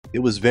It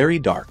was very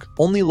dark.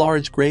 Only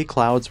large gray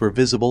clouds were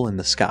visible in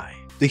the sky.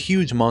 The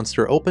huge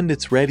monster opened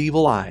its red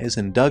evil eyes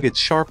and dug its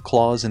sharp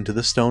claws into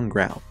the stone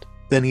ground.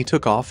 Then he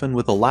took off and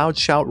with a loud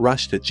shout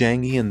rushed at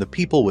Zhang Yi and the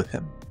people with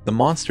him. The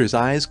monster's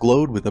eyes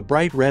glowed with a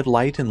bright red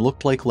light and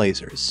looked like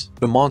lasers.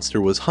 The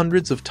monster was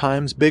hundreds of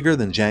times bigger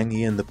than Zhang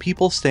Yi and the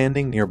people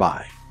standing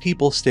nearby.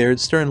 People stared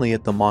sternly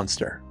at the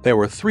monster. There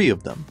were 3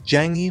 of them,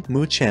 Zhang Yi,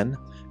 Mu Chen,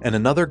 and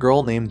another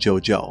girl named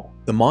Jojo.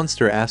 The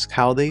monster asked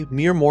how they,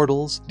 mere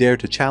mortals, dare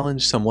to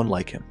challenge someone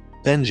like him.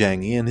 Then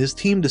Zhang Yi and his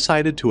team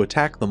decided to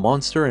attack the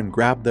monster and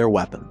grab their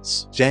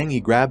weapons. Zhang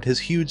Yi grabbed his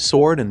huge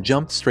sword and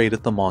jumped straight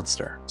at the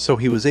monster, so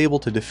he was able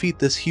to defeat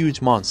this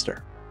huge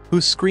monster,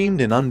 who screamed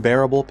in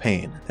unbearable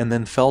pain and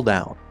then fell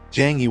down.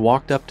 Zhang Yi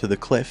walked up to the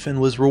cliff and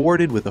was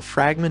rewarded with a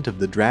fragment of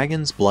the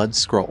dragon's blood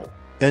scroll.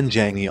 Then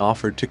Zhang Yi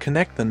offered to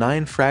connect the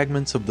 9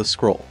 fragments of the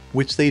scroll,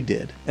 which they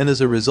did, and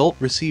as a result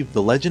received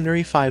the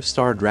legendary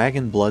 5-star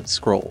dragon blood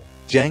scroll.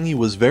 Zhang Yi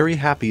was very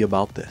happy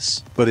about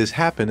this, but his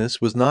happiness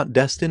was not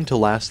destined to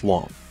last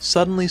long.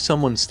 Suddenly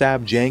someone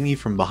stabbed Zhang Yi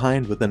from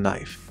behind with a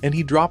knife, and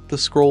he dropped the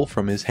scroll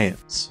from his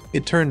hands.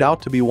 It turned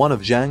out to be one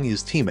of Zhang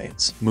Yi's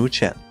teammates, Mu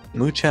Chen.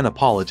 Mu Chen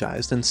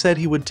apologized and said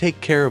he would take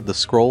care of the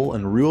scroll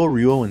and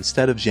Ruo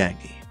instead of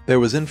Zhang Yi.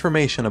 There was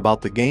information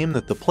about the game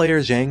that the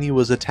player Zhang Yi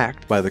was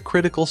attacked by the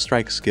critical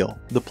strike skill.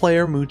 The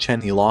player Mu Chen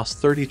he lost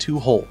 32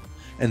 whole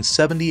and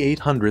 78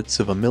 hundredths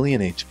of a million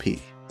HP.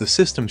 The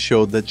system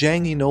showed that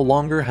Zhang Yi no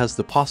longer has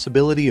the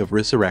possibility of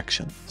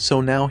resurrection, so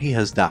now he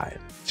has died.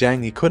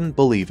 Zhang Yi couldn't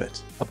believe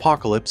it.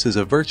 Apocalypse is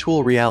a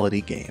virtual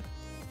reality game,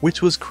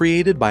 which was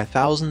created by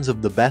thousands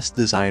of the best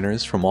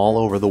designers from all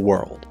over the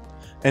world,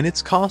 and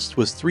its cost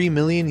was 3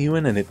 million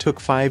yuan and it took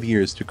 5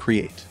 years to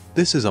create.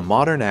 This is a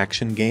modern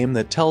action game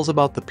that tells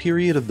about the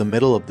period of the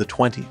middle of the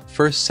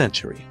 21st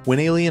century, when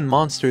alien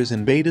monsters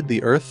invaded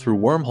the Earth through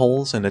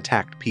wormholes and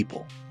attacked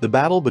people. The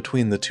battle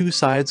between the 2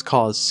 sides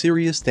caused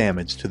serious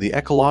damage to the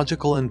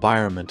ecological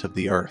environment of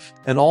the Earth,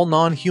 and all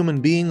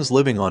non-human beings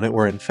living on it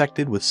were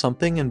infected with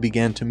something and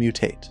began to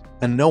mutate.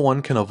 And no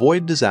one can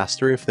avoid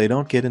disaster if they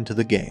don't get into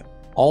the game.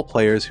 All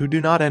players who do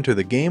not enter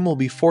the game will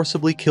be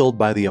forcibly killed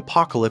by the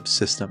apocalypse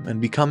system and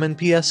become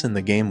NPS in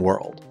the game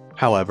world.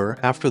 However,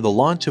 after the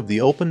launch of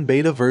the open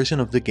beta version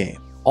of the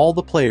game, all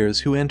the players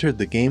who entered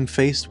the game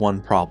faced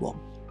one problem.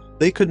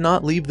 They could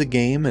not leave the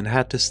game and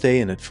had to stay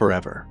in it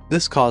forever.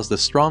 This caused a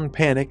strong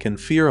panic and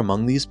fear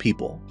among these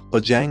people.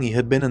 But Zhang Yi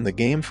had been in the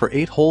game for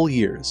 8 whole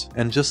years,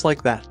 and just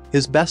like that,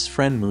 his best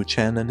friend Mu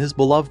Chen and his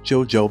beloved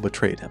Jojo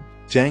betrayed him.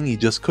 Zhang Yi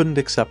just couldn't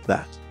accept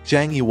that.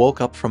 Zhang Yi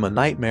woke up from a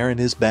nightmare in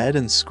his bed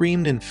and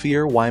screamed in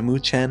fear why Mu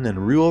Chen and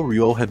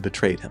Ruo had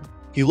betrayed him.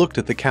 He looked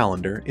at the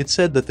calendar. It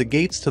said that the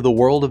gates to the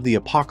world of the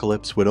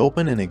apocalypse would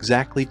open in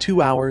exactly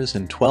 2 hours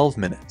and 12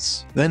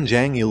 minutes. Then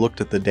Zhang Yi looked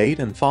at the date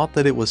and thought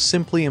that it was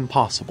simply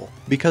impossible,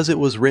 because it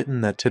was written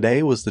that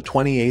today was the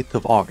 28th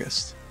of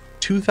August,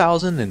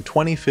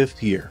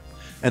 2025th year,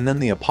 and then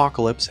the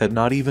apocalypse had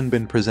not even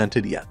been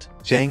presented yet.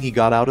 Zhang Yi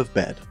got out of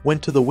bed,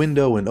 went to the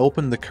window and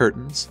opened the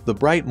curtains. The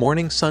bright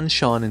morning sun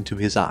shone into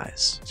his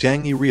eyes.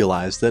 Zhang Yi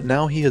realized that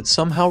now he had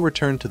somehow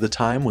returned to the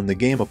time when the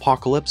game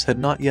Apocalypse had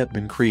not yet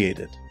been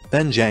created.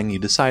 Then Zhang Yi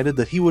decided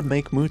that he would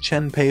make Mu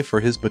Chen pay for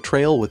his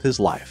betrayal with his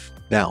life.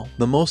 Now,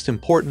 the most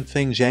important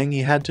thing Zhang Yi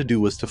had to do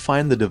was to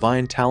find the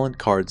divine talent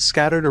cards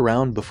scattered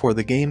around before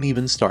the game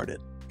even started.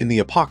 In the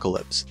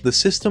Apocalypse, the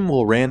system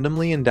will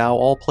randomly endow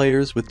all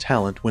players with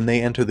talent when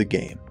they enter the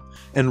game,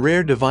 and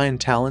rare divine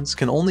talents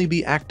can only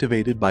be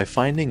activated by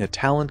finding a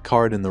talent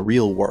card in the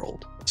real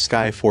world.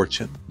 Sky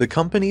Fortune, the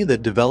company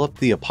that developed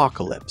the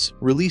Apocalypse,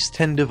 released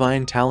 10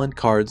 divine talent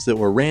cards that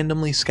were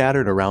randomly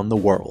scattered around the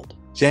world.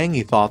 Zhang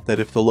Yi thought that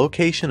if the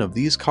location of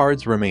these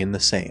cards remained the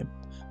same,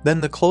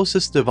 then the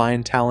closest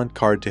divine talent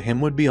card to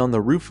him would be on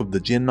the roof of the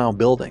Jinmao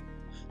building,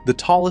 the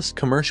tallest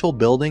commercial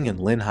building in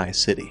Linhai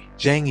City.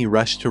 Zhang Yi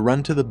rushed to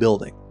run to the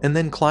building, and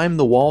then climbed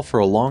the wall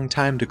for a long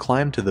time to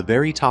climb to the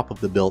very top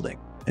of the building.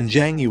 And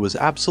Zhang Yi was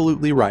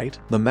absolutely right,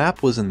 the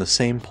map was in the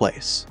same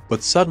place.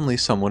 But suddenly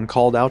someone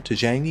called out to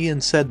Zhang Yi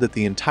and said that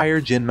the entire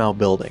Jinmao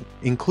building,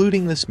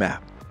 including this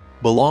map,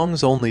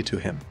 belongs only to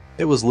him.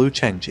 It was Lu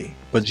Chengji,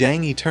 but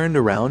Zhang Yi turned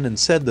around and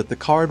said that the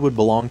card would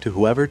belong to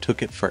whoever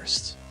took it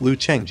first. Lu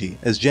Chengji,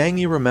 as Zhang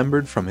Yi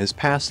remembered from his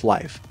past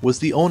life, was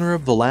the owner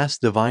of the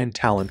last divine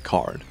talent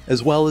card,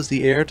 as well as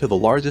the heir to the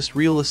largest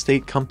real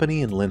estate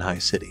company in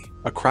Linhai City.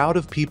 A crowd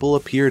of people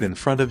appeared in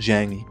front of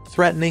Zhang Yi,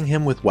 threatening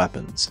him with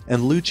weapons,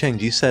 and Lu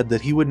Chengji said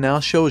that he would now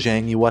show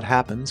Zhang Yi what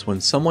happens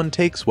when someone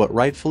takes what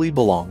rightfully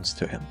belongs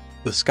to him.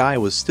 The sky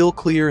was still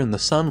clear and the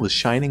sun was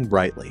shining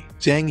brightly.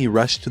 Zhang Yi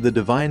rushed to the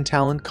divine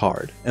talent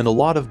card, and a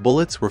lot of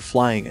bullets were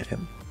flying at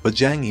him. But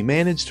Zhang Yi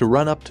managed to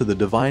run up to the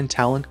divine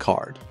talent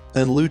card.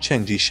 Then Lu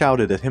Chengji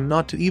shouted at him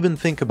not to even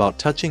think about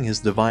touching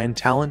his divine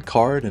talent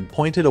card and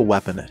pointed a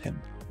weapon at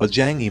him. But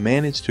Zhang Yi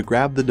managed to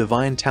grab the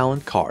divine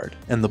talent card,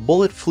 and the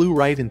bullet flew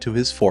right into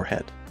his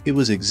forehead. It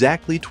was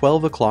exactly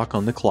 12 o'clock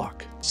on the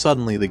clock.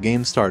 Suddenly the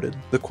game started.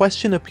 The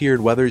question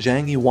appeared whether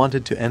Zhang Yi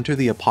wanted to enter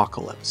the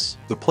apocalypse.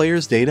 The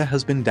player's data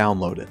has been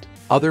downloaded.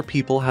 Other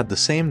people had the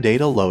same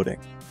data loading.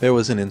 There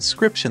was an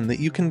inscription that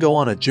you can go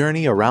on a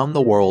journey around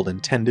the world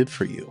intended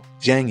for you.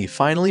 Zhang Yi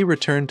finally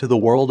returned to the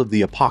world of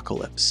the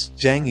apocalypse.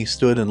 Zhang Yi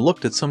stood and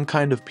looked at some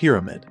kind of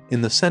pyramid,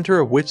 in the center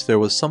of which there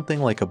was something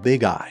like a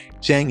big eye.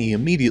 Zhang Yi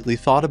immediately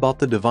thought about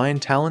the divine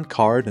talent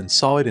card and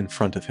saw it in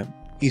front of him.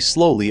 He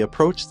slowly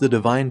approached the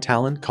divine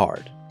talent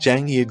card.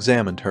 Zhang Yi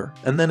examined her,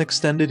 and then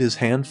extended his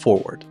hand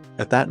forward.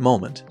 At that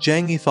moment,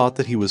 Zhang Yi thought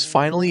that he was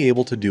finally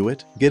able to do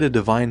it, get a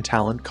divine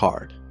talent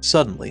card.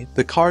 Suddenly,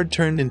 the card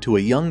turned into a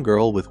young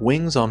girl with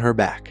wings on her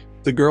back.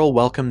 The girl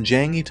welcomed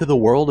Zhang Yi to the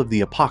world of the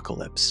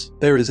apocalypse.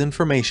 There is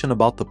information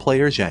about the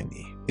player Zhang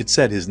Yi. It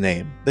said his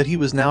name, that he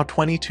was now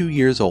 22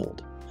 years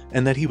old,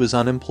 and that he was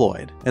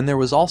unemployed, and there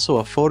was also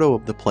a photo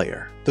of the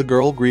player. The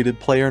girl greeted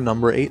player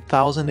number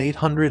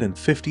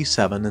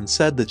 8857 and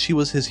said that she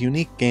was his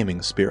unique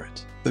gaming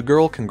spirit. The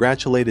girl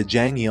congratulated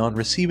Zhang Yi on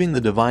receiving the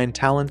divine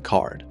talent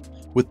card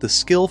with the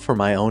skill for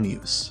my own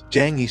use.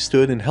 Zhang Yi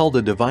stood and held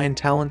a divine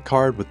talent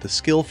card with the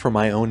skill for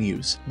my own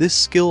use. This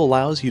skill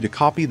allows you to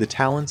copy the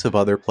talents of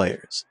other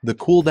players. The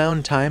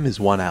cooldown time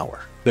is 1 hour.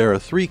 There are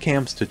 3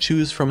 camps to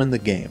choose from in the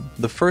game.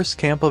 The first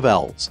camp of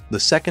elves, the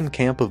second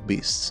camp of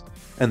beasts,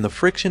 and the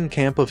friction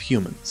camp of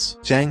humans.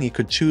 Zhang Yi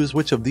could choose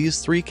which of these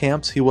 3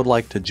 camps he would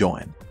like to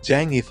join.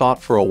 Zhang Yi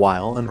thought for a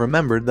while and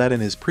remembered that in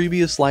his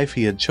previous life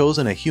he had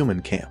chosen a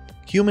human camp.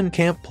 Human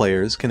camp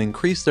players can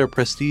increase their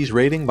prestige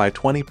rating by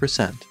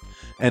 20%.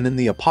 And in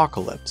the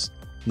apocalypse,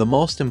 the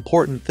most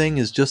important thing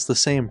is just the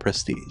same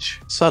prestige.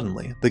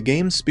 Suddenly, the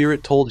game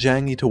spirit told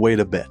Zhang Yi to wait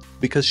a bit,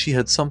 because she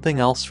had something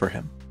else for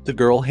him. The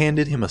girl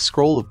handed him a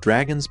scroll of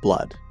dragon's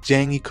blood.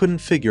 Zhang Yi couldn't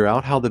figure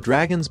out how the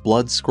dragon's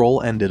blood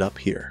scroll ended up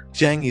here.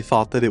 Zhang Yi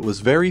thought that it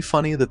was very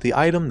funny that the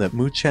item that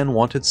Mu Chen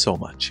wanted so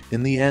much,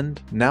 in the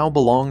end, now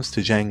belongs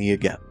to Zhang Yi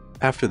again.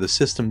 After the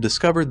system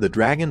discovered the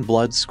dragon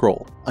blood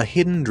scroll, a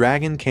hidden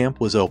dragon camp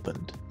was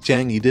opened.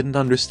 Zhang Yi didn't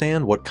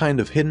understand what kind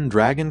of hidden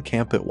dragon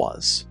camp it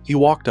was. He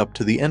walked up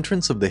to the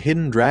entrance of the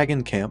hidden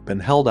dragon camp and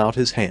held out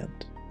his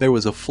hand. There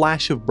was a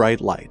flash of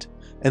bright light,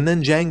 and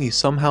then Zhang Yi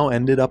somehow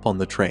ended up on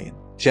the train.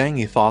 Zhang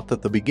Yi thought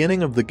that the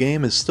beginning of the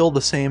game is still the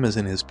same as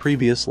in his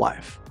previous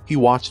life. He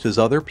watched as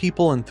other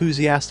people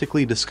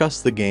enthusiastically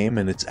discussed the game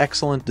and its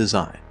excellent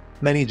design.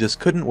 Many just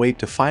couldn't wait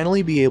to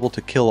finally be able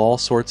to kill all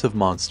sorts of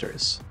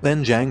monsters.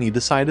 Then Zhang Yi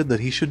decided that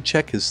he should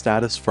check his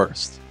status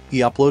first. He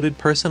uploaded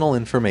personal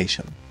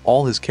information.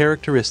 All his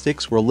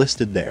characteristics were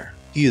listed there.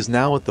 He is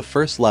now at the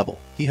first level.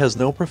 He has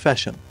no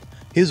profession.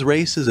 His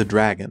race is a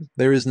dragon.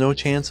 There is no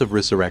chance of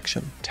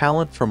resurrection.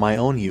 Talent for my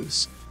own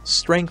use.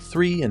 Strength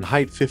 3 and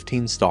height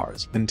 15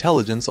 stars.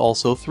 Intelligence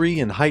also 3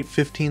 and height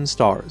 15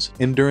 stars.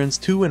 Endurance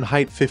 2 and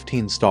height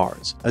 15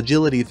 stars.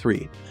 Agility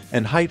 3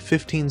 and height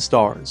 15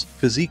 stars.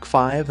 Physique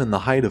 5 and the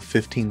height of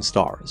 15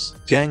 stars.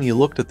 Zhang Yi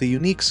looked at the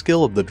unique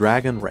skill of the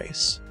dragon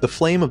race. The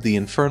flame of the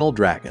infernal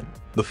dragon.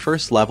 The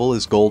first level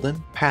is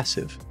golden,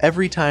 passive.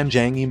 Every time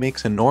Zhang Yi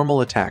makes a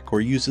normal attack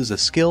or uses a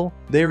skill,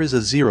 there is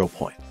a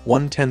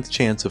 0.1/10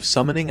 chance of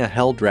summoning a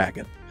hell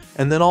dragon.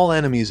 And then all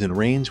enemies in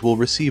range will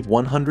receive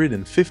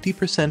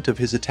 150% of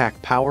his attack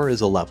power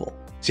as a level.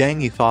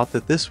 Zhang Yi thought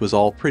that this was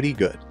all pretty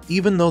good,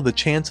 even though the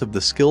chance of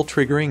the skill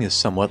triggering is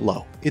somewhat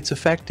low. Its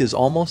effect is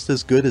almost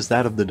as good as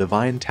that of the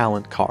divine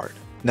talent card.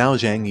 Now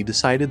Zhang Yi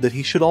decided that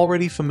he should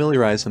already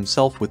familiarize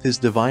himself with his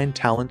divine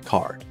talent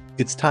card.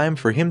 It's time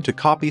for him to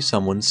copy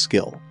someone's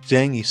skill.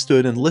 Zhang Yi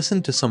stood and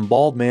listened to some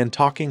bald man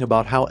talking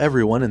about how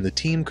everyone in the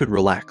team could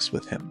relax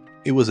with him.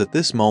 It was at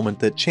this moment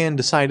that Chan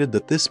decided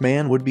that this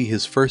man would be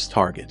his first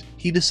target.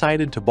 He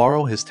decided to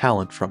borrow his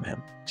talent from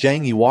him.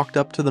 Zhang Yi walked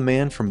up to the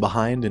man from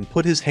behind and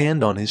put his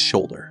hand on his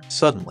shoulder.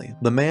 Suddenly,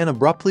 the man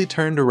abruptly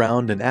turned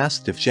around and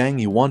asked if Zhang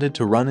Yi wanted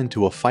to run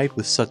into a fight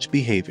with such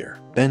behavior.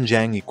 Then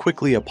Zhang Yi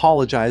quickly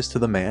apologized to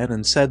the man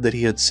and said that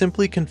he had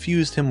simply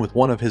confused him with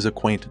one of his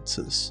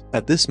acquaintances.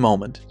 At this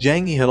moment,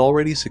 Zhang Yi had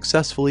already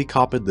successfully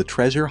copied the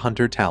treasure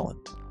hunter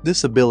talent.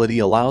 This ability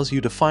allows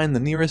you to find the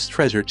nearest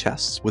treasure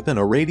chests within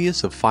a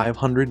radius of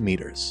 500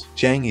 meters.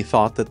 Zhang Yi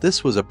thought that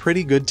this was a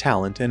pretty good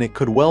talent and it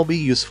could well be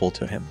useful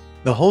to him.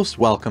 The host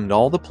welcomed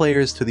all the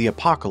players to the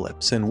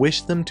apocalypse and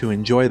wished them to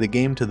enjoy the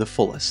game to the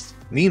fullest.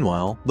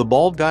 Meanwhile, the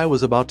bald guy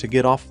was about to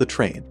get off the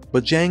train,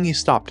 but Zhang Yi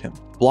stopped him,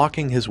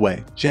 blocking his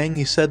way. Zhang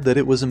Yi said that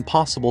it was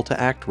impossible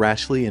to act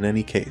rashly in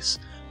any case,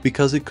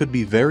 because it could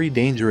be very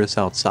dangerous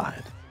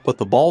outside. But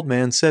the bald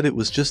man said it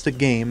was just a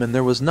game and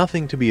there was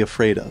nothing to be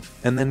afraid of,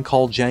 and then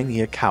called Zhang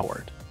Yi a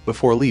coward.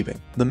 Before leaving,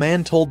 the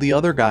man told the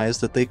other guys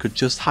that they could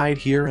just hide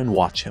here and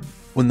watch him.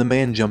 When the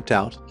man jumped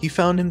out, he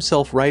found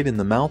himself right in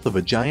the mouth of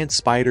a giant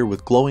spider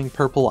with glowing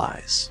purple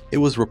eyes. It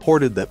was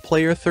reported that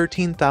player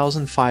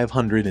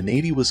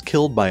 13,580 was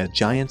killed by a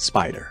giant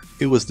spider.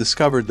 It was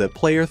discovered that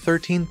player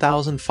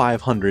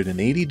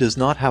 13,580 does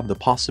not have the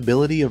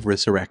possibility of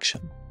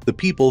resurrection. The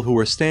people who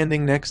were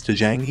standing next to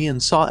Zhang Yi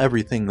and saw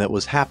everything that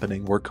was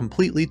happening were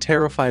completely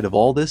terrified of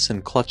all this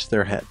and clutched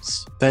their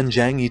heads. Then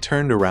Zhang Yi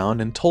turned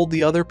around and told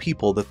the other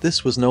people that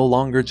this was no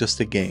longer just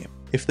a game.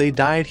 If they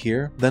died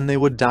here, then they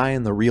would die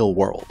in the real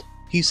world.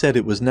 He said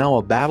it was now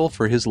a battle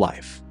for his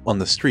life. On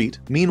the street,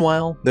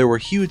 meanwhile, there were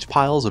huge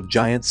piles of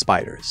giant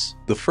spiders.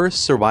 The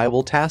first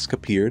survival task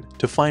appeared: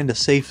 to find a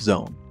safe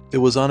zone. It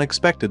was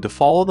unexpected to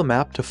follow the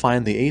map to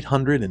find the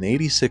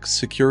 886th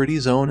security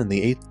zone in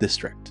the 8th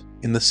district.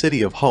 In the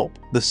City of Hope,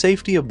 the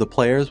safety of the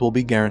players will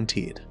be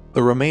guaranteed.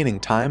 The remaining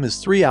time is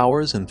 3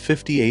 hours and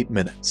 58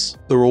 minutes.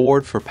 The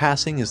reward for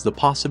passing is the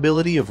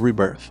possibility of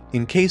rebirth.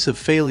 In case of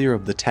failure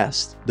of the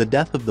test, the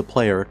death of the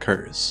player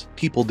occurs.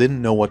 People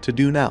didn't know what to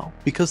do now,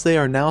 because they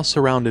are now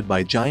surrounded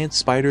by giant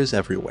spiders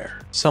everywhere.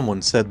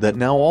 Someone said that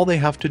now all they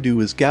have to do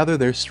is gather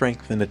their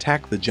strength and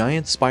attack the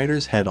giant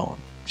spiders head on.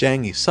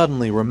 Zhang Yi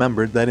suddenly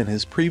remembered that in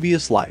his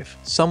previous life,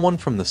 someone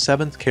from the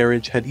 7th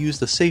carriage had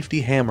used a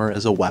safety hammer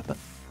as a weapon.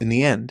 In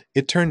the end,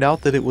 it turned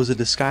out that it was a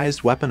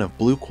disguised weapon of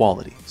blue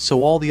quality,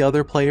 so all the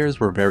other players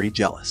were very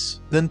jealous.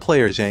 Then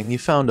player Zhang Yi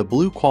found a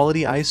blue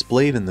quality ice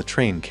blade in the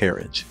train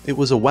carriage. It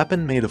was a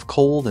weapon made of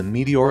cold and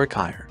meteoric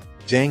iron.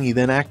 Zhang Yi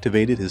then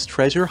activated his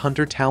treasure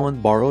hunter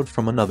talent borrowed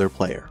from another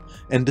player,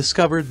 and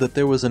discovered that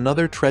there was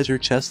another treasure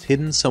chest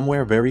hidden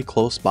somewhere very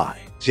close by.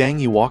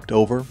 Zhang Yi walked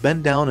over,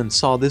 bent down and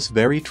saw this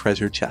very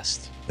treasure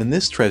chest. In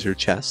this treasure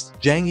chest,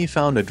 Zhang Yi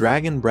found a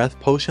dragon breath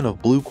potion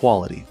of blue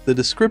quality. The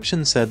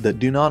description said that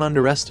do not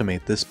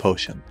underestimate this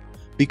potion,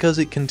 because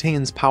it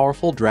contains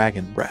powerful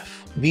dragon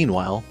breath.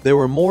 Meanwhile, there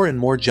were more and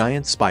more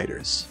giant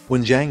spiders.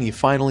 When Zhang Yi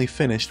finally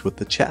finished with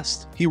the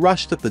chest, he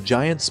rushed at the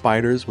giant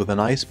spiders with an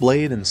ice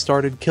blade and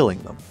started killing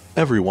them.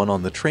 Everyone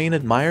on the train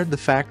admired the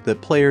fact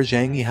that player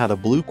Zhang Yi had a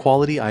blue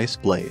quality ice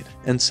blade,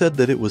 and said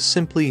that it was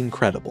simply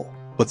incredible.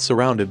 But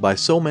surrounded by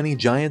so many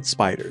giant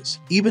spiders,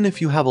 even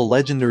if you have a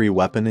legendary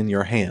weapon in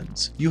your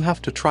hands, you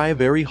have to try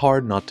very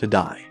hard not to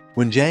die.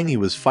 When Zhang Yi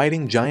was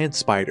fighting giant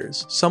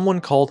spiders, someone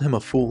called him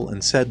a fool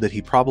and said that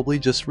he probably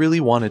just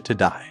really wanted to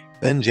die.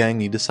 Then Zhang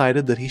Yi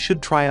decided that he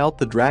should try out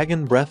the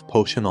dragon breath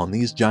potion on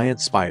these giant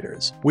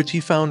spiders, which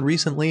he found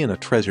recently in a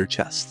treasure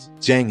chest.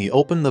 Zhang Yi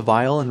opened the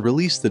vial and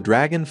released the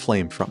dragon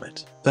flame from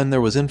it. Then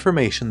there was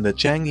information that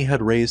Zhang Yi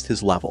had raised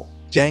his level.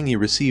 Zhang Yi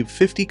received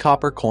 50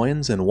 copper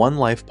coins and 1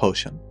 life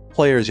potion.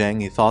 Player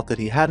Zhang Yi thought that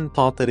he hadn't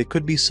thought that it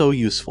could be so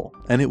useful,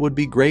 and it would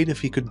be great if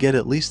he could get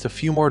at least a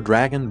few more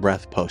dragon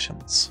breath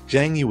potions.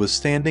 Zhang Yi was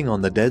standing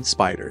on the dead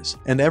spiders,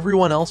 and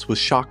everyone else was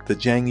shocked that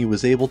Zhang Yi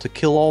was able to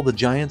kill all the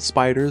giant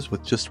spiders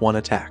with just 1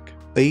 attack.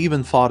 They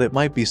even thought it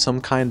might be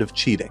some kind of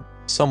cheating.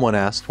 Someone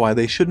asked why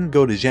they shouldn't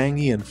go to Zhang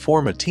Yi and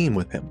form a team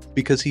with him,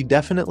 because he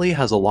definitely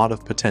has a lot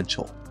of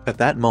potential. At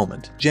that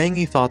moment, Zhang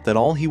Yi thought that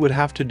all he would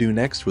have to do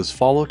next was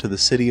follow to the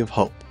City of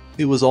Hope.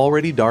 It was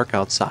already dark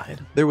outside.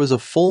 There was a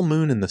full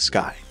moon in the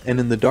sky, and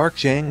in the dark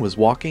Zhang was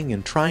walking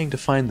and trying to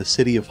find the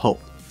City of Hope.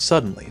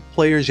 Suddenly,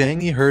 player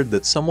Zhang Yi heard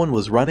that someone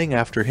was running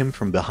after him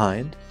from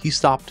behind. He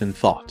stopped and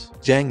thought.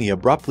 Zhang Yi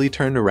abruptly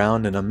turned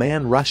around and a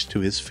man rushed to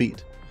his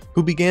feet,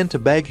 who began to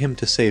beg him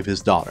to save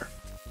his daughter,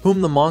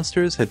 whom the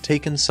monsters had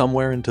taken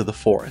somewhere into the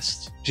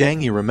forest.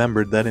 Zhang Yi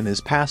remembered that in his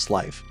past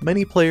life,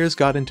 many players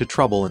got into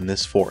trouble in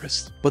this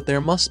forest, but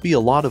there must be a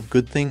lot of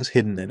good things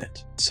hidden in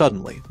it.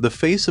 Suddenly, the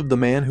face of the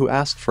man who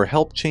asked for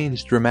help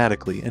changed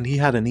dramatically and he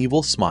had an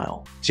evil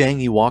smile. Zhang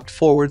Yi walked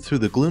forward through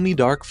the gloomy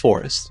dark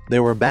forest.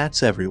 There were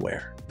bats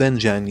everywhere. Then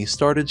Zhang Yi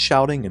started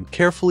shouting and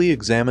carefully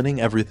examining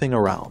everything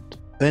around.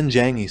 Then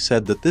Zhang Yi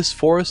said that this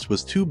forest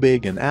was too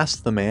big and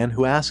asked the man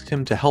who asked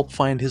him to help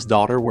find his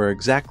daughter where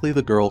exactly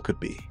the girl could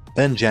be.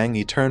 Then Zhang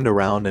Yi turned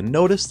around and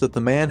noticed that the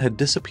man had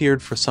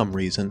disappeared for some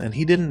reason and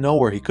he didn't know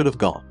where he could have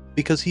gone,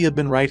 because he had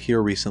been right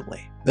here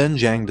recently. Then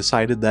Zhang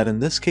decided that in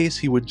this case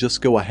he would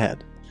just go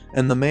ahead,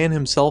 and the man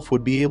himself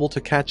would be able to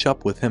catch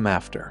up with him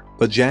after.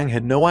 But Zhang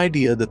had no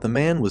idea that the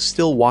man was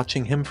still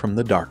watching him from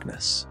the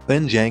darkness.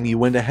 Then Zhang Yi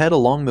went ahead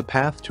along the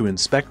path to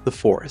inspect the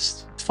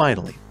forest.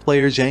 Finally,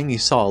 player Zhang Yi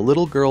saw a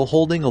little girl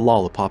holding a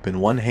lollipop in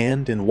one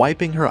hand and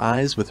wiping her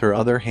eyes with her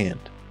other hand,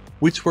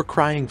 which were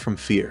crying from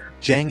fear.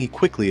 Zhang Yi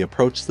quickly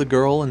approached the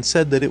girl and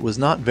said that it was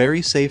not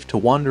very safe to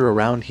wander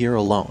around here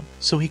alone,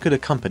 so he could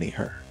accompany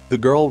her. The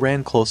girl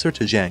ran closer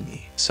to Zhang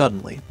Yi.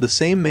 Suddenly, the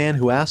same man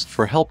who asked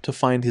for help to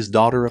find his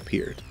daughter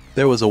appeared.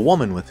 There was a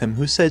woman with him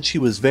who said she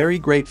was very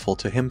grateful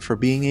to him for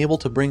being able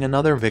to bring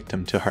another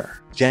victim to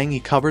her. Zhang Yi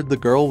covered the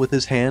girl with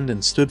his hand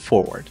and stood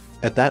forward.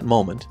 At that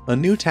moment, a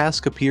new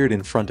task appeared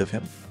in front of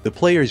him. The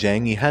player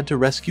Zhang Yi had to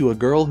rescue a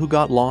girl who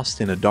got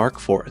lost in a dark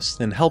forest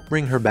and help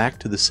bring her back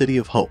to the City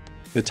of Hope.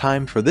 The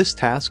time for this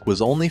task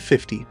was only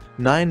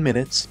 59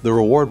 minutes. The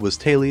reward was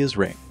Talia's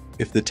ring.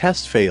 If the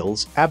test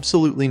fails,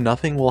 absolutely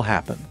nothing will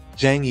happen.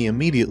 Zhang Yi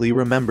immediately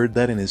remembered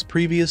that in his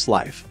previous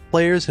life,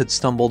 players had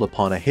stumbled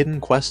upon a hidden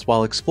quest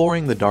while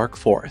exploring the dark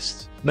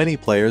forest. Many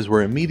players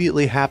were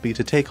immediately happy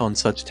to take on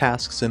such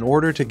tasks in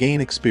order to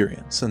gain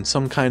experience and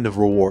some kind of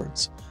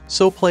rewards.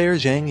 So player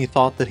Zhang Yi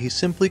thought that he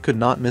simply could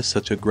not miss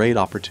such a great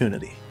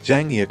opportunity.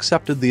 Zhang Yi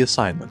accepted the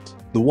assignment.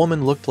 The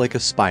woman looked like a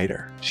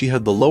spider. She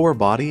had the lower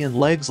body and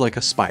legs like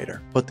a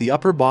spider, but the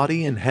upper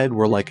body and head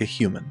were like a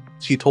human.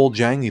 She told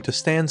Zhang Yi to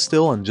stand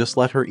still and just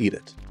let her eat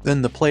it.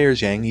 Then the player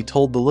Zhang Yi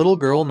told the little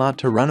girl not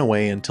to run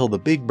away until the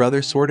big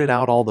brother sorted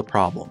out all the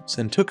problems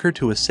and took her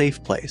to a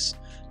safe place,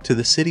 to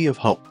the City of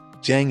Hope.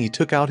 Zhang Yi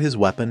took out his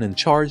weapon and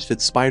charged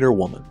at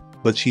Spider-Woman,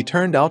 but she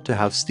turned out to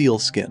have steel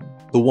skin.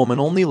 The woman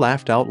only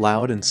laughed out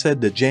loud and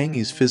said that Zhang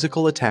Yi's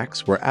physical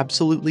attacks were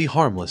absolutely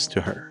harmless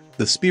to her.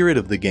 The spirit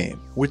of the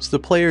game, which the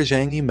player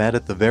Zhang Yi met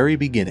at the very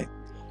beginning,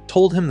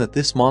 told him that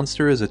this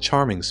monster is a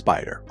charming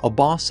spider, a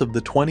boss of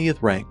the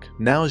 20th rank.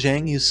 Now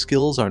Zhang Yi's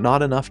skills are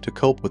not enough to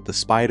cope with the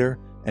spider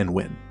and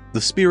win. The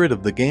spirit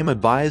of the game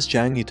advised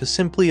Zhang Yi to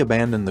simply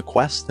abandon the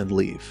quest and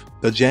leave.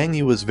 But Zhang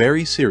Yi was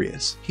very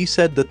serious. He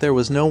said that there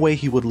was no way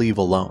he would leave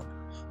alone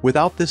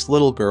without this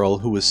little girl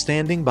who was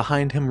standing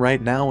behind him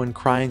right now and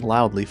crying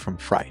loudly from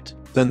fright.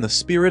 Then the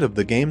spirit of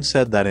the game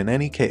said that in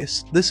any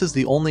case, this is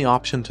the only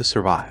option to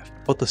survive.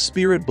 But the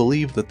spirit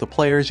believed that the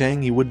player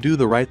Zhang Yi would do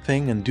the right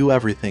thing and do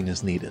everything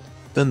as needed.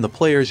 Then the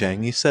player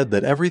Zhang Yi said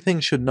that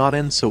everything should not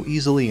end so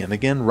easily and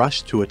again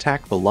rushed to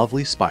attack the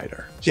lovely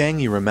spider.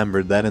 Zhang Yi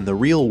remembered that in the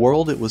real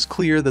world it was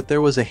clear that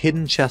there was a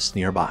hidden chest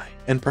nearby,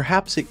 and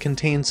perhaps it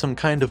contained some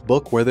kind of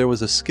book where there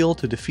was a skill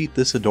to defeat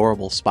this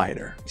adorable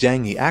spider.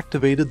 Zhang Yi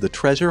activated the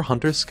treasure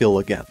hunter skill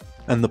again,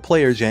 and the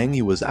player Zhang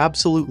Yi was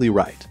absolutely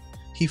right.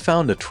 He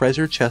found a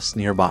treasure chest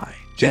nearby.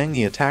 Zhang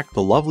Yi attacked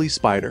the lovely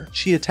spider.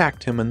 She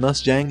attacked him and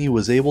thus Zhang Yi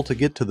was able to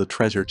get to the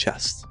treasure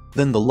chest.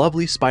 Then the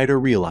lovely spider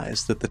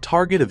realized that the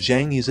target of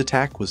Zhang Yi's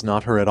attack was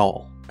not her at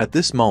all. At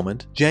this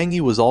moment, Zhang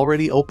Yi was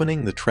already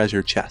opening the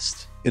treasure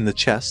chest. In the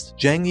chest,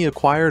 Zhang Yi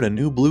acquired a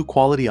new blue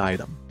quality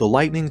item, the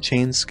lightning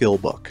chain skill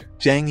book.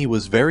 Zhang Yi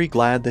was very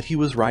glad that he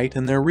was right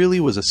and there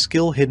really was a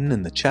skill hidden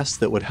in the chest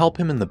that would help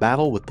him in the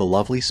battle with the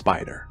lovely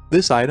spider.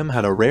 This item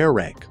had a rare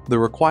rank. The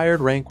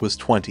required rank was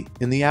 20.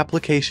 In the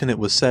application it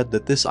was said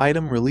that this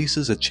item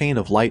releases a chain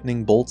of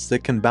lightning bolts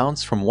that can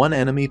bounce from one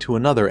enemy to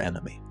another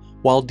enemy,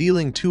 while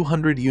dealing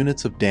 200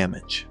 units of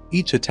damage.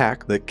 Each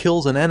attack that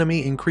kills an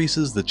enemy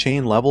increases the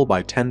chain level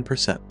by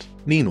 10%.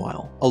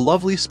 Meanwhile, a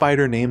lovely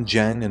spider named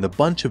Zhang and a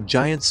bunch of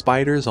giant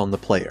spiders on the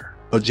player.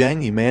 But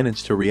Zhang Yi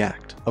managed to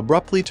react,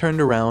 abruptly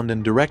turned around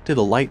and directed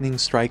a lightning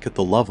strike at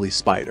the lovely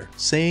spider,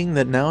 saying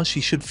that now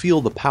she should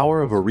feel the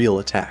power of a real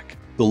attack.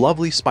 The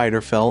lovely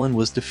spider fell and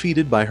was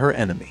defeated by her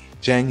enemy.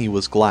 Zhang Yi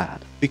was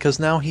glad, because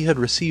now he had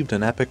received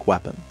an epic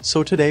weapon,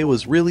 so today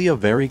was really a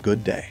very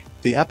good day.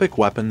 The epic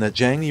weapon that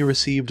Zhang Yi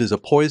received is a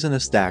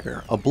poisonous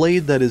dagger, a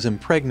blade that is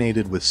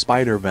impregnated with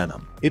spider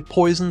venom. It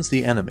poisons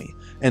the enemy,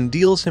 and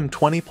deals him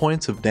 20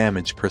 points of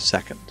damage per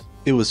second.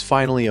 It was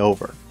finally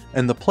over,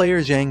 and the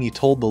player Zhang Yi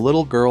told the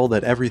little girl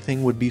that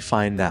everything would be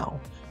fine now,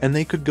 and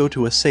they could go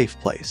to a safe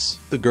place.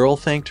 The girl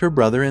thanked her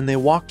brother and they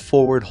walked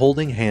forward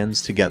holding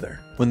hands together.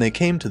 When they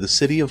came to the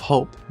City of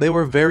Hope, they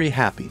were very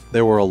happy.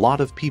 There were a lot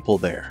of people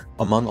there.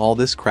 Among all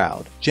this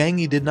crowd, Zhang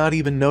Yi did not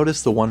even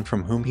notice the one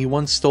from whom he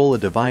once stole a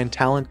divine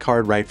talent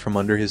card right from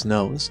under his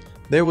nose.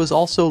 There was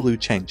also Lu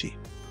Chengji,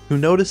 who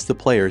noticed the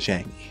player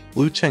Zhang Yi.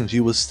 Lu Chengji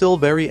was still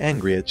very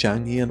angry at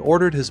Zhang Yi and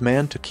ordered his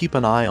man to keep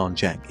an eye on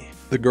Zhang Yi.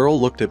 The girl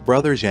looked at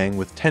brother Zhang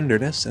with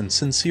tenderness and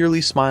sincerely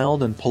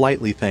smiled and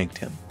politely thanked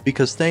him,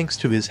 because thanks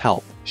to his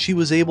help, she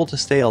was able to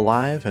stay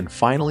alive and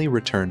finally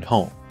returned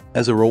home.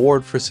 As a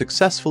reward for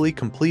successfully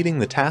completing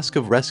the task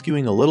of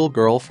rescuing a little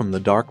girl from the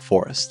dark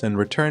forest and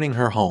returning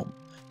her home,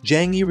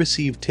 Zhang Yi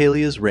received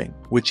Talia's ring,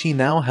 which he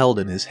now held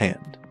in his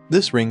hand.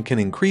 This ring can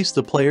increase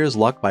the player's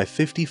luck by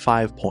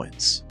 55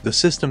 points. The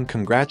system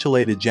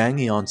congratulated Zhang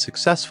Yi on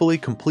successfully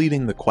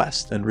completing the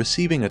quest and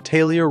receiving a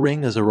Talia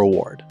ring as a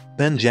reward.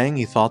 Then Zhang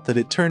Yi thought that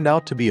it turned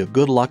out to be a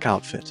good luck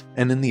outfit,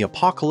 and in the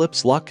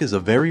apocalypse luck is a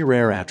very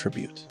rare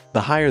attribute.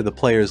 The higher the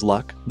player's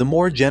luck, the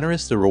more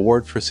generous the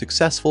reward for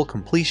successful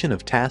completion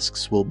of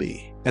tasks will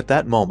be. At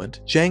that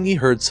moment, Zhang Yi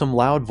heard some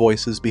loud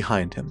voices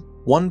behind him.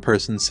 One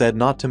person said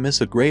not to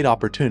miss a great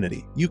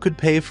opportunity. You could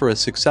pay for a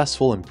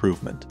successful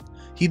improvement.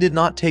 He did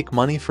not take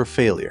money for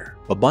failure.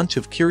 A bunch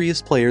of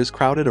curious players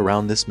crowded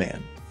around this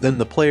man. Then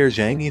the player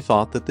Zhang Yi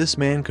thought that this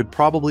man could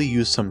probably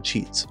use some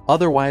cheats.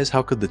 Otherwise,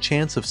 how could the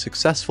chance of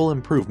successful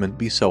improvement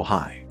be so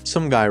high?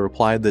 Some guy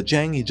replied that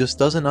Zhang Yi just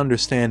doesn't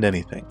understand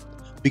anything,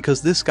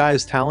 because this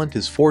guy's talent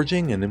is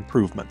forging and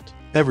improvement.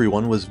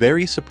 Everyone was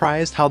very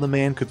surprised how the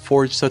man could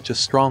forge such a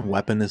strong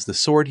weapon as the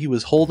sword he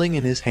was holding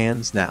in his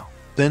hands now.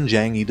 Then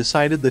Zhang Yi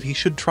decided that he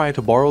should try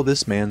to borrow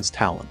this man's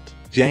talent.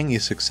 Zhang Yi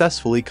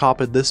successfully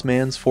copied this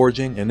man's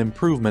forging and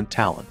improvement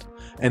talent,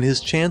 and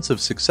his chance of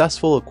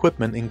successful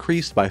equipment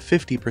increased by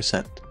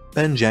 50%.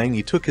 Then Zhang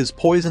Yi took his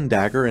poison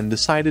dagger and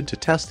decided to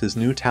test his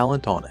new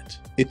talent on it.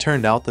 It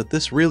turned out that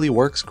this really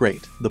works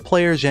great. The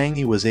player Zhang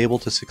Yi was able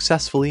to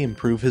successfully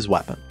improve his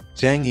weapon.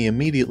 Zhang Yi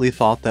immediately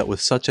thought that with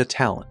such a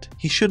talent,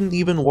 he shouldn't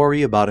even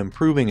worry about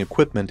improving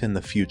equipment in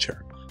the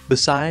future.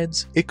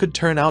 Besides, it could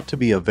turn out to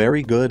be a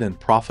very good and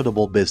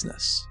profitable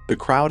business. The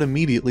crowd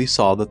immediately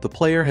saw that the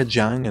player had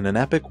Zhang and an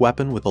epic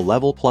weapon with a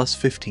level plus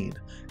 15,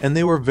 and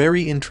they were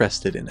very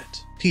interested in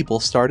it.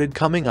 People started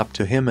coming up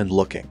to him and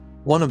looking.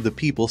 One of the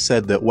people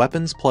said that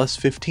weapons plus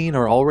 15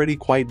 are already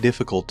quite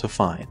difficult to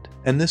find,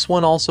 and this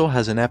one also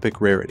has an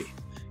epic rarity.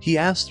 He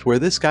asked where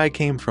this guy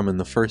came from in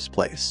the first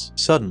place.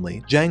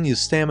 Suddenly, Zhang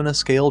Yi's stamina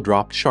scale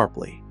dropped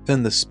sharply.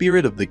 Then the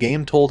spirit of the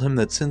game told him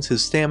that since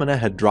his stamina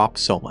had dropped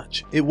so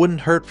much, it wouldn't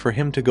hurt for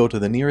him to go to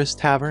the nearest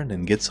tavern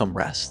and get some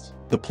rest.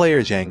 The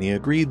player Zhang Yi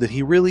agreed that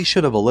he really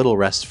should have a little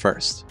rest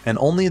first, and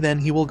only then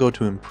he will go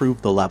to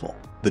improve the level.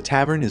 The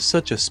tavern is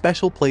such a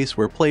special place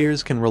where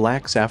players can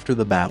relax after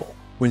the battle.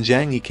 When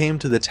Zhang Yi came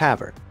to the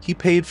tavern, he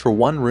paid for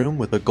one room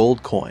with a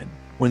gold coin.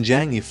 When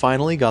Zhang Yi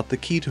finally got the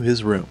key to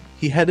his room,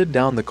 he headed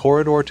down the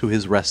corridor to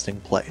his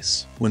resting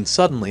place, when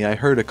suddenly I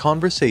heard a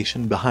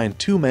conversation behind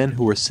two men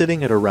who were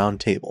sitting at a round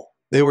table.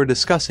 They were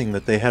discussing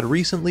that they had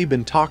recently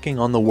been talking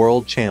on the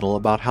World Channel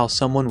about how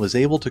someone was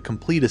able to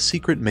complete a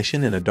secret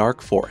mission in a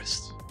dark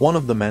forest. One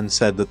of the men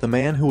said that the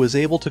man who was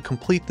able to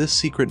complete this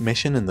secret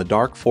mission in the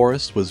dark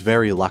forest was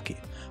very lucky,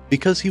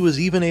 because he was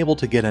even able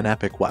to get an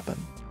epic weapon.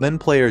 Then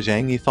player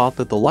Zhang Yi thought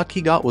that the luck he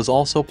got was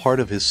also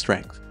part of his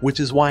strength, which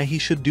is why he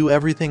should do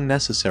everything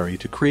necessary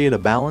to create a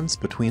balance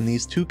between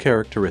these two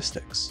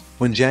characteristics.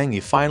 When Zhang Yi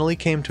finally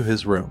came to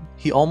his room,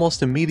 he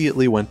almost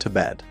immediately went to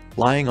bed.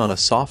 Lying on a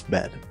soft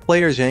bed,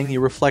 player Zhang Yi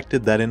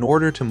reflected that in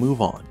order to move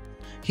on,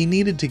 he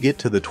needed to get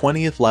to the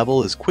 20th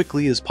level as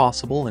quickly as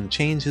possible and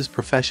change his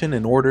profession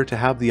in order to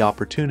have the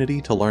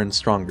opportunity to learn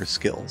stronger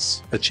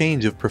skills. A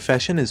change of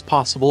profession is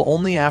possible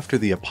only after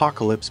the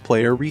Apocalypse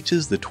player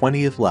reaches the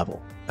 20th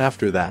level.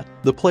 After that,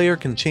 the player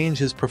can change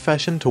his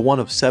profession to one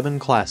of 7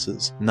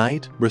 classes: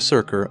 Knight,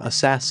 Berserker,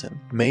 Assassin,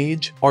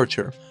 Mage,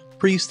 Archer,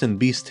 Priest and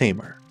Beast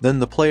Tamer. Then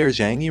the player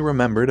Zhang Yi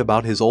remembered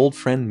about his old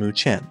friend Mu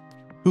Chen,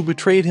 who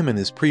betrayed him in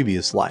his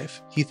previous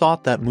life. He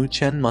thought that Mu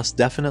Chen must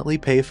definitely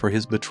pay for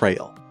his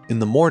betrayal. In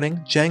the morning,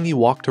 Zhang Yi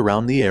walked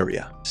around the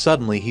area.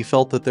 Suddenly he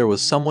felt that there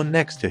was someone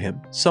next to him,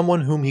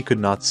 someone whom he could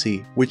not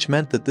see, which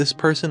meant that this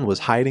person was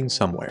hiding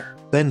somewhere.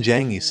 Then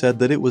Zhang Yi said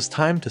that it was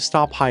time to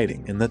stop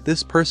hiding and that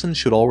this person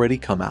should already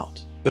come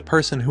out. The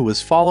person who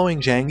was following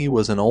Zhang Yi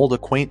was an old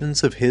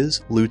acquaintance of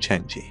his, Lu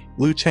Chengji.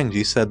 Lu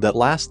Chengji said that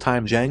last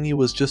time Zhang Yi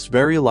was just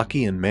very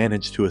lucky and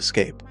managed to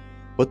escape.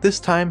 But this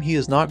time he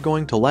is not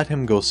going to let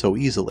him go so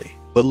easily.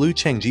 But Lu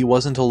Chengji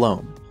wasn't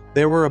alone.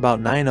 There were about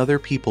 9 other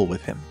people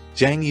with him.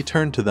 Zhang Yi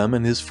turned to them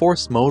and his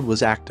force mode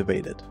was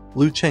activated.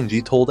 Lu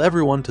Chengji told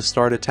everyone to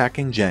start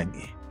attacking Zhang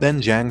Yi.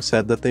 Then Zhang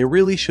said that they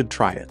really should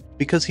try it,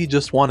 because he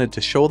just wanted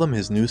to show them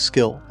his new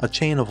skill, a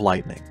chain of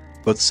lightning.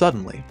 But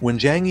suddenly, when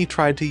Zhang Yi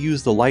tried to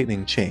use the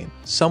lightning chain,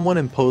 someone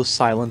imposed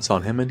silence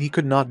on him and he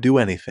could not do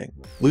anything.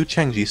 Lu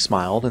Chengji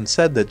smiled and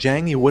said that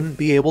Zhang Yi wouldn't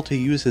be able to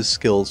use his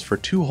skills for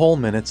 2 whole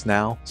minutes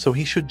now, so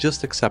he should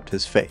just accept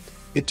his fate.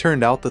 It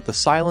turned out that the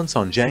silence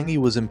on Zhang Yi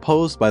was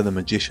imposed by the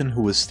magician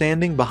who was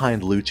standing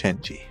behind Lu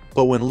Chengji.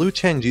 But when Lu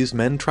Chengji's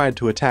men tried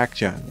to attack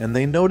Zhang, and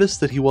they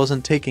noticed that he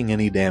wasn't taking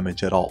any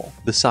damage at all.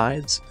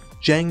 Besides,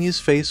 Zhang Yi's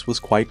face was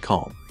quite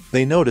calm.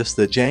 They noticed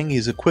that Zhang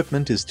Yi's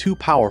equipment is too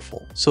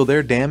powerful, so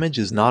their damage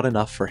is not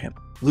enough for him.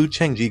 Lu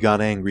Chengji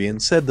got angry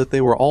and said that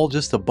they were all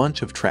just a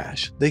bunch of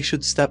trash. They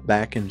should step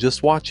back and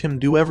just watch him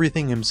do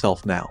everything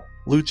himself now.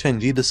 Lu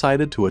Chengji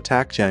decided to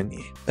attack Zhang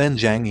Yi. Then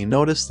Zhang Yi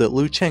noticed that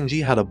Lu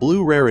Chengji had a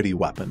blue rarity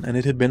weapon and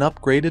it had been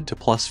upgraded to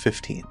plus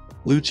 15.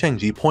 Lu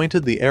Chengji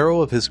pointed the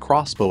arrow of his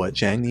crossbow at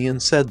Zhang Yi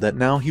and said that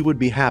now he would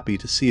be happy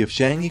to see if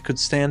Zhang Yi could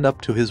stand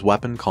up to his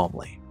weapon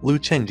calmly. Lu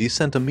Chengji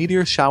sent a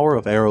meteor shower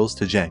of arrows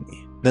to Zhang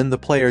Yi. Then the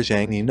player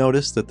Zhang Yi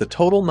noticed that the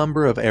total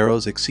number of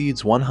arrows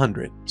exceeds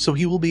 100, so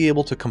he will be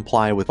able to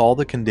comply with all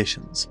the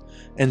conditions,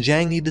 and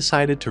Zhang Yi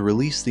decided to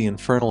release the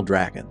Infernal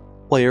Dragon.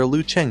 Player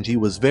Lu Chengji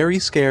was very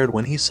scared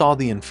when he saw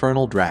the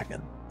Infernal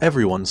Dragon.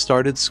 Everyone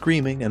started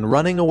screaming and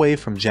running away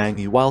from Zhang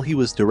Yi while he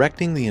was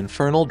directing the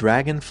Infernal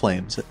Dragon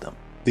flames at them.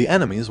 The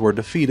enemies were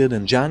defeated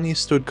and Zhang Yi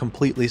stood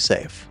completely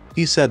safe.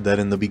 He said that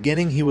in the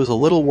beginning he was a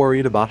little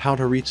worried about how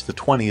to reach the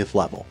 20th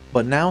level,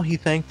 but now he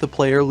thanked the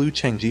player Lu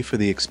Chengji for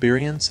the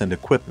experience and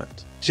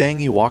equipment. Zhang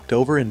Yi walked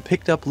over and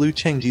picked up Lu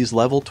Chengji's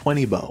level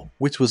 20 bow,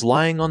 which was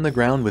lying on the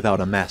ground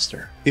without a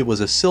master. It was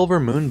a silver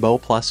moon bow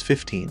plus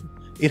 15.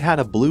 It had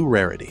a blue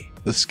rarity.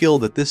 The skill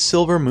that this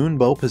silver moon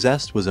bow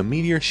possessed was a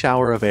meteor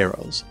shower of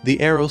arrows.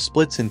 The arrow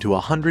splits into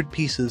 100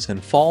 pieces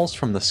and falls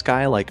from the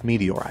sky like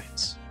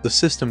meteorites. The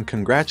system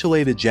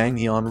congratulated Zhang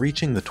Yi on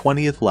reaching the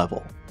 20th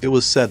level. It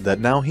was said that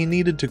now he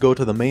needed to go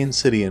to the main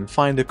city and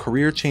find a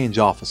career change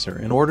officer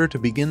in order to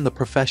begin the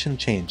profession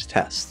change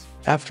test.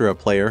 After a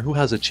player who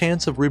has a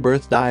chance of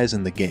rebirth dies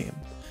in the game,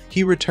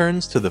 he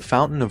returns to the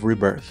Fountain of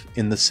Rebirth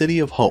in the City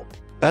of Hope.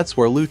 That's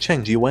where Lu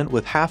Chengji went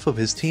with half of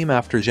his team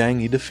after Zhang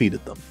Yi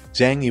defeated them.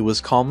 Zhang Yi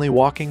was calmly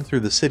walking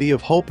through the City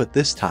of Hope at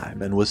this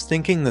time and was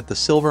thinking that the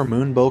silver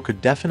moon bow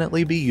could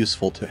definitely be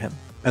useful to him.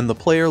 And the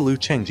player Lu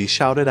Chengji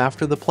shouted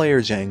after the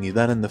player Zhang Yi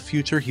that in the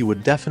future he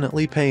would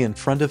definitely pay in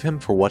front of him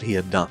for what he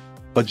had done.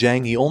 But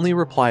Zhang Yi only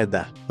replied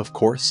that, of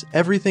course,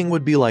 everything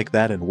would be like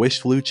that and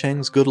wished Lu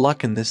Cheng's good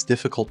luck in this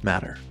difficult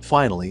matter.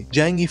 Finally,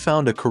 Zhang Yi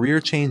found a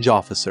career change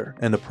officer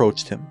and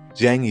approached him.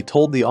 Zhang Yi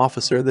told the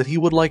officer that he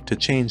would like to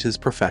change his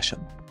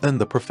profession. Then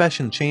the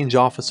profession change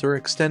officer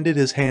extended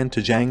his hand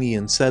to Zhang Yi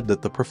and said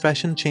that the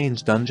profession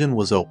change dungeon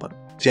was open.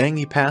 Zhang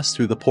Yi passed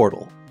through the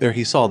portal. There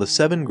he saw the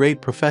 7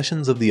 great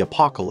professions of the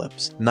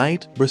apocalypse: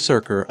 knight,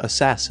 berserker,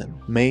 assassin,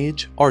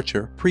 mage,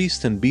 archer,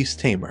 priest, and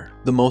beast tamer.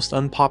 The most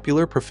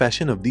unpopular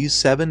profession of these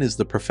 7 is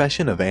the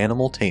profession of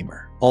animal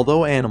tamer.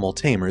 Although animal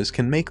tamers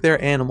can make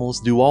their animals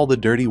do all the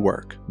dirty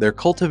work, their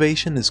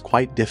cultivation is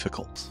quite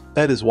difficult.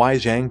 That is why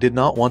Zhang did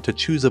not want to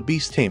choose a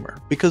beast tamer,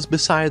 because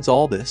besides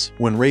all this,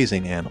 when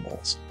raising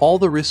animals, all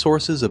the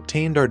resources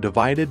obtained are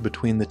divided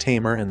between the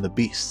tamer and the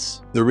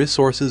beasts. The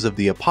resources of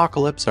the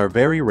apocalypse are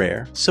very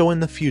rare, so in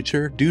the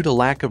future, due to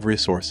lack of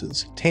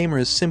resources,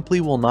 tamers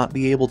simply will not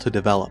be able to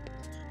develop,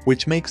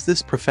 which makes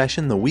this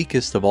profession the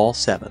weakest of all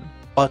 7.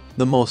 But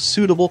the most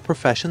suitable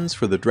professions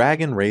for the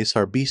dragon race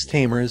are beast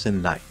tamers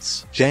and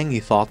knights. Zhang Yi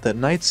thought that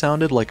knight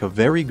sounded like a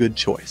very good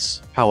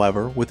choice.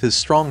 However, with his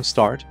strong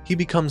start, he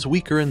becomes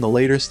weaker in the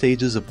later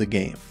stages of the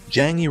game.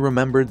 Zhang Yi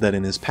remembered that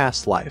in his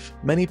past life,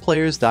 many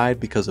players died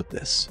because of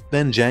this.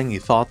 Then Zhang Yi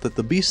thought that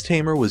the beast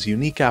tamer was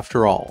unique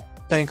after all.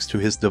 Thanks to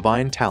his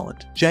divine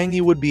talent, Zhang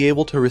Yi would be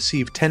able to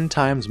receive 10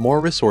 times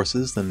more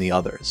resources than the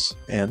others.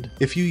 And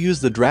if you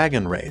use the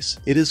dragon race,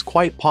 it is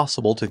quite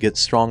possible to get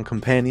strong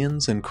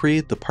companions and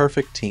create the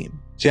perfect team.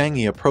 Zhang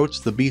Yi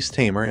approached the beast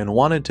tamer and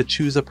wanted to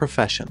choose a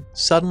profession.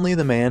 Suddenly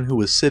the man who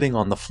was sitting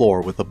on the floor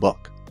with a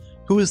book,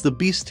 who is the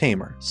beast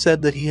tamer,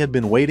 said that he had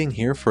been waiting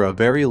here for a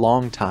very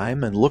long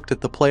time and looked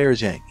at the player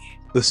Zhang Yi.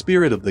 The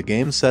spirit of the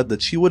game said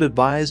that she would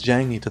advise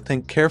Zhang Yi to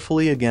think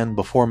carefully again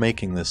before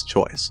making this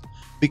choice,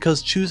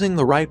 because choosing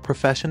the right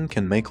profession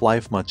can make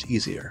life much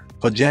easier.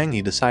 But Zhang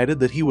Yi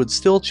decided that he would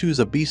still choose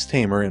a beast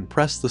tamer and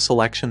press the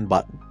selection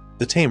button.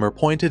 The tamer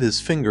pointed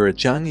his finger at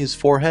Zhang Yi's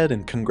forehead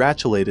and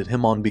congratulated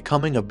him on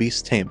becoming a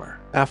beast tamer.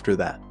 After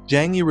that,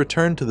 Zhang Yi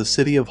returned to the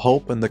City of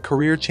Hope and the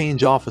career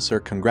change officer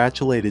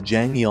congratulated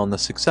Zhang Yi on the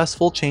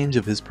successful change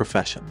of his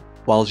profession.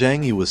 While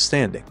Zhang Yi was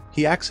standing,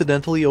 he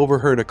accidentally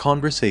overheard a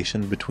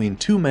conversation between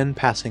 2 men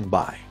passing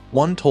by.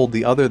 One told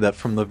the other that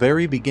from the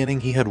very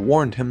beginning he had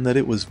warned him that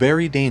it was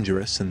very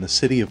dangerous in the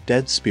City of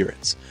Dead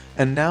Spirits,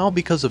 and now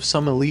because of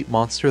some elite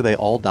monster they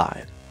all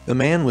died. The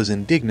man was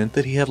indignant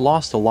that he had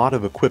lost a lot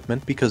of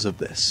equipment because of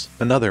this.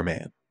 Another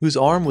man, whose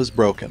arm was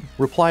broken,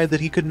 replied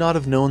that he could not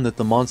have known that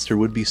the monster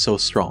would be so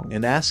strong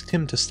and asked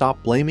him to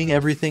stop blaming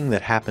everything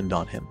that happened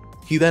on him.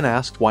 He then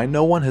asked why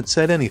no one had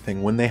said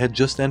anything when they had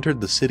just entered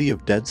the City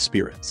of Dead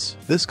Spirits.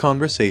 This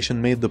conversation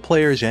made the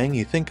player Zhang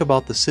Yi think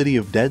about the City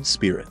of Dead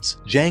Spirits.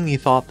 Zhang Yi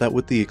thought that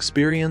with the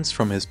experience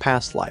from his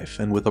past life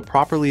and with a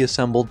properly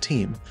assembled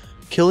team,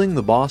 killing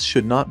the boss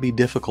should not be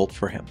difficult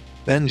for him.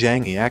 Then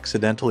Zhang Yi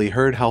accidentally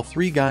heard how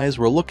 3 guys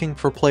were looking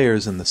for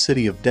players in the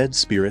City of Dead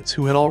Spirits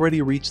who had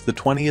already reached the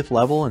 20th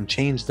level and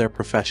changed their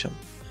profession.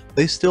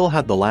 They still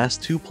had the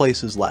last 2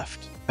 places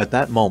left. At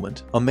that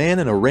moment, a man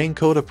in a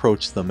raincoat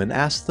approached them and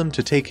asked them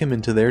to take him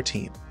into their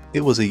team.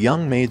 It was a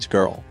young mage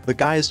girl. The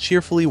guys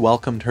cheerfully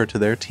welcomed her to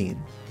their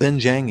team. Then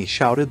Zhang Yi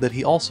shouted that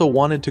he also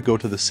wanted to go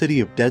to the City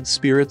of Dead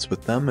Spirits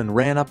with them and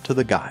ran up to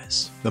the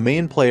guys. The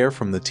main player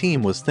from the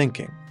team was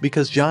thinking,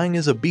 because Zhang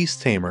is a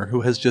beast tamer who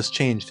has just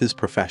changed his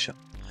profession,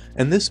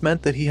 and this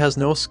meant that he has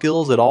no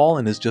skills at all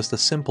and is just a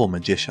simple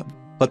magician.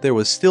 But there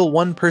was still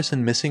one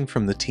person missing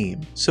from the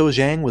team, so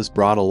Zhang was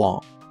brought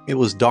along. It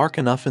was dark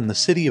enough in the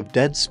City of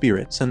Dead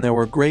Spirits and there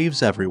were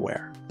graves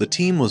everywhere. The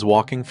team was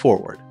walking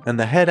forward, and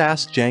the head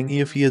asked Zhang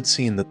Yi if he had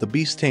seen that the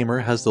beast tamer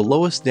has the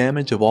lowest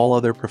damage of all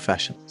other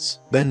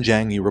professions. Then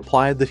Zhang Yi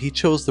replied that he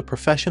chose the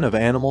profession of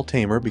animal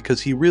tamer because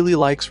he really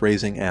likes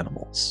raising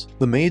animals.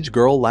 The mage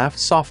girl laughed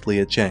softly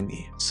at Zhang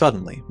Yi.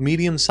 Suddenly,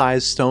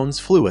 medium-sized stones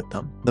flew at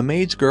them. The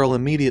mage girl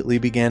immediately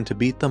began to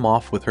beat them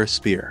off with her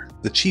spear.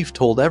 The chief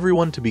told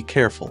everyone to be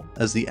careful,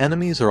 as the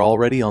enemies are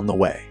already on the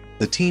way.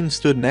 The team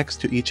stood next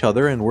to each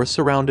other and were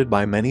surrounded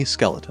by many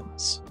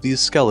skeletons. These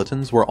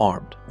skeletons were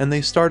armed, and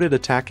they started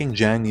attacking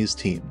Zhang Yi's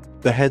team.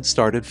 The head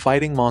started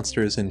fighting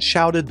monsters and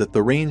shouted that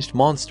the ranged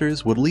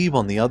monsters would leave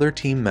on the other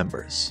team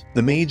members.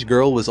 The mage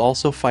girl was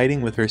also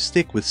fighting with her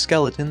stick with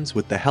skeletons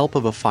with the help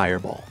of a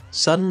fireball.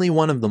 Suddenly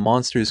one of the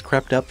monsters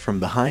crept up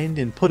from behind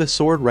and put a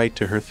sword right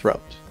to her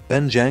throat.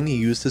 Then Zhang Yi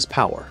used his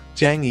power.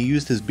 Zhang Yi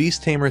used his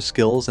beast tamer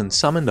skills and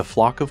summoned a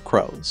flock of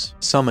crows.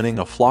 Summoning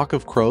a flock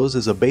of crows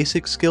is a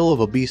basic skill of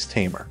a beast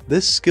tamer.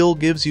 This skill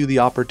gives you the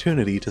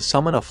opportunity to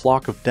summon a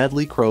flock of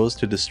deadly crows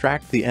to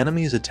distract the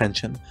enemy's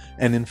attention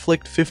and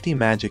inflict 50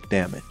 magic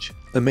damage.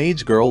 The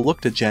mage girl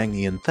looked at Zhang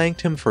Yi and thanked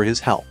him for his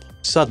help.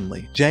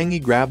 Suddenly, Zhang Yi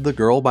grabbed the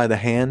girl by the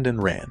hand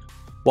and ran,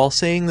 while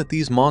saying that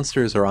these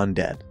monsters are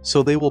undead,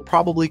 so they will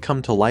probably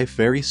come to life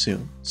very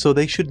soon, so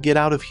they should get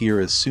out of here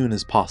as soon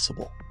as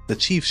possible. The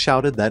chief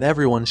shouted that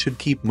everyone should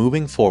keep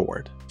moving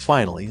forward.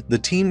 Finally, the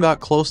team got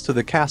close to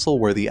the castle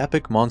where the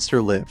epic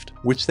monster lived,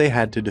 which they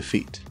had to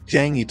defeat.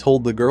 Zhang Yi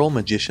told the girl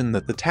magician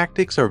that the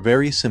tactics are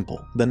very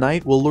simple. The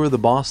knight will lure the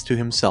boss to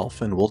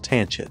himself and will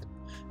taunt it,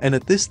 and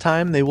at this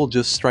time they will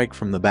just strike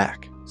from the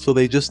back. so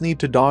they just need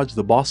to dodge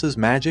the boss's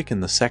magic in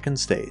the second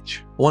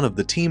stage. One of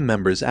the team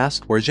members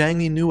asked where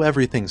Zhang Yi knew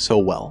everything so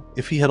well,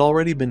 if he had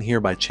already been here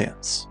by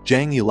chance.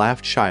 Zhang Yi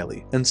laughed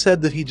shyly and said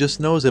that he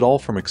just knows it all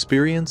from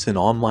experience in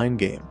online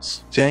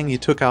games. Zhang Yi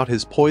took out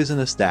his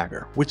poisonous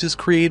dagger, which is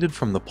created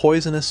from the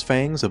poisonous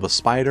fangs of a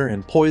spider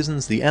and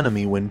poisons the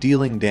enemy when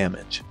dealing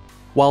damage,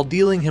 while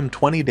dealing him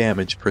 20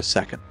 damage per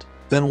second.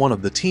 Then one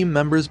of the team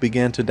members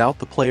began to doubt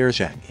the player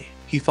Zhang Yi.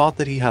 He thought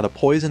that he had a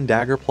poison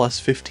dagger plus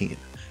 15.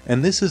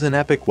 And this is an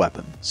epic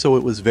weapon, so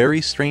it was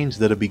very strange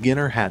that a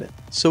beginner had it.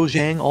 So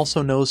Zhang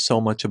also knows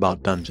so much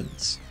about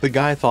dungeons. The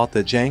guy thought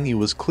that Zhang Yi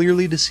was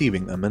clearly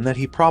deceiving them and that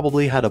he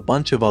probably had a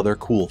bunch of other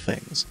cool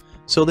things,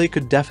 so they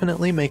could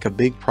definitely make a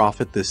big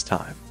profit this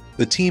time.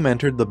 The team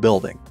entered the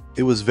building.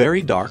 It was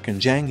very dark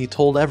and Zhang Yi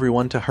told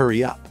everyone to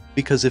hurry up,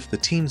 because if the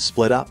team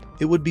split up,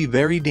 it would be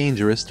very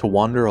dangerous to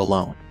wander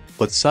alone.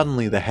 But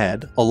suddenly the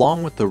head,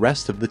 along with the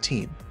rest of the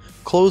team,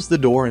 closed the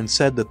door and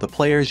said that the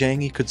player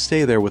Zhang Yi could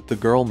stay there with the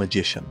girl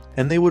magician,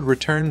 and they would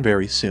return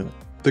very soon.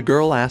 The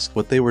girl asked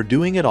what they were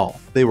doing at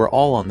all. They were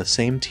all on the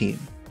same team.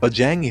 But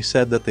Zhang Yi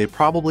said that they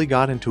probably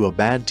got into a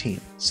bad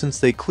team, since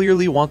they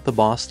clearly want the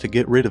boss to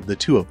get rid of the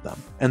two of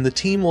them, and the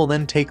team will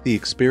then take the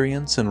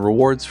experience and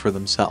rewards for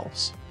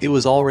themselves. It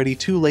was already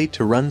too late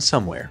to run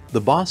somewhere. The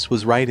boss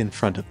was right in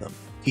front of them.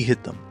 He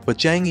hit them, but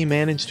Zhang Yi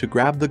managed to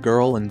grab the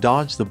girl and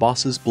dodge the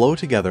boss's blow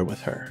together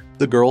with her.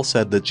 The girl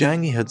said that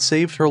Zhang Yi had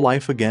saved her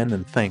life again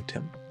and thanked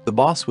him. The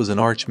boss was an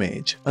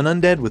archmage, an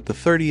undead with the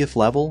 30th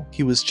level.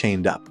 He was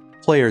chained up.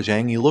 Player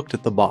Zhang Yi looked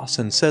at the boss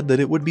and said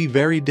that it would be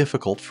very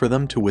difficult for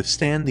them to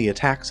withstand the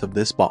attacks of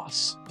this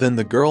boss. Then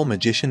the girl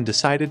magician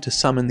decided to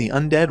summon the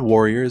undead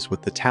warriors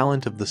with the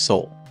talent of the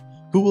soul,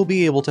 who will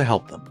be able to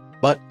help them.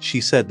 But she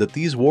said that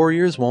these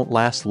warriors won't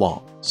last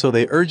long, so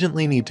they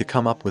urgently need to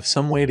come up with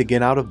some way to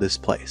get out of this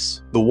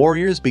place. The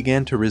warriors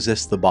began to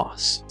resist the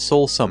boss.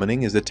 Soul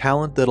summoning is a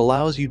talent that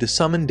allows you to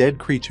summon dead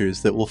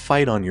creatures that will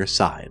fight on your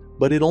side,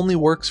 but it only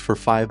works for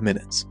 5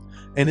 minutes,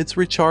 and its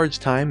recharge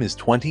time is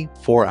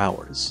 24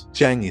 hours.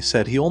 Zhang Yi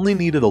said he only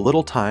needed a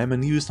little time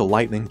and used a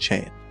lightning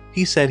chain.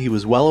 He said he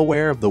was well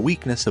aware of the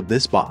weakness of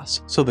this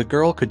boss, so the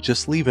girl could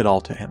just leave it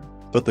all to him.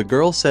 But the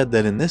girl said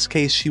that in this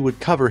case she would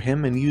cover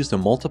him and used a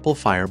multiple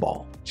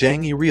fireball.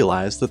 Zhang Yi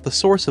realized that the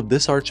source of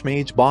this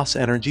archmage boss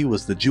energy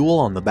was the jewel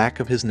on the back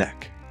of his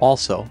neck.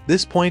 Also,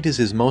 this point is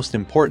his most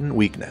important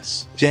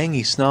weakness. Zhang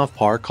Yi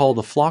Snavpar called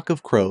a flock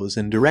of crows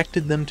and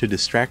directed them to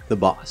distract the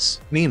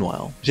boss.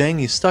 Meanwhile, Zhang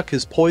Yi stuck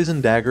his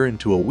poison dagger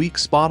into a weak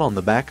spot on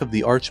the back of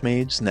the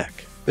archmage's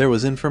neck. There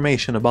was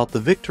information about the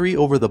victory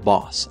over the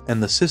boss,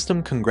 and the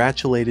system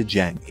congratulated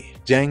Zhang Yi.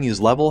 Zhang Yi's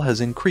level has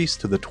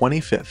increased to the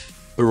 25th.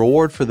 The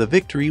reward for the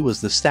victory was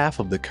the Staff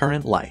of the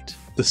Current Light.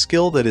 The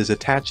skill that is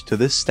attached to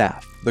this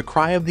staff, the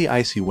Cry of the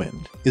Icy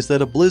Wind, is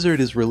that a blizzard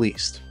is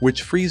released,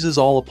 which freezes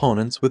all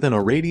opponents within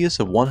a radius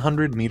of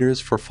 100 meters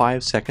for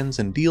 5 seconds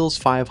and deals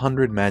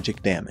 500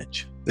 magic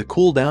damage. The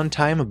cooldown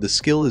time of the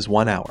skill is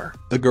 1 hour.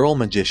 The girl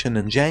magician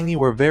and Zhang Yi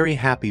were very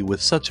happy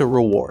with such a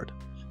reward,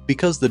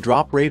 because the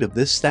drop rate of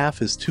this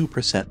staff is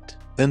 2%.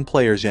 Then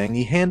player Zhang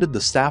Yi handed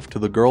the staff to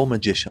the girl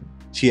magician.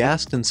 She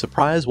asked in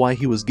surprise why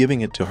he was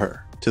giving it to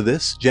her. To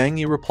this, Zhang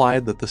Yi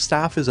replied that the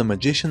staff is a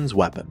magician's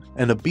weapon,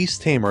 and a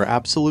beast tamer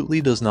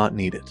absolutely does not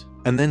need it.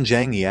 And then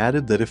Zhang Yi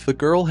added that if the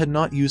girl had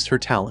not used her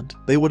talent,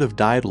 they would have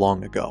died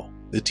long ago.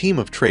 The team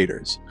of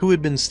traders, who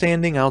had been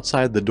standing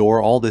outside the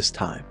door all this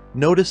time,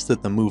 noticed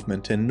that the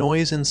movement and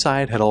noise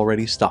inside had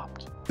already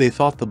stopped. They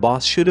thought the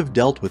boss should have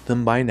dealt with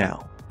them by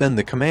now. Then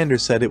the commander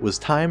said it was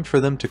time for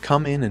them to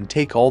come in and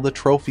take all the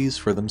trophies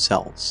for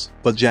themselves.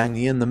 But Zhang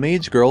Yi and the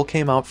mage girl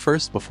came out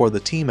first before the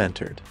team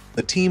entered.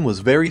 The team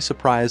was very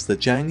surprised that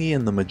Zhang Yi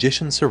and the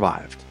magician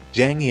survived.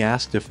 Zhang Yi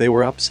asked if they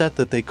were upset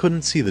that they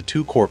couldn't see the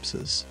two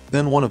corpses.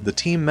 Then one of the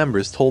team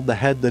members told the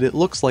head that it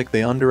looks like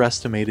they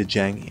underestimated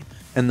Zhang Yi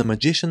and the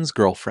magician's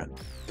girlfriend.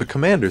 The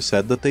commander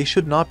said that they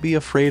should not be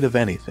afraid of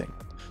anything,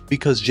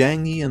 because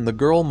Zhang Yi and the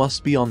girl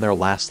must be on their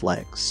last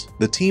legs.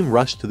 The team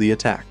rushed to the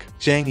attack.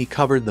 Zhang Yi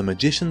covered the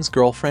magician's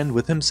girlfriend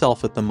with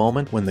himself at the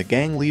moment when the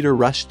gang leader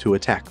rushed to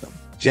attack them.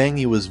 Zhang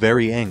Yi was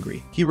very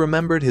angry. He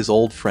remembered his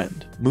old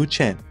friend, Mu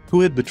Chen,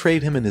 who had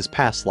betrayed him in his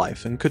past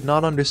life and could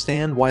not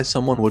understand why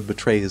someone would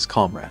betray his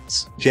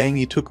comrades. Zhang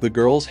Yi took the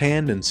girl's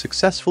hand and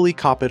successfully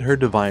copied her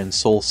divine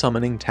soul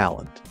summoning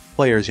talent.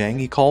 Player Zhang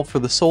Yi called for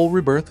the soul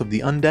rebirth of the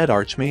undead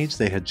archmage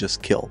they had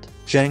just killed.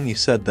 Zhang Yi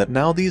said that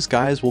now these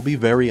guys will be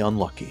very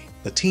unlucky.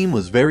 The team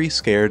was very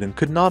scared and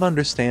could not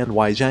understand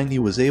why Zhang Yi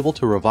was able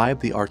to revive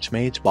the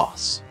archmage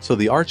boss. So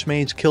the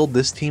archmage killed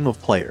this team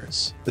of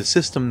players. The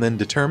system then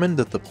determined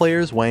that the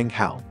players Wang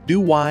Hao, Du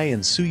Wei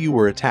and Su Yu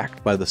were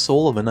attacked by the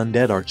soul of an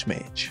undead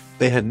archmage.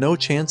 They had no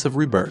chance of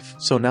rebirth,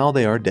 so now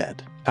they are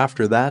dead.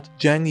 After that,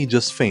 Zhang Yi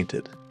just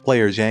fainted.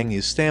 Player Zhang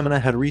Yi's stamina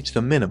had reached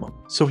a minimum,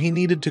 so he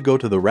needed to go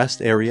to the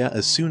rest area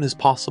as soon as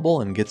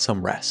possible and get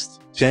some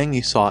rest. Zhang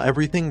Yi saw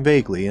everything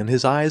vaguely and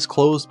his eyes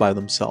closed by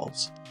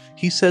themselves.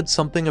 He said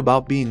something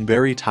about being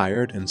very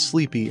tired and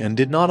sleepy and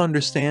did not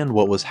understand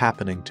what was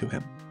happening to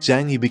him.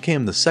 Zhang Yi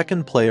became the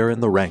second player in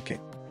the ranking.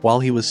 While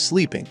he was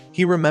sleeping,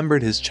 he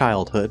remembered his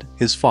childhood,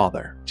 his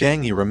father.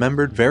 Zhang Yi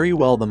remembered very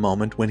well the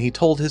moment when he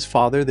told his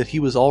father that he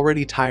was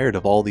already tired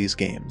of all these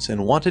games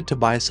and wanted to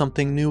buy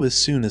something new as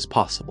soon as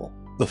possible.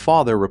 The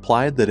father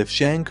replied that if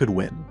Zhang could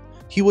win,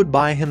 he would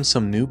buy him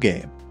some new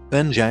game.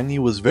 Then Zhang Yi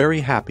was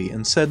very happy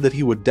and said that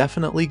he would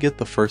definitely get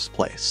the first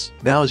place.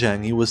 Now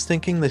Zhang Yi was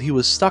thinking that he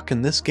was stuck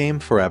in this game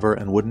forever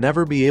and would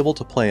never be able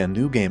to play a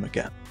new game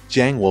again.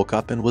 Zhang woke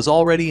up and was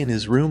already in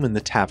his room in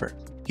the tavern.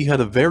 He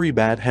had a very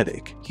bad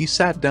headache. He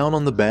sat down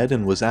on the bed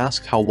and was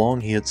asked how long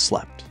he had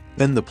slept.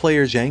 Then the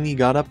player Zhang Yi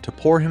got up to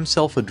pour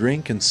himself a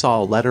drink and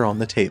saw a letter on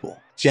the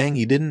table. Zhang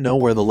Yi didn't know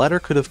where the letter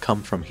could have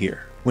come from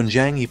here. When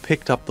Zhang Yi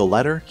picked up the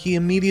letter, he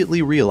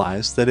immediately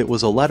realized that it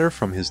was a letter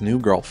from his new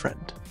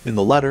girlfriend. In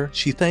the letter,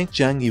 she thanked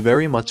Zhang Yi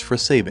very much for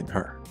saving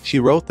her. She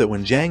wrote that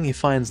when Zhang Yi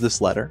finds this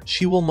letter,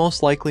 she will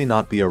most likely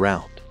not be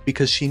around,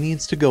 because she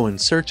needs to go in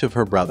search of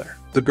her brother.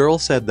 The girl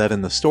said that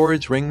in the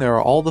storage ring there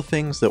are all the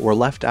things that were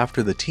left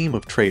after the team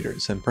of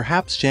traders, and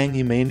perhaps Zhang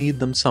Yi may need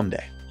them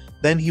someday.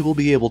 Then he will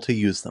be able to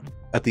use them.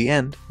 At the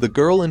end, the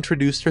girl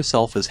introduced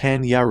herself as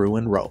Han Yaru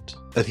and wrote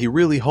that he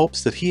really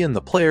hopes that he and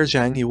the player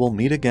Zhang Yi will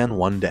meet again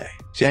one day.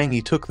 Zhang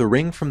Yi took the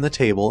ring from the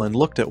table and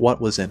looked at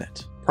what was in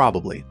it.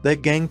 Probably,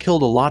 that gang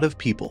killed a lot of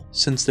people,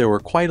 since there were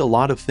quite a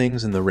lot of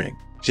things in the ring.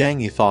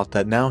 Zhang Yi thought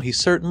that now he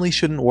certainly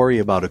shouldn't worry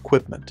about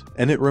equipment,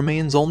 and it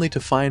remains only to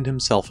find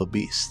himself a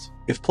beast.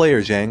 If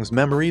player Zhang's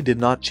memory did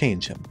not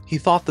change him, he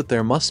thought that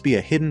there must be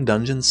a hidden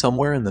dungeon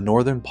somewhere in the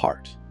northern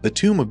part. The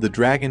Tomb of the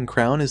Dragon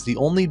Crown is the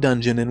only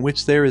dungeon in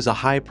which there is a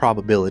high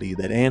probability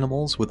that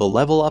animals with a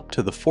level up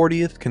to the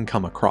 40th can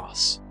come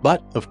across.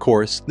 But, of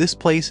course, this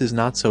place is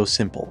not so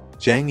simple.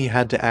 Zhang Yi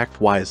had to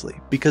act wisely,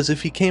 because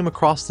if he came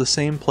across the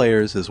same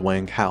players as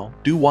Wang Hao,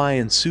 Du Wei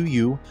and Su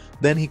Yu,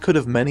 then he could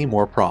have many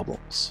more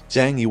problems.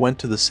 Zhang Yi went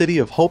to the City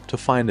of Hope to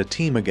find a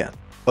team again,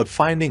 but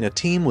finding a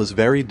team was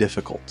very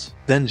difficult.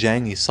 Then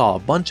Zhang Yi saw a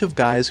bunch of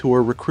guys who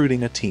were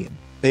recruiting a team.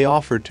 They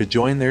offered to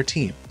join their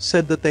team,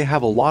 said that they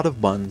have a lot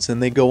of buns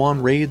and they go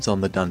on raids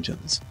on the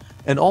dungeons,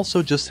 and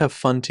also just have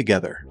fun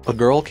together. A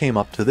girl came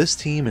up to this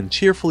team and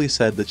cheerfully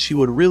said that she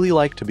would really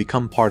like to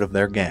become part of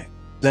their gang.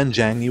 Then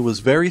Zhang Yi was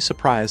very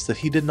surprised that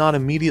he did not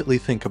immediately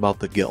think about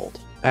the guild.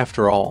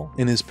 After all,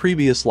 in his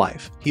previous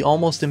life, he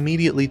almost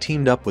immediately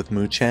teamed up with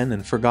Mu Chen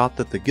and forgot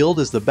that the guild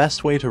is the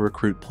best way to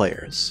recruit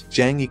players.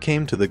 Zhang Yi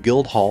came to the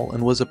guild hall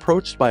and was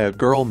approached by a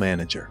girl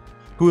manager,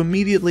 who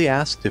immediately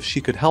asked if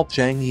she could help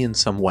Zhang Yi in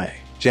some way.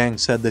 Zhang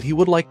said that he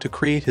would like to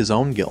create his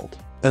own guild.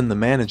 Then the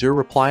manager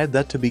replied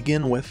that to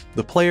begin with,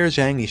 the player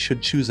Zhang Yi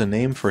should choose a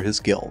name for his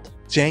guild.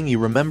 Zhang Yi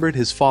remembered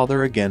his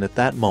father again at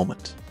that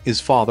moment.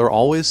 His father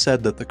always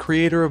said that the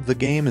creator of the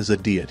game is a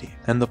deity,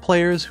 and the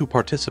players who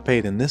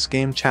participate in this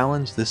game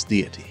challenge this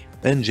deity.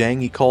 Then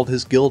Zhang Yi called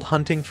his guild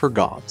Hunting for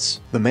Gods.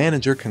 The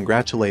manager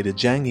congratulated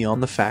Zhang Yi on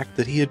the fact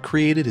that he had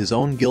created his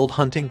own guild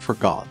Hunting for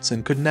Gods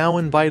and could now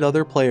invite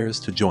other players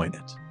to join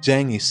it.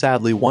 Zhang Yi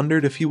sadly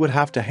wondered if he would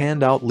have to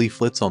hand out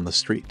leaflets on the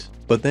street.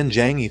 But then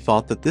Zhang Yi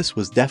thought that this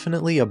was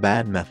definitely a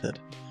bad method,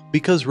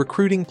 because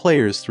recruiting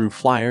players through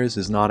flyers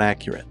is not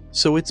accurate,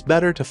 so it's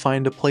better to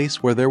find a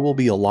place where there will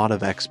be a lot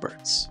of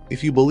experts.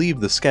 If you believe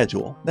the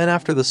schedule, then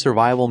after the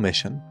survival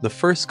mission, the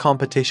first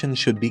competition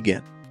should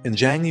begin. And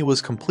Zhang Yi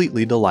was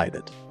completely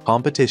delighted.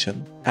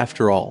 Competition.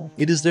 After all,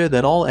 it is there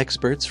that all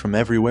experts from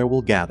everywhere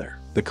will gather.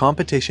 The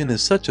competition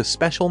is such a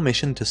special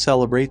mission to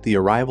celebrate the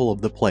arrival of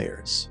the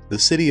players. The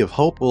City of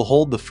Hope will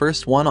hold the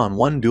first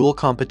one-on-one duel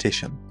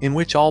competition, in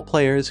which all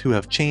players who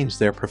have changed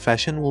their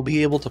profession will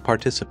be able to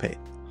participate.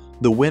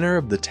 The winner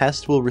of the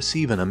test will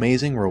receive an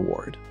amazing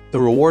reward. The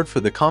reward for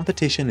the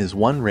competition is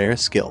one rare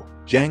skill.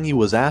 Zhang Yi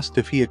was asked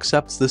if he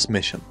accepts this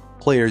mission.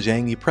 Player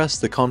Zhang Yi pressed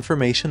the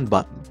confirmation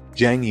button.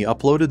 Zhang Yi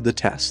uploaded the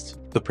test.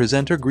 The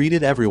presenter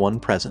greeted everyone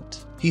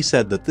present. He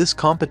said that this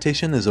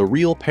competition is a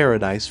real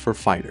paradise for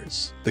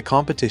fighters. The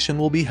competition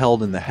will be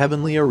held in the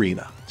heavenly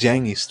arena.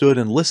 Zhang Yi stood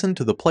and listened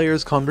to the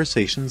players'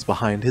 conversations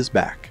behind his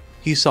back.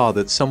 He saw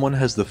that someone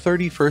has the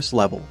 31st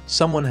level,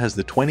 someone has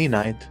the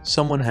 29th,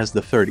 someone has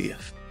the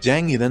 30th.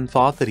 Zhang Yi then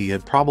thought that he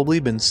had probably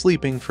been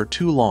sleeping for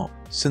too long,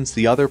 since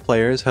the other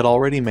players had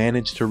already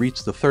managed to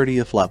reach the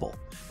 30th level,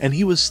 and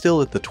he was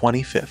still at the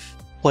 25th.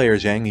 Player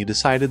Zhang Yi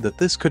decided that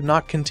this could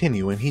not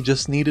continue and he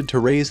just needed to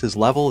raise his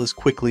level as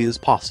quickly as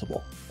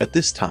possible. At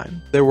this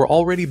time, there were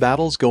already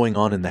battles going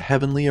on in the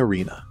heavenly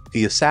arena.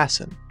 The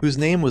assassin, whose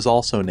name was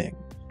also Ning,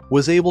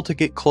 was able to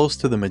get close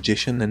to the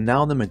magician, and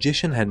now the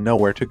magician had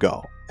nowhere to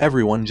go.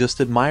 Everyone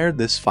just admired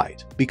this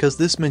fight, because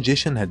this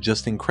magician had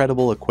just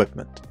incredible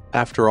equipment.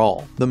 After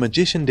all, the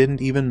magician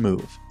didn't even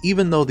move,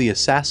 even though the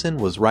assassin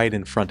was right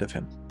in front of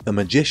him. The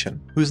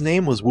magician, whose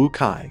name was Wu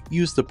Kai,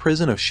 used the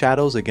Prison of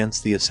Shadows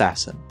against the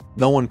assassin.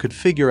 No one could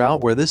figure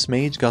out where this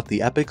mage got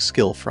the epic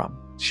skill from.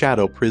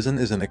 Shadow Prison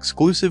is an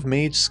exclusive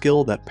mage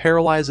skill that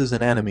paralyzes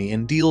an enemy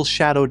and deals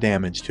shadow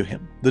damage to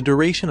him. The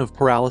duration of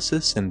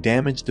paralysis and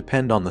damage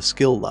depend on the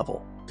skill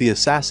level. The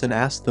assassin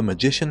asked the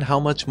magician how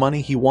much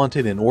money he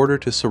wanted in order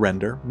to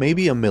surrender,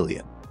 maybe $1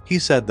 million. He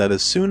said that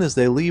as soon as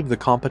they leave the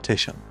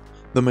competition,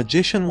 The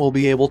magician will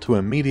be able to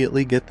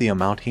immediately get the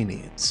amount he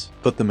needs.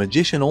 But the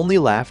magician only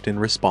laughed in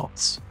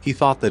response. He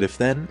thought that if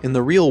then, in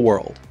the real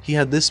world, he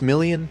had this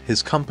million,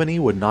 his company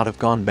would not have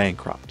gone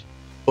bankrupt,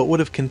 but would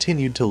have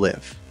continued to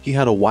live. He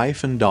had a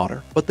wife and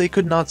daughter, but they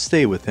could not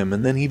stay with him,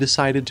 and then he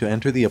decided to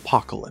enter the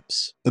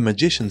apocalypse. The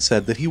magician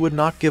said that he would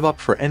not give up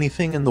for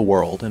anything in the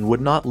world and would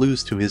not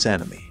lose to his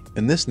enemy.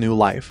 In this new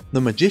life,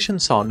 the magician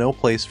saw no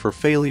place for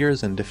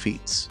failures and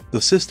defeats. The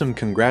system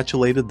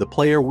congratulated the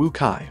player Wu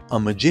Kai, a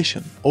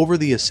magician, over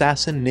the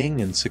assassin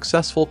Ning and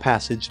successful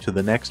passage to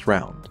the next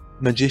round.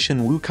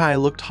 Magician Wu Kai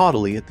looked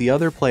haughtily at the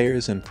other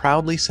players and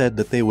proudly said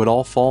that they would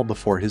all fall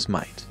before his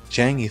might.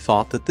 Zhang Yi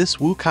thought that this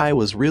Wu Kai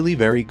was really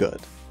very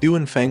good.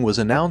 Duan Feng was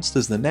announced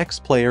as the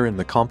next player in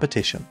the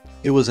competition.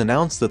 It was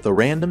announced that the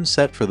random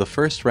set for the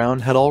first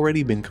round had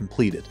already been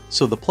completed,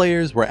 so the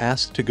players were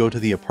asked to go to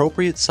the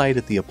appropriate site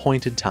at the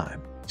appointed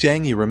time.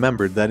 Zhang Yi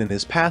remembered that in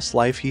his past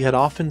life he had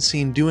often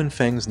seen Duan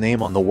Feng's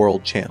name on the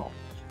World Channel.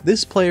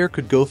 This player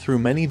could go through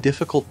many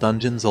difficult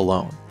dungeons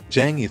alone.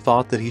 Zhang Yi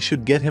thought that he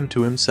should get him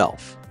to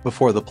himself.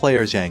 Before the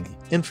player Zhang Yi,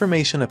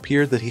 information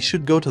appeared that he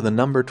should go to the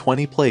number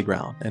 20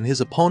 playground and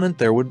his opponent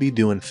there would be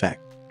Duan Feng.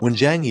 When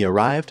Zhang Yi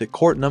arrived at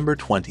court number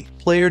 20,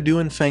 player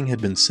Duan Feng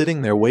had been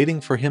sitting there waiting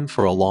for him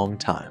for a long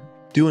time.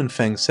 Duan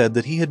Feng said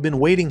that he had been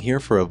waiting here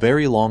for a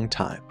very long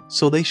time,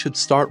 so they should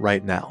start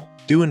right now.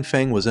 Duan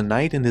Feng was a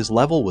knight and his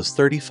level was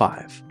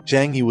 35.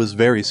 Zhang Yi was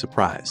very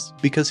surprised,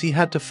 because he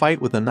had to fight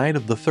with a knight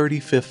of the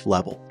 35th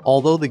level.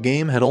 Although the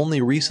game had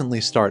only recently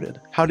started,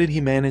 how did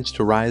he manage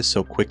to rise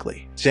so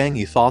quickly? Zhang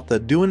Yi thought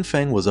that Duan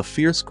Feng was a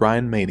fierce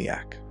grind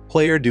maniac.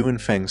 Player Duan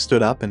Feng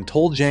stood up and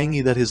told Zhang Yi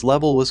that his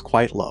level was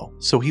quite low,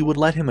 so he would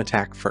let him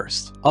attack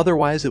first.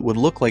 Otherwise it would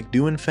look like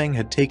Duan Feng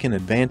had taken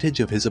advantage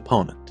of his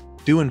opponent.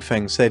 Duan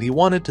Feng said he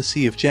wanted to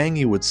see if Zhang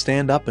Yi would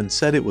stand up and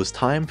said it was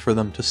time for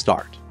them to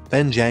start.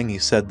 Then Zhang Yi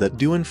said that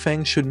Duan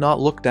Feng should not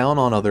look down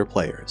on other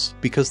players,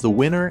 because the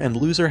winner and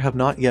loser have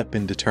not yet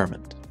been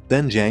determined.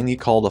 Then Zhang Yi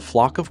called a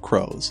flock of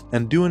crows,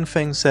 and Duan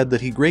Feng said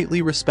that he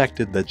greatly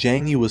respected that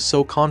Zhang Yi was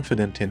so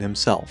confident in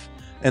himself,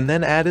 and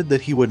then added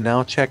that he would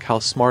now check how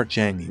smart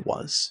Zhang Yi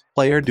was.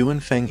 Player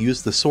Duan Feng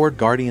used the Sword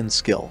Guardian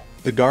skill.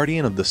 The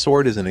Guardian of the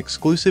Sword is an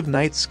exclusive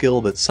knight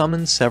skill that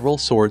summons several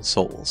sword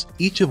souls,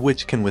 each of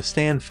which can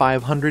withstand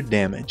 500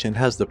 damage and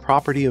has the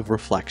property of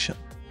reflection.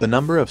 The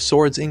number of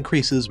swords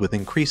increases with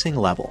increasing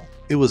level.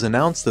 It was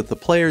announced that the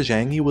player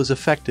Zhang Yi was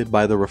affected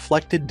by the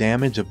reflected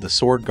damage of the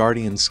Sword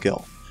Guardian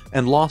skill,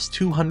 and lost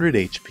 200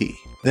 HP.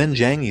 Then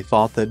Zhang Yi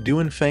thought that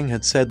Duan Feng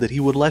had said that he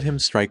would let him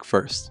strike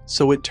first,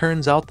 so it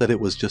turns out that it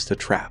was just a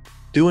trap.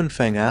 Duan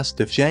Feng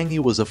asked if Zhang Yi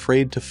was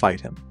afraid to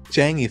fight him.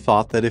 Zhang Yi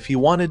thought that if he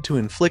wanted to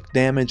inflict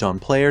damage on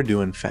player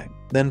Duan Feng,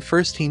 then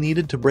first he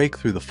needed to break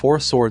through the 4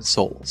 sword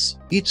souls.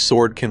 Each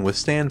sword can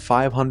withstand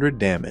 500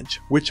 damage,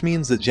 which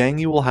means that Zhang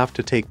Yi will have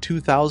to take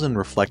 2000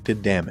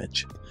 reflected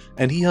damage,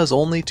 and he has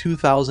only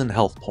 2000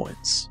 health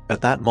points.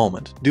 At that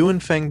moment,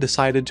 Duan Feng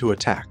decided to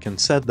attack and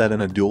said that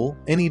in a duel,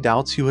 any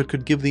doubts you had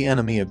could give the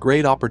enemy a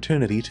great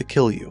opportunity to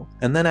kill you,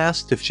 and then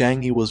asked if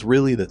Zhang Yi was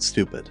really that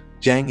stupid.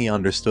 Zhang Yi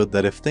understood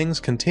that if things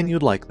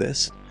continued like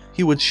this,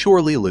 he would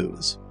surely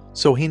lose,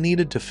 so he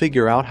needed to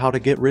figure out how to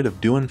get rid of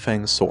Duan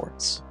Feng's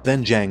swords.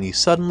 Then Zhang Yi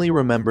suddenly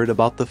remembered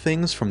about the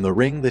things from the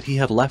ring that he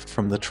had left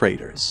from the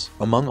traders.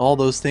 Among all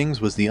those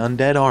things was the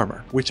undead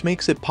armor, which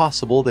makes it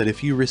possible that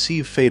if you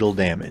receive fatal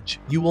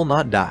damage, you will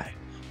not die,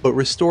 but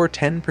restore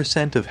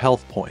 10% of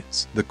health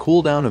points. The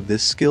cooldown of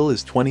this skill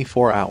is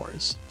 24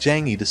 hours.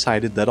 Zhang Yi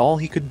decided that all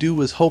he could do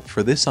was hope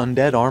for this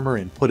undead armor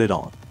and put it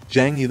on.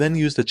 Zhang Yi then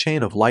used a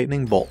chain of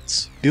lightning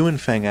bolts. Duan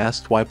Feng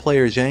asked why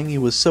player Zhang Yi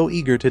was so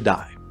eager to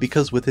die,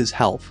 because with his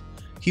health,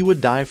 he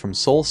would die from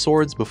soul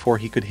swords before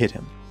he could hit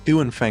him.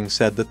 Duan Feng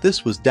said that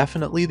this was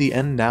definitely the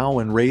end now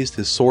and raised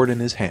his sword in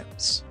his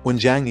hands. When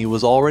Zhang Yi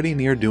was already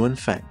near Duan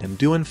Feng and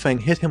Duan Feng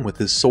hit him with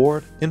his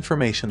sword,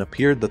 information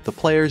appeared that the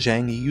player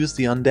Zhang Yi used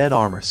the undead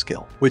armor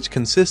skill, which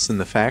consists in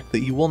the fact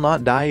that you will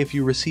not die if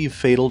you receive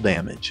fatal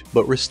damage,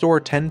 but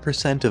restore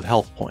 10% of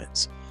health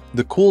points.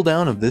 The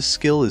cooldown of this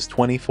skill is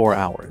 24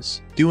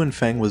 hours. Duan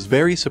Feng was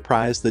very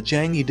surprised that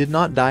Zhang Yi did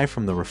not die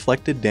from the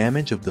reflected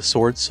damage of the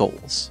sword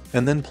souls.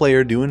 And then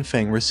player Duan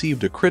Feng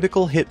received a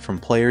critical hit from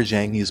player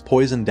Zhang Yi's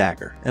poison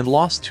dagger and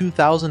lost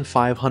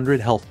 2,500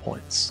 health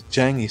points.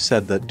 Zhang Yi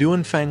said that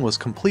Duan Feng was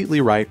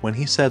completely right when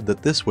he said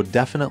that this would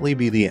definitely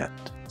be the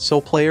end. So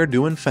player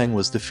Duan Feng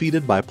was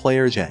defeated by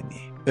player Zhang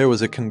Yi. There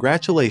was a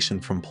congratulation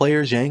from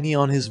player Zhang Yi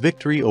on his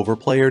victory over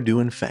player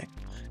Duan Feng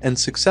and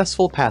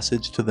successful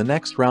passage to the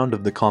next round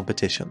of the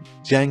competition.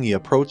 Zhang Yi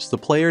approached the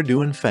player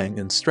Duan Feng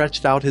and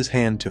stretched out his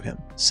hand to him,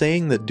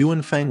 saying that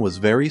Duan Feng was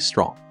very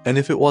strong, and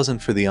if it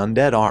wasn't for the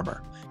undead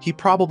armor, he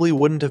probably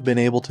wouldn't have been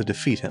able to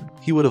defeat him.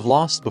 He would have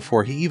lost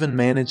before he even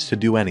managed to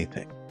do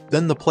anything.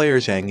 Then the player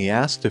Zhang Yi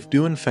asked if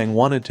Duanfeng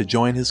wanted to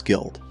join his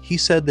guild. He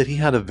said that he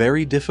had a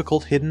very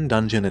difficult hidden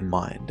dungeon in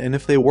mind, and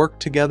if they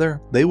worked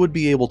together, they would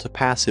be able to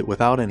pass it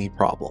without any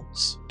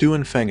problems.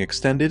 Duanfeng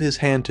extended his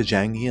hand to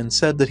Zhang Yi and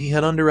said that he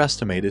had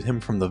underestimated him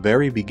from the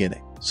very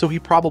beginning, so he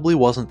probably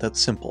wasn't that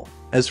simple.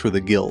 As for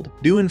the guild,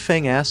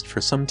 Duanfeng asked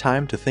for some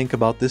time to think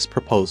about this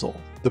proposal.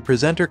 The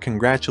presenter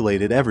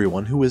congratulated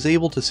everyone who was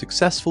able to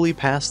successfully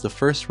pass the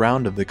first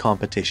round of the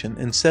competition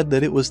and said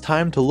that it was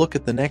time to look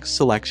at the next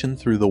selection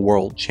through the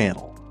World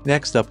Channel.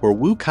 Next up were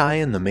Wu Kai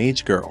and the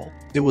Mage Girl.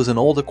 It was an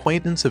old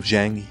acquaintance of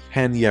Zhang Yi,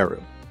 Han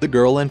Yeru. The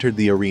girl entered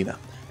the arena,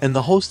 and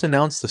the host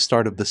announced the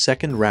start of the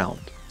second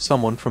round.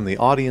 Someone from the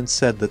audience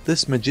said that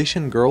this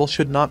magician girl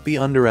should not be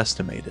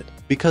underestimated,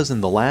 because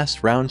in the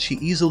last round she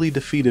easily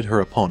defeated her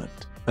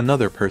opponent.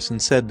 Another person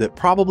said that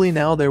probably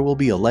now there will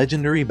be a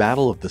legendary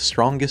battle of the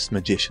strongest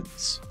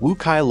magicians. Wu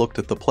Kai looked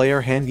at the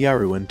player Han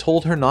Yeru and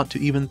told her not to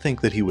even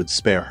think that he would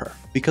spare her,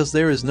 because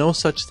there is no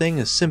such thing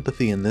as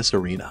sympathy in this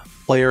arena.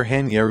 Player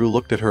Han Yeru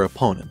looked at her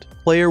opponent,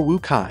 player Wu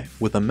Kai,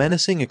 with a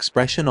menacing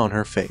expression on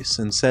her face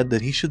and said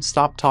that he should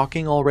stop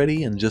talking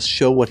already and just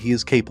show what he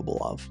is capable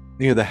of.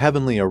 Near the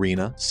Heavenly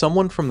Arena,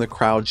 someone from the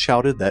crowd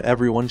shouted that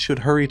everyone should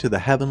hurry to the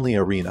Heavenly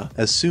Arena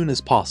as soon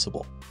as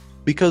possible,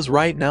 because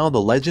right now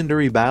the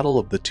legendary battle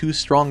of the two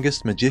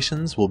strongest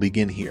magicians will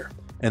begin here,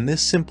 and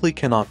this simply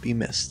cannot be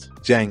missed.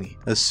 Zhang Yi,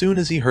 as soon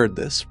as he heard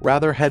this,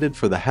 rather headed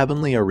for the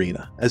Heavenly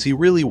Arena, as he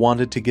really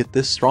wanted to get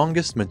this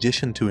strongest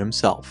magician to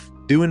himself.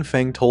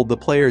 Duanfeng told the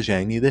player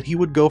Zhang Yi that he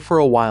would go for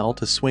a while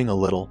to swing a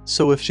little,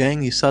 so if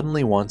Zhang Yi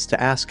suddenly wants to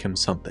ask him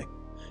something,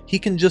 he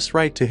can just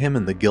write to him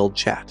in the guild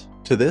chat.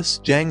 To this,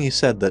 Zhang Yi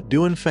said that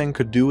Duanfeng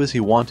could do as he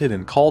wanted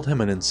and called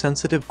him an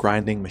insensitive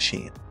grinding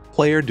machine.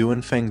 Player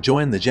Duanfeng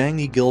joined the Zhang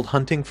Yi guild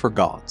hunting for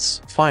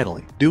gods.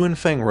 Finally,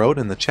 Duanfeng wrote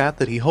in the chat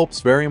that he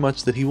hopes very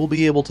much that he will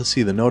be able to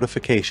see the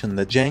notification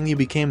that Zhang Yi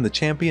became the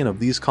champion of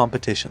these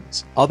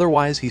competitions,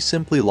 otherwise he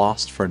simply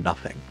lost for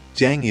nothing.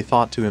 Zhang Yi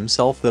thought to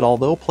himself that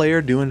although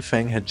player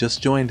Duanfeng had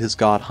just joined his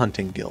god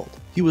hunting guild,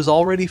 he was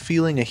already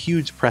feeling a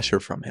huge pressure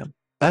from him.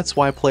 That's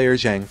why player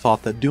Zhang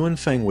thought that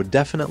Duanfeng would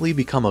definitely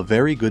become a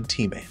very good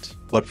teammate.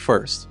 But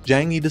first,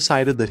 Zhang Yi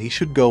decided that he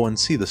should go and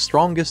see the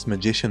strongest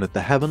magician at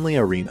the Heavenly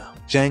Arena.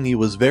 Zhang Yi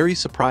was very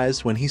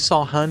surprised when he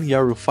saw Han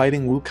Yeru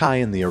fighting Wu Kai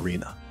in the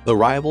arena. The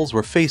rivals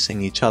were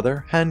facing each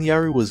other. Han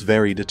Yeru was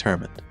very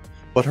determined,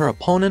 but her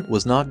opponent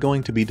was not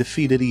going to be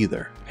defeated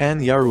either.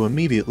 Han Yeru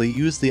immediately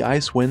used the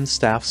Ice Wind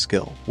Staff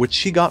skill, which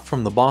she got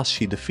from the boss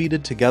she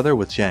defeated together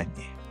with Zhang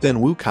Yi.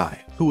 Then Wu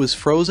Kai, who was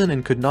frozen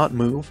and could not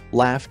move,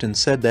 laughed and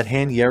said that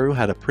Han Yeru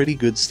had a pretty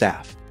good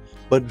staff,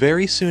 but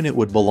very soon it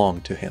would belong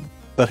to him.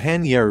 But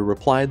Han Yeru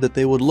replied that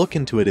they would look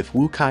into it if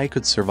Wu Kai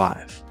could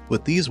survive.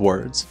 With these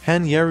words,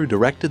 Han Yeru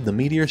directed the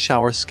Meteor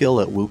Shower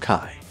skill at Wu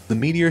Kai. The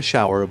Meteor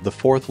Shower of the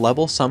 4th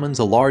level summons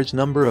a large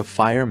number of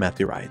fire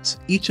meteorites,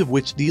 each of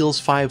which deals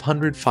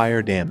 500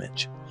 fire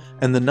damage,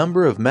 and the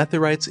number of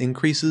meteorites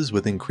increases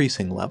with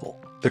increasing level.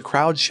 The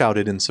crowd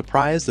shouted in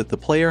surprise that the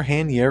player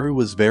Han Yeru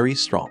was very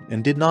strong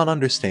and did not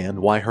understand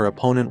why her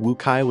opponent Wu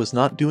Kai was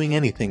not doing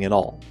anything at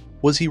all.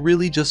 Was he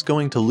really just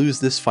going to lose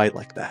this fight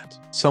like that?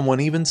 Someone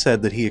even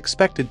said that he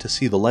expected to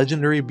see the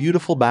legendary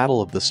beautiful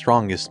battle of the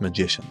strongest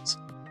magicians,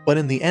 but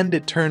in the end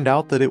it turned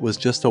out that it was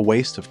just a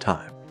waste of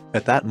time.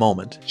 At that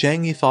moment,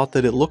 Zhang Yi thought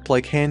that it looked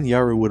like Han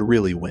Yeru would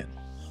really win,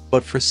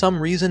 but for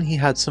some reason he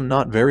had some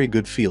not very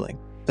good feeling.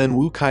 Then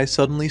Wu Kai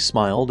suddenly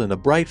smiled and a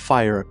bright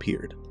fire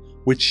appeared,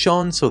 which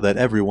shone so that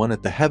everyone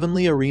at the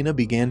Heavenly Arena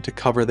began to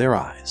cover their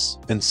eyes.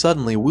 And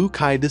suddenly Wu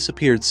Kai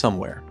disappeared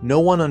somewhere.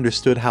 No one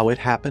understood how it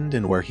happened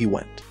and where he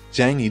went.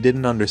 Zhang Yi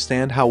didn't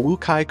understand how Wu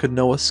Kai could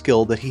know a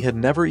skill that he had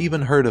never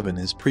even heard of in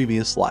his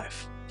previous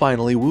life.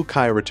 Finally, Wu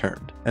Kai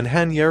returned, and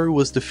Han Yeru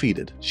was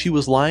defeated. She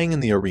was lying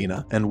in the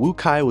arena, and Wu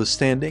Kai was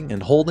standing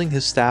and holding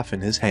his staff in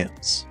his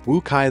hands.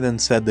 Wu Kai then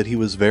said that he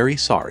was very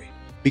sorry,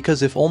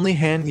 because if only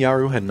Han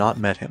Yeru had not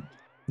met him,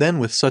 then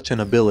with such an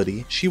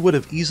ability, she would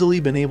have easily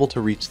been able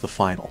to reach the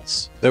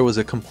finals. There was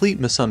a complete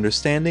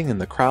misunderstanding in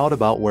the crowd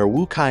about where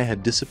Wu Kai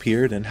had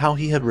disappeared and how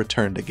he had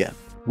returned again.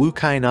 Wu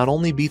Kai not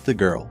only beat the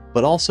girl,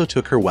 but also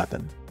took her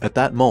weapon. At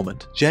that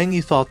moment, Zhang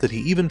Yi thought that he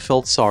even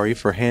felt sorry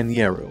for Han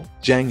Yeru.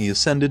 Zhang Yi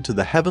ascended to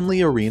the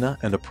Heavenly Arena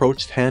and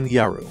approached Han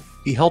Yeru.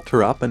 He helped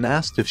her up and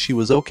asked if she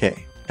was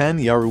okay. Han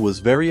Yeru was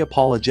very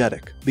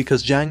apologetic,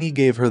 because Zhang Yi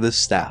gave her this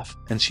staff,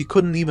 and she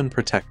couldn't even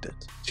protect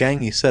it.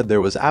 Zhang Yi said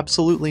there was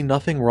absolutely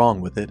nothing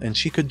wrong with it and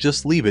she could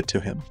just leave it to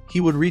him.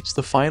 He would reach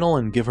the final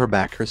and give her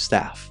back her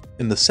staff.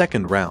 In the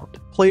second round,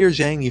 player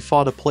Zhang Yi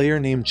fought a player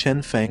named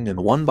Chen Feng and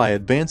won by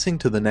advancing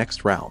to the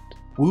next round.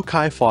 Wu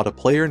Kai fought a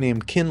player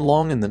named Qin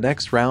Long in the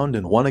next round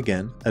and won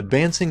again,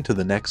 advancing to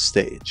the next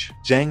stage.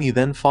 Zhang Yi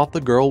then fought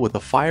the girl with a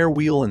fire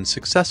wheel and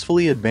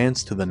successfully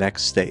advanced to the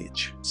next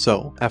stage.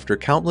 So, after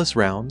countless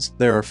rounds,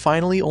 there are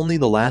finally only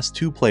the last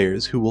two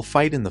players who will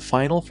fight in the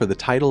final for the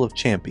title of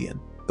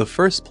champion. The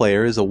first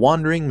player is a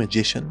wandering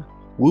magician,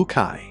 Wu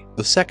Kai.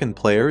 The second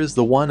player is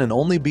the one and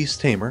only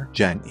beast tamer,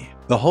 Zhang Yi.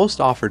 The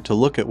host offered to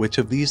look at which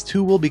of these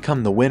two will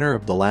become the winner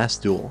of the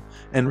last duel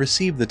and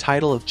receive the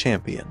title of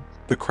champion.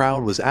 The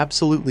crowd was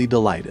absolutely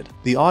delighted.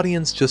 The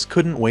audience just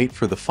couldn't wait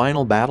for the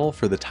final battle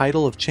for the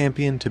title of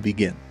champion to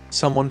begin.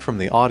 Someone from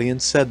the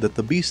audience said that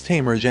the beast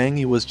tamer Zhang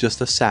Yi was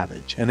just a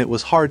savage, and it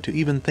was hard to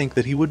even think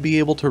that he would be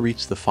able to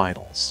reach the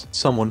finals.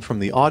 Someone from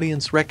the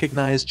audience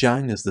recognized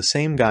Zhang as the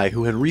same guy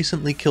who had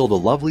recently killed a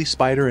lovely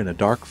spider in a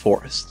dark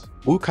forest.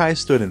 Wu Kai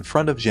stood in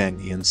front of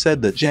Zhang Yi and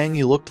said that Zhang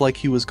Yi looked like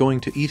he was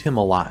going to eat him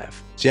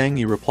alive. Zhang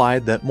Yi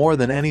replied that more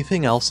than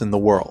anything else in the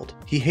world,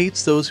 he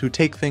hates those who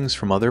take things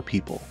from other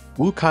people.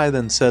 Wu Kai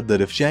then said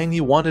that if Zhang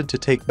Yi wanted to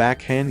take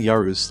back Han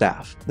Yaru's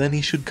staff, then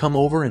he should come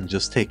over and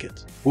just take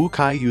it. Wu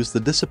Kai used the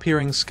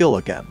disappearing skill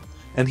again,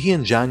 and he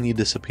and Zhang Yi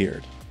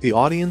disappeared. The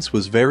audience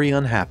was very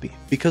unhappy,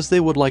 because they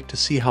would like to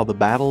see how the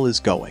battle is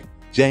going.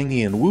 Zhang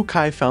Yi and Wu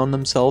Kai found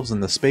themselves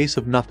in the space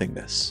of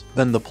nothingness.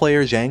 Then the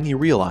player Zhang Yi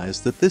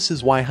realized that this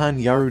is why Han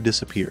Yaru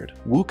disappeared.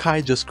 Wu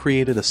Kai just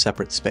created a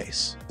separate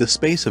space. The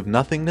space of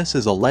nothingness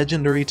is a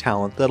legendary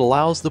talent that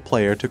allows the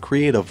player to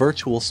create a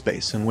virtual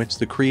space in which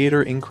the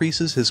creator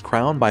increases his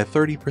crown by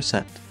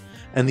 30%,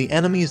 and the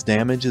enemy's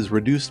damage is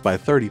reduced by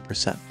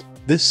 30%.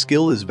 This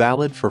skill is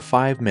valid for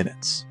 5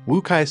 minutes.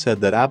 Wu Kai said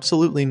that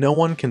absolutely no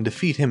one can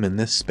defeat him in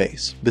this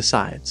space.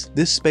 Besides,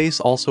 this space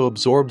also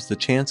absorbs the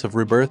chance of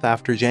rebirth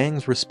after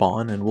Zhang's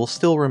respawn and will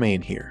still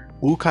remain here.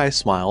 Wu Kai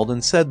smiled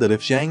and said that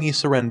if Zhang Yi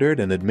surrendered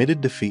and admitted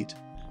defeat,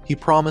 he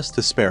promised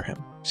to spare him.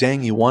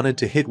 Zhang Yi wanted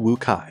to hit Wu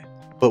Kai,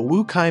 but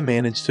Wu Kai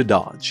managed to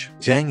dodge.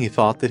 Zhang Yi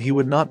thought that he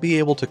would not be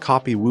able to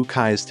copy Wu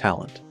Kai's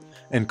talent,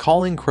 and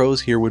calling crows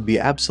here would be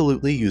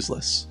absolutely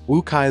useless.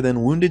 Wu Kai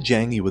then wounded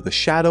Zhang Yi with a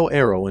shadow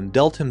arrow and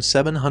dealt him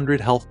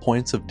 700 health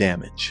points of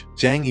damage.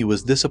 Zhang Yi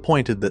was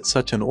disappointed that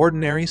such an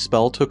ordinary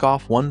spell took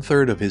off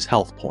 1/3 of his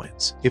health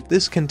points. If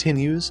this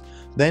continues,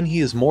 then he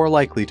is more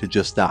likely to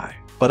just die.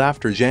 But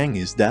after Zhang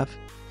Yi's death,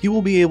 he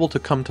will be able to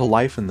come to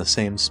life in the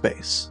same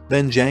space.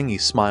 Then Zhang Yi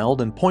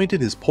smiled and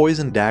pointed his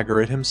poison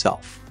dagger at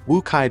himself.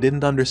 Wu Kai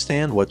didn't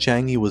understand what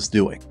Zhang Yi was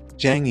doing.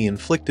 Zhang Yi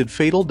inflicted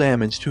fatal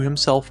damage to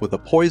himself with a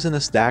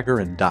poisonous dagger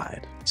and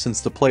died. Since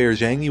the player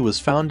Zhang Yi was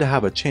found to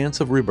have a chance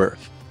of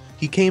rebirth,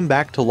 he came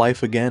back to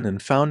life again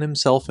and found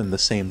himself in the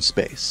same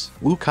space.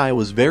 Wu Kai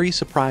was very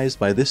surprised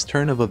by this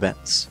turn of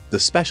events. The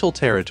special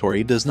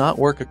territory does not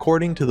work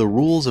according to the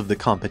rules of the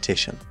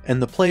competition,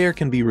 and the player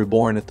can be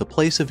reborn at the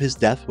place of his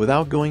death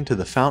without going to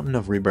the fountain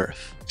of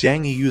rebirth.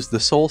 Zhang Yi used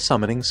the soul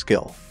summoning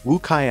skill. Wu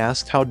Kai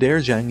asked how dare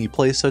Zhang Yi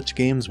play such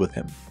games with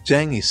him.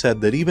 Zhang Yi said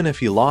that even if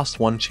he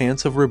lost one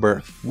chance of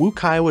rebirth, Wu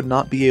Kai would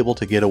not be able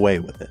to get away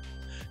with it.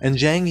 And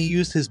Zhang Yi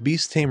used his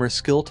beast tamer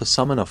skill to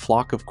summon a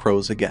flock of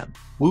crows again.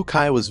 Wu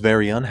Kai was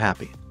very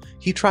unhappy.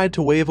 He tried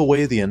to wave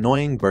away the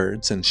annoying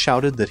birds and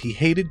shouted that he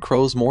hated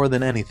crows more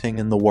than anything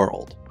in the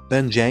world.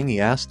 Then Zhang Yi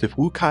asked if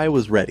Wu Kai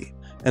was ready,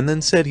 and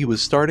then said he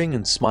was starting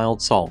and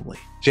smiled solemnly.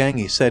 Zhang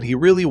Yi said he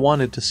really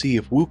wanted to see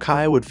if Wu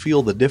Kai would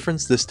feel the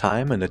difference this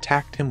time and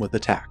attacked him with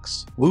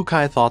attacks. Wu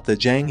Kai thought that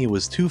Zhang Yi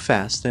was too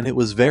fast and it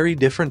was very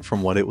different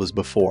from what it was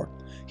before.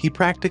 He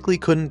practically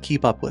couldn't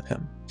keep up with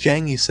him.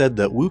 Zhang Yi said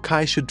that Wu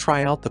Kai should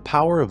try out the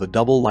power of a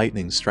double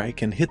lightning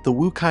strike and hit the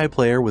Wu Kai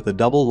player with a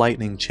double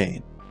lightning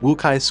chain. Wu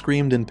Kai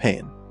screamed in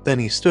pain. Then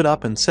he stood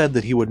up and said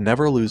that he would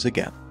never lose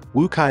again.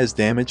 Wu Kai's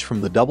damage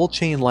from the double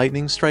chain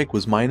lightning strike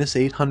was minus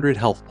 800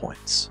 health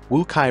points.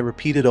 Wu Kai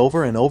repeated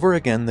over and over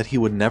again that he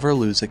would never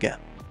lose again.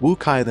 Wu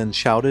Kai then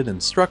shouted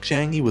and struck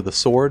Zhang Yi with a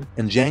sword,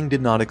 and Zhang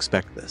did not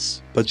expect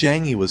this. But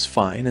Zhang Yi was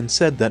fine and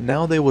said that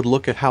now they would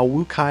look at how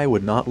Wu Kai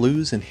would not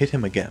lose and hit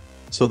him again.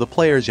 So the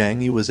player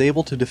Zhang Yi was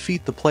able to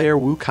defeat the player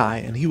Wu Kai,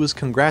 and he was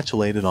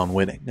congratulated on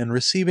winning and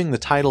receiving the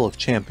title of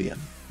champion.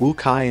 Wu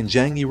Kai and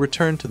Zhang Yi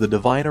returned to the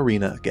Divine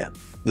Arena again.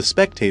 The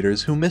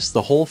spectators who missed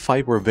the whole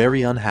fight were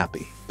very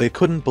unhappy. They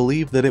couldn't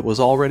believe that it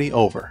was already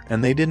over,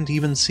 and they didn't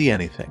even see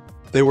anything.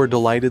 They were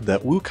delighted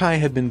that Wu Kai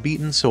had been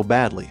beaten so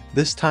badly.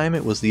 This time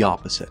it was the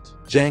opposite.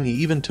 Zhang Yi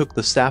even took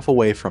the staff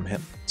away from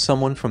him.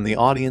 Someone from the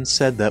audience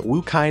said that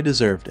Wu Kai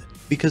deserved it,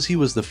 because he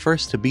was the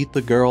first to beat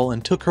the girl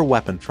and took her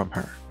weapon from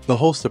her. The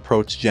host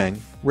approached Zhang,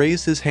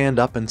 raised his hand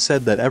up and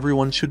said that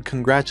everyone should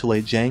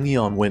congratulate Zhang Yi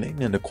on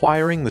winning and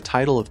acquiring the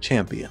title of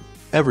champion.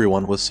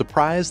 Everyone was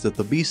surprised that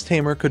the beast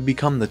tamer could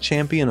become the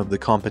champion of the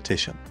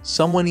competition.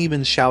 Someone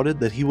even shouted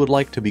that he would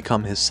like to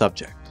become his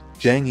subject.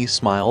 Zhang Yi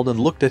smiled and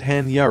looked at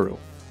Han Yaru,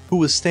 who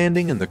was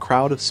standing in the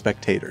crowd of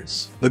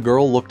spectators. The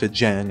girl looked at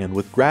Zhang and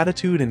with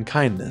gratitude and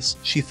kindness,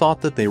 she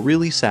thought that they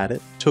really sat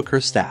it, took her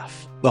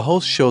staff. The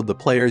host showed the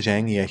player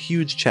Zhang Yi a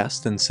huge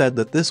chest and said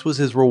that this was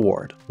his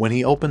reward. When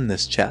he opened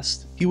this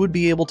chest, he would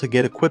be able to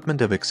get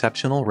equipment of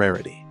exceptional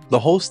rarity. The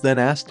host then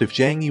asked if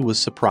Zhang Yi was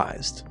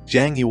surprised.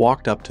 Zhang Yi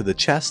walked up to the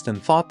chest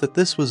and thought that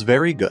this was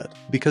very good,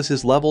 because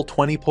his level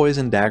 20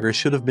 poison dagger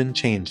should have been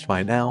changed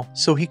by now,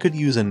 so he could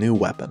use a new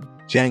weapon.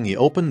 Zhang Yi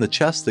opened the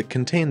chest that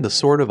contained the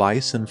Sword of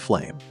Ice and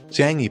Flame.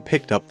 Zhang Yi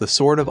picked up the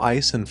Sword of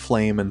Ice and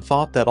Flame and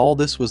thought that all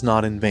this was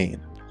not in vain,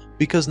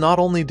 because not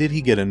only did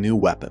he get a new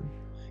weapon,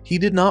 he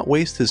did not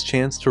waste his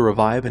chance to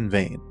revive in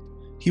vain.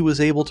 He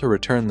was able to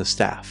return the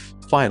staff.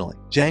 Finally,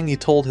 Zhang Yi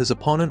told his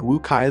opponent Wu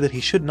Kai that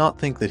he should not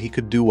think that he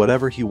could do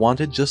whatever he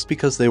wanted just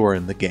because they were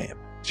in the game.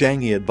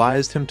 Zhang Yi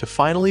advised him to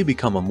finally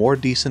become a more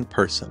decent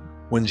person.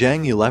 When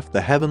Zhang Yi left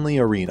the heavenly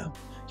arena,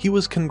 he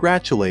was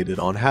congratulated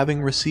on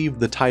having received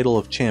the title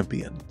of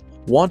champion,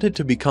 wanted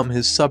to become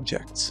his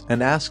subjects,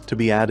 and asked to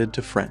be added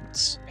to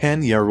friends.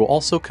 Han Yeru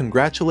also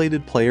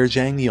congratulated player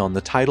Zhang Yi on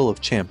the title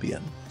of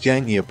champion.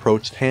 Zhang Yi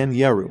approached Han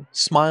Yeru,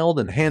 smiled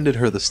and handed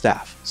her the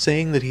staff,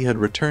 saying that he had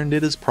returned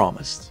it as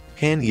promised.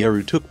 Han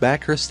Yeru took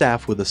back her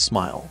staff with a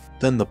smile.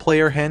 Then the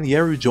player Han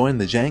Yeru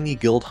joined the Zhang Yi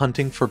guild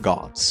hunting for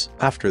gods.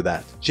 After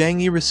that, Zhang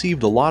Yi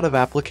received a lot of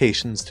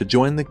applications to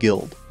join the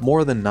guild,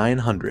 more than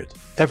 900.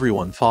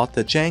 Everyone thought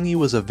that Zhang Yi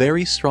was a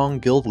very strong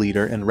guild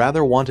leader and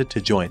rather wanted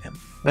to join him.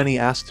 Then he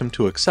asked him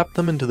to accept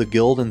them into the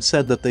guild and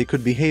said that they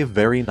could behave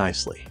very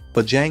nicely.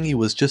 But Zhang Yi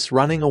was just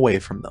running away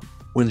from them.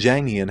 When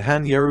Zhang Yi and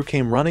Han Yeru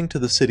came running to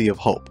the City of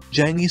Hope,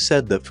 Zhang Yi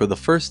said that for the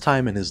first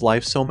time in his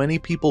life so many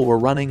people were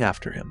running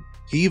after him.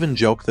 He even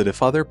joked that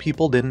if other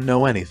people didn't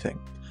know anything,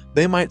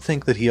 they might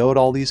think that he owed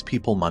all these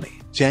people money.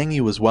 Zhang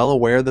Yi was well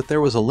aware that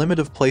there was a limit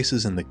of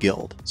places in the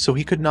guild, so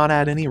he could not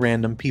add any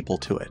random people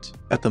to it.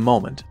 At the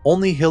moment,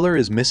 only Hiller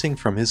is missing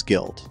from his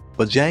guild.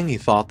 But Zhang Yi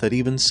thought that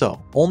even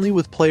so, only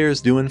with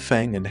players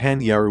Duanfeng and Han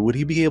Yeru would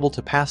he be able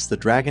to pass the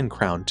Dragon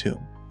Crown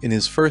Tomb. In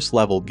his first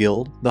level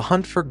guild, the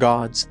Hunt for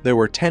Gods, there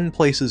were 10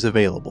 places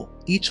available.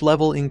 Each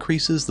level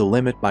increases the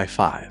limit by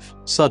 5.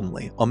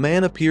 Suddenly, a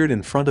man appeared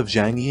in front of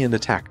Zhang Yi and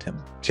attacked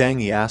him. Zhang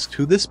Yi asked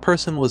who this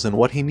person was and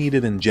what he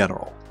needed in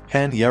general.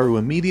 Han Yeru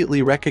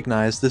immediately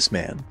recognized this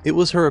man. It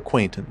was her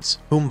acquaintance,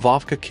 whom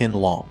Vovka Qin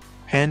Long.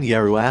 Han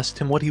Yeru asked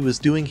him what he was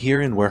doing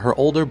here and where her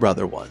older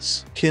brother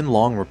was. Qin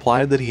Long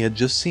replied that he had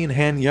just seen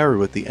Han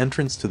Yeru at the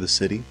entrance to the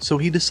city, so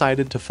he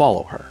decided to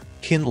follow her.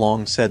 Qin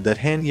Long said that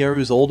Han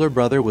Yeru's older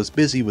brother was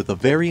busy with a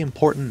very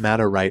important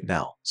matter right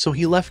now, so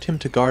he left him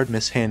to guard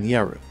Miss Han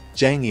Yeru.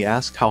 Zhang Yi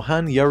asked how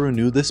Han Yeru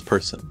knew this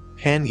person.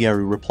 Han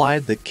Yeru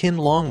replied that Qin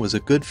Long was a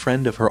good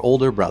friend of her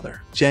older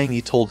brother. Zhang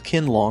Yi told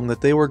Qin Long that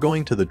they were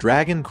going to the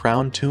Dragon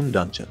Crown Tomb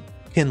dungeon.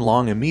 Qin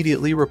Long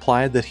immediately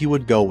replied that he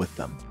would go with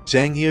them.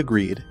 Zhang Yi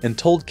agreed and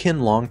told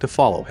Qin Long to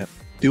follow him.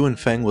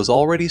 Duanfeng was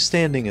already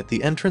standing at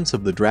the entrance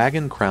of the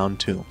Dragon Crown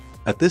Tomb.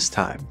 At this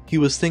time, he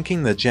was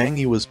thinking that Zhang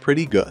Yi was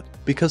pretty good,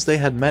 because they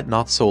had met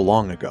not so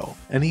long ago,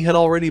 and he had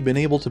already been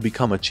able to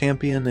become a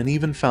champion and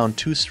even found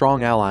 2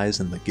 strong allies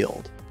in the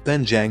guild.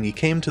 Then Zhang Yi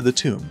came to the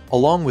tomb,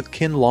 along with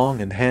Qin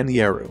Long and Han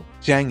Yeru.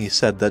 Zhang Yi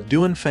said that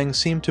Duanfeng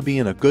seemed to be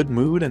in a good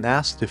mood and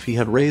asked if he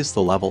had raised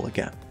the level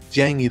again.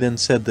 Zhang Yi then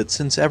said that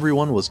since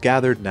everyone was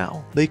gathered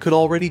now, they could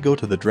already go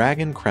to the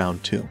Dragon Crown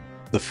Tomb.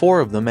 The 4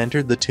 of them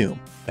entered the tomb.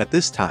 At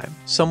this time,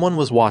 someone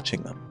was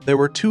watching them. There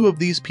were 2 of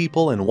these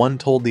people and one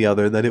told the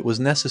other that it was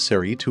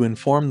necessary to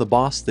inform the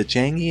boss that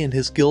Zhang Yi and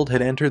his guild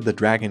had entered the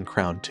Dragon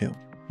Crown Tomb.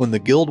 When the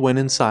guild went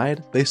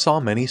inside, they saw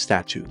many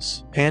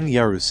statues. Han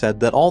Yeru said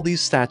that all these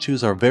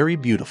statues are very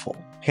beautiful.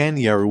 Han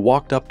Yeru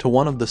walked up to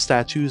one of the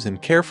statues and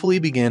carefully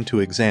began to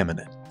examine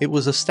it. It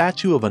was a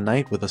statue of a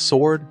knight with a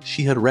sword.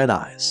 She had red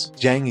eyes.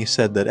 Zhang Yi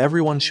said that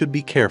everyone should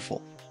be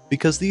careful,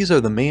 because these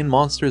are the main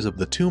monsters of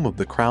the Tomb of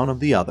the Crown of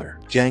the Other.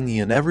 Zhang Yi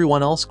and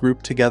everyone else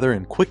grouped together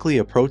and quickly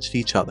approached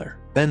each other.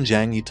 Then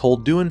Zhang Yi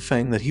told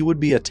Duanfeng that he would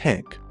be a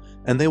tank,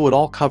 and they would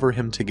all cover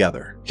him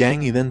together.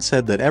 Zhang Yi then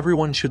said that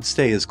everyone should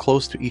stay as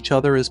close to each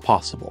other as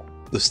possible.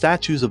 The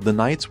statues of the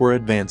knights were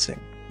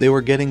advancing. They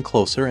were getting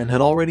closer and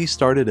had already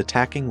started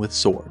attacking with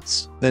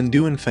swords. Then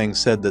Duanfeng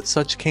said that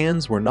such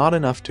cans were not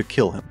enough to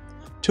kill him,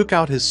 took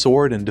out his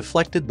sword and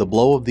deflected the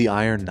blow of the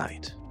Iron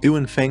Knight.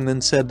 Duanfeng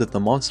then said that the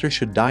monster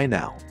should die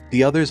now.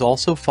 The others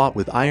also fought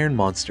with iron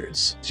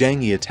monsters.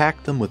 Zhang Yi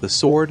attacked them with a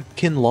sword.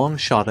 Qin Long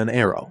shot an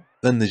arrow.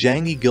 Then the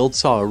Zhang Yi guild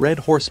saw a red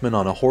horseman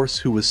on a horse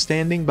who was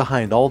standing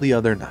behind all the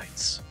other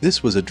knights.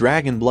 This was a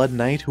Dragon Blood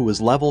Knight who was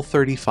level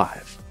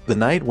 35. The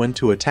knight went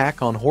to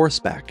attack on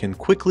horseback and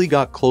quickly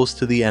got close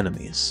to the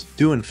enemies.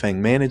 Duanfeng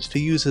managed to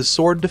use his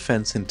sword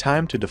defense in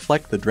time to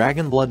deflect the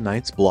Dragon Blood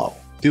Knight's blow.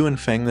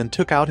 Duanfeng then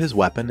took out his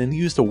weapon and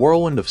used a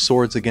Whirlwind of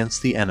Swords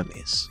against the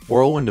enemies.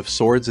 Whirlwind of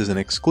Swords is an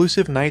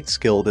exclusive knight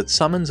skill that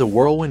summons a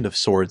Whirlwind of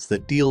Swords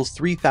that deals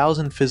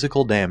 3000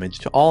 physical damage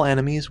to all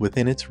enemies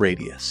within its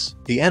radius.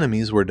 The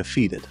enemies were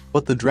defeated,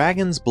 but the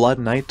Dragon's Blood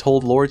Knight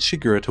told Lord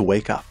Shigura to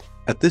wake up.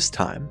 At this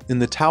time, in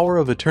the Tower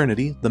of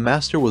Eternity, the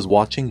Master was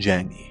watching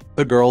Zhang Yi.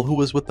 The girl who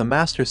was with the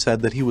Master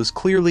said that he was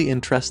clearly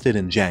interested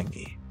in Zhang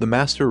Yi. The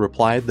Master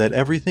replied that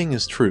everything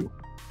is true,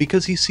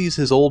 because he sees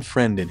his old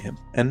friend in him,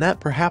 and that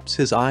perhaps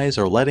his eyes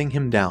are letting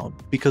him down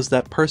because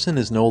that person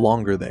is no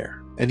longer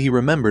there. And he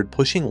remembered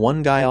pushing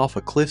one guy off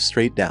a cliff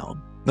straight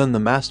down. Then the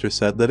Master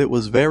said that it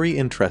was very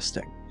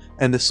interesting,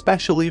 and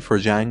especially for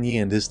Zhang Yi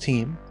and his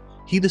team,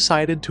 he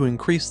decided to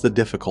increase the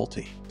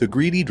difficulty. The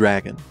greedy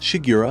dragon,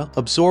 Shigura,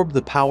 absorbed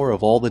the power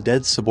of all the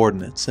dead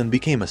subordinates and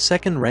became a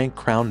second-rank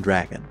crown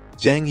dragon.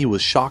 Zhang Yi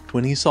was shocked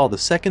when he saw the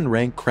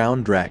second-rank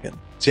crown dragon.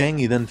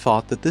 Zhang Yi then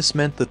thought that this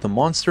meant that the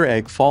monster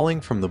egg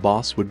falling from the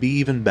boss would be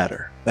even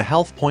better. The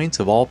health points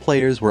of all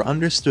players were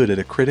understood at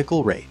a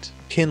critical rate.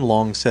 Qin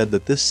Long said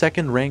that this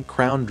second-rank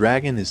crown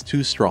dragon is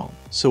too strong,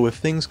 so if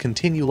things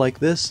continue like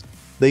this,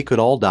 they could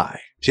all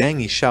die.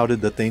 Zhang Yi shouted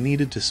that they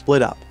needed to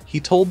split up. He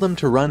told them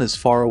to run as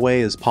far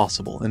away as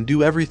possible and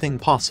do everything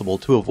possible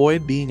to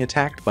avoid being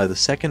attacked by the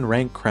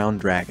second-rank crowned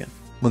dragon.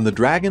 When the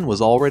dragon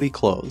was already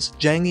close,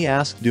 Zhang Yi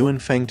asked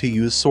Duanfeng to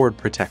use sword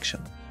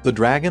protection. The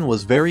dragon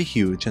was very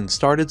huge and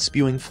started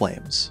spewing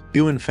flames.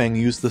 Duanfeng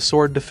used the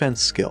sword defense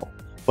skill,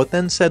 but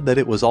then said that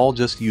it was all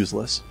just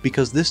useless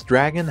because this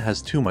dragon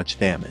has too much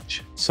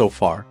damage. So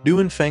far,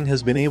 Duanfeng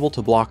has been able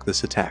to block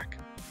this attack,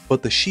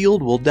 but the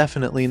shield will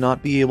definitely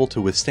not be able to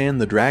withstand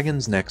the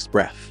dragon's next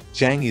breath.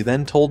 Zhang Yi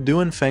then told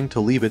Duanfeng to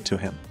leave it to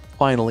him.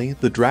 Finally,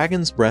 the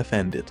dragon's breath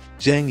ended.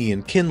 Zhang Yi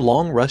and Qin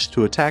Long rushed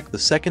to attack the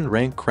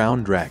second-rank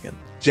crowned dragon.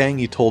 Zhang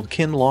Yi told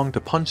Qin Long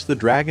to punch the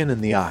dragon in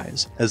the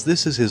eyes, as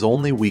this is his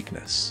only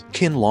weakness.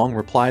 Qin Long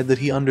replied that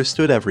he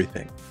understood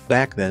everything.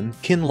 Back then,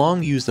 Qin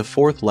Long used a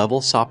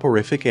 4th-level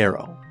soporific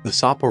arrow. The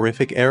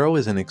soporific arrow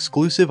is an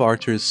exclusive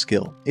archer's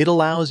skill. It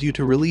allows you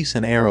to release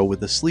an arrow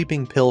with a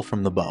sleeping pill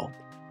from the bow,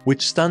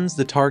 which stuns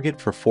the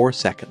target for 4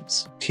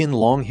 seconds. Qin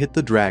Long hit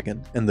the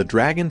dragon, and the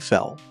dragon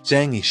fell.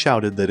 Zhang Yi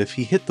shouted that if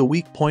he hit the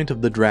weak point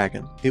of the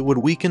dragon, it would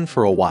weaken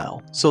for a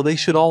while, so they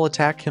should all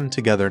attack him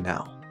together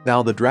now.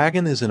 Now the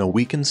dragon is in a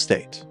weakened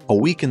state. A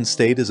weakened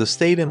state is a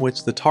state in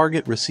which the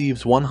target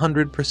receives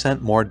 100%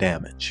 more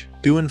damage.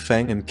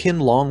 Duanfeng and Qin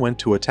Long went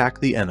to attack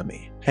the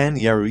enemy. Han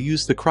Yaru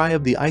used the cry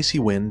of the icy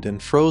wind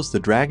and froze the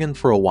dragon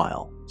for a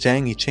while.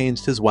 Zhang Yi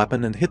changed his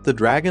weapon and hit the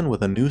dragon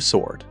with a new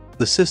sword.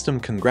 The system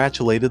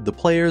congratulated the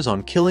players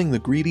on killing the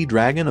greedy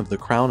dragon of the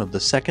crown of the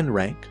second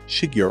rank,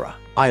 Shigura.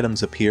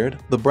 Items appeared: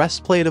 the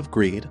breastplate of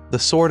greed, the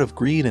sword of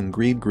greed, and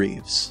greed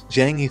greaves.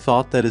 Zhang Yi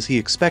thought that, as he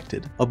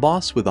expected, a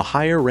boss with a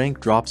higher rank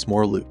drops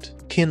more loot.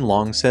 Qin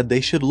Long said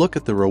they should look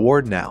at the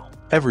reward now.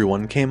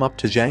 Everyone came up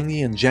to Zhang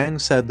Yi and Zhang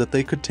said that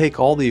they could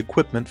take all the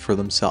equipment for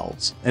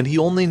themselves, and he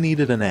only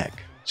needed an egg.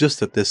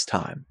 Just at this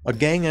time, a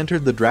gang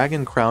entered the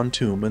Dragon Crown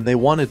tomb and they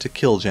wanted to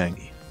kill Zhang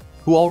Yi,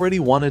 who already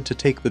wanted to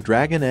take the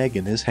dragon egg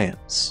in his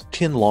hands.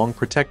 Qin Long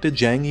protected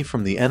Zhang Yi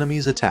from the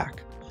enemy's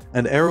attack,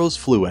 and arrows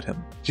flew at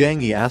him.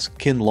 Zhang Yi asked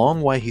Qin Long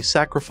why he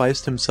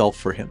sacrificed himself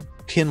for him.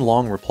 Qin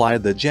Long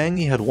replied that Zhang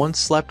Yi had once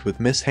slept with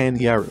Miss Han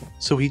Yaru,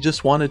 so he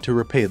just wanted to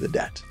repay the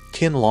debt.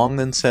 Qin Long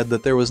then said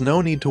that there was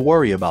no need to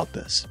worry about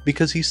this,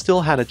 because he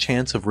still had a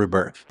chance of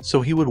rebirth,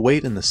 so he would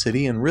wait in the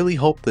city and really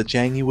hope that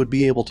Zhang Yi would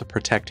be able to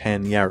protect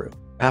Han Yaru.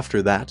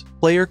 After that,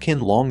 player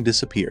Qin Long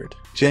disappeared.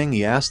 Zhang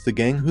Yi asked the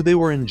gang who they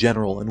were in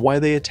general and why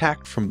they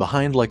attacked from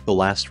behind like the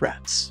last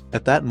rats.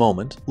 At that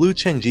moment, Lu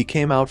Chengji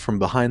came out from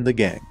behind the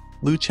gang.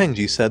 Lu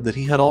Chengji said that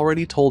he had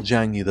already told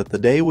Zhang Yi that the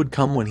day would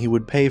come when he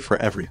would pay for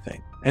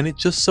everything, and it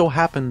just so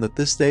happened that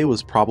this day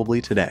was probably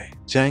today.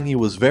 Zhang Yi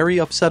was very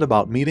upset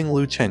about meeting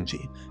Lu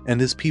Chengji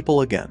and his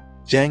people again.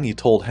 Zhang Yi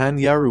told Han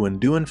Yaru and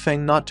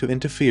Duanfeng not to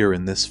interfere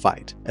in this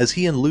fight, as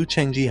he and Lu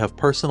Chengji have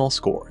personal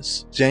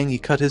scores. Zhang Yi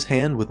cut his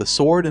hand with a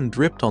sword and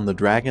dripped on the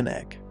dragon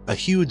egg. A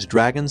huge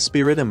dragon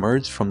spirit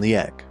emerged from the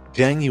egg.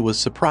 Zhang Yi was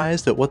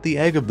surprised at what the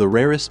egg of the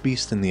rarest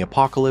beast in the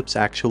apocalypse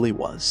actually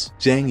was.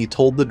 Zhang Yi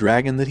told the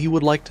dragon that he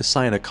would like to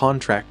sign a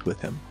contract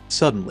with him.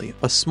 Suddenly,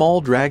 a small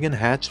dragon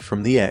hatched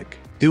from the egg.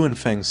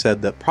 Duanfeng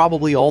said that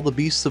probably all the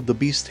beasts of the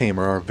beast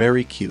tamer are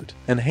very cute,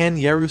 and Han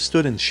Yaru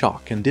stood in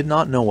shock and did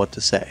not know what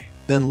to say.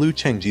 Then Lu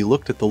Chengji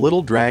looked at the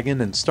little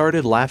dragon and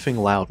started laughing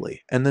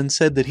loudly, and then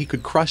said that he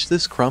could crush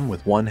this crumb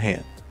with one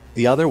hand.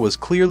 The other was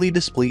clearly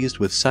displeased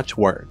with such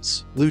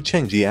words. Lu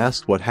Chengji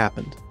asked what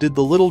happened. Did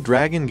the little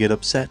dragon get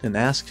upset and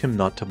asked him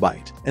not to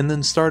bite, and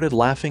then started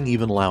laughing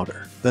even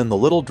louder. Then the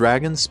little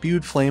dragon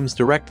spewed flames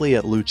directly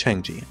at Lu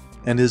Chengji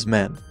and his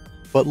men,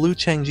 but Lu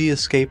Chengji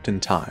escaped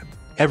in time.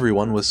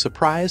 Everyone was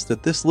surprised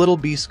that this little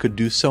beast could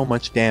do so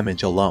much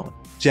damage alone.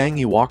 Zhang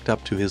Yi walked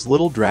up to his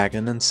little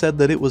dragon and said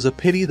that it was a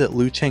pity that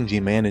Lu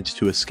Chengji managed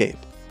to escape,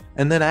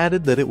 and then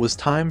added that it was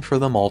time for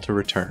them all to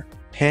return.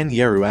 Han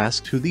Yaru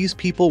asked who these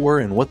people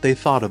were and what they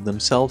thought of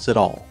themselves at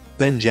all.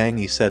 Then Zhang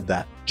Yi said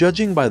that,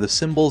 judging by the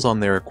symbols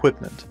on their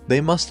equipment, they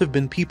must have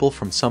been people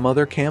from some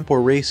other camp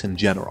or race in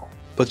general.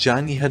 But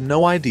Zhang Yi had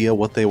no idea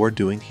what they were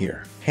doing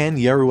here. Han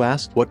Yaru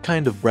asked what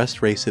kind of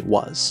breast race it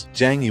was.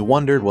 Zhang Yi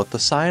wondered what the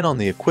sign on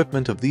the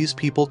equipment of these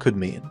people could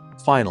mean.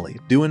 Finally,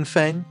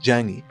 Duanfeng,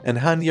 Zhang Yi, and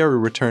Han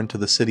Yaru returned to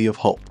the City of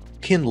Hope.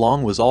 Qin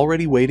Long was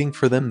already waiting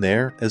for them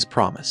there, as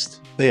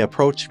promised. They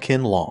approached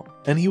Qin Long,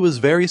 and he was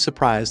very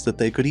surprised that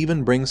they could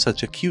even bring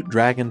such a cute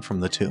dragon from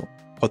the tomb.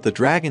 But the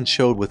dragon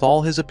showed with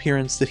all his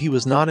appearance that he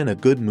was not in a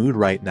good mood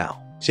right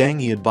now.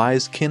 Zhang Yi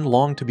advised Qin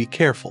Long to be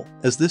careful,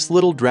 as this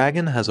little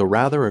dragon has a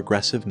rather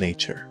aggressive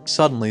nature.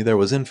 Suddenly there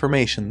was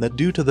information that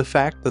due to the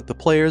fact that the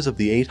players of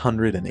the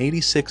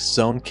 886th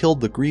zone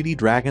killed the greedy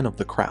dragon of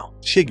the crown,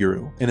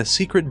 Shiguru, in a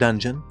secret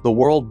dungeon, the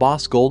world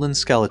boss Golden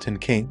Skeleton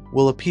King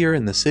will appear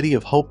in the City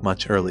of Hope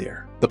much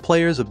earlier. The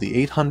players of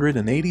the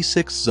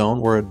 886th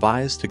zone were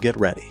advised to get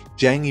ready.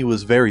 Zhang Yi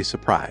was very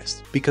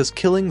surprised, because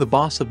killing the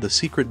boss of the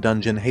secret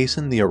dungeon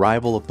hastened the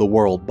arrival of the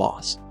world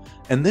boss.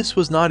 And this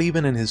was not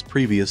even in his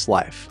previous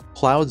life.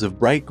 Clouds of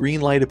bright green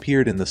light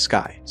appeared in the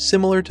sky,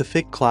 similar to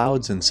thick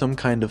clouds in some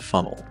kind of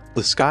funnel.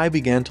 The sky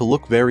began to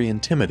look very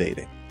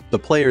intimidating. The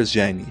players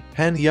Zhang Yi,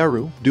 Han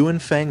Yaru, Duan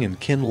Feng and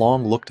Qin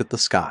Long looked at the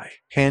sky.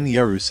 Han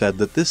Yaru said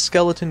that this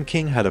skeleton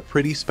king had a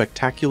pretty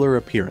spectacular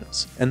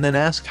appearance, and then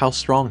asked how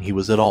strong he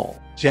was at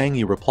all. Zhang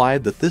Yi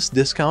replied that this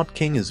discount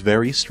king is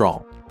very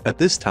strong. At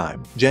this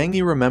time, Zhang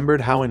Yi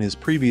remembered how in his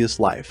previous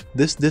life,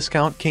 this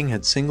discount king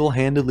had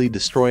single-handedly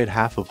destroyed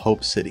half of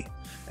Hope City,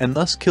 and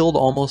thus killed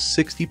almost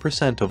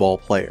 60% of all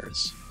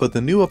players. But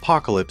the new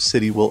Apocalypse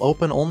City will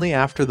open only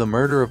after the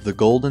murder of the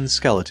Golden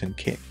Skeleton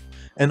King,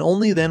 and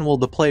only then will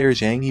the player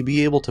Zhang Yi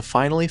be able to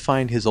finally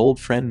find his old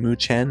friend Mu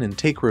Chen and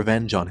take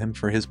revenge on him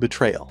for his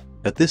betrayal.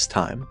 At this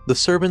time, the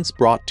servants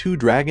brought 2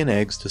 dragon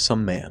eggs to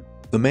some man.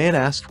 The man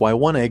asked why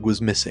 1 egg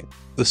was missing.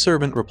 The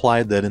servant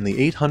replied that in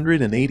the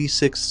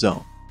 886th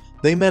zone,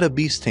 they met a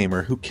beast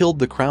tamer who killed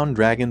the crown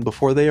dragon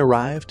before they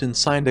arrived and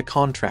signed a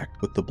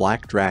contract with the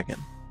black dragon.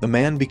 The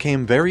man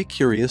became very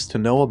curious to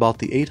know about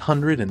the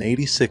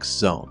 886th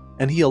zone,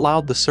 and he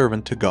allowed the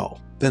servant to go.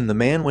 Then the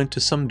man went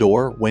to some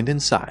door, went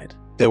inside.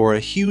 There were a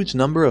huge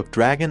number of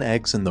dragon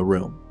eggs in the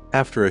room.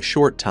 After a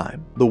short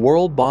time, the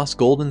world boss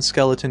Golden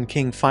Skeleton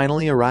King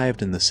finally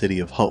arrived in the City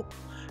of Hope,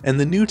 and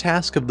the new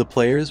task of the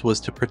players was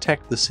to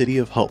protect the City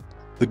of Hope.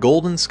 The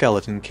Golden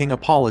Skeleton King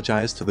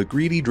apologized to the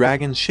greedy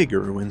dragon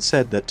Shigeru and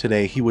said that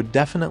today he would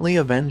definitely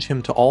avenge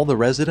him to all the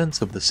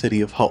residents of the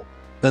City of Hope.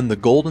 Then the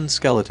Golden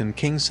Skeleton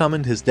King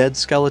summoned his dead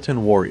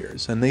skeleton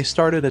warriors and they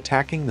started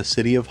attacking the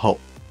City of Hope.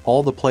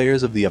 All the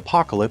players of the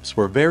Apocalypse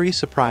were very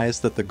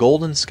surprised that the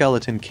Golden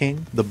Skeleton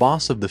King, the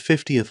boss of the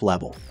 50th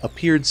level,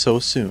 appeared so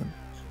soon,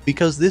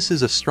 because this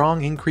is a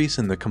strong increase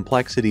in the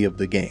complexity of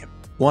the game.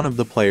 One of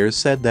the players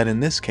said that in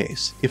this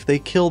case, if they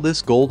kill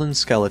this Golden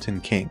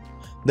Skeleton King,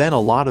 then a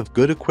lot of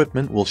good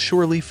equipment will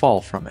surely fall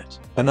from it.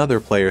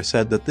 Another player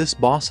said that this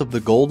boss of the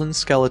Golden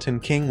Skeleton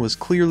King was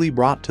clearly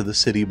brought to the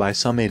city by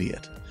some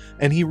idiot,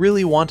 and he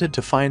really wanted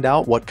to find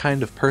out what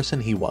kind of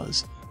person he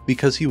was,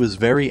 because he was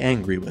very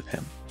angry with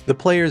him. The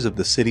players of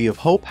the City of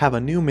Hope have a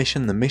new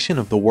mission, the mission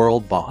of the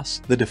world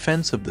boss, the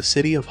defense of the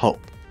City of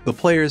Hope. The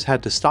players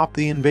had to stop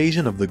the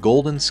invasion of the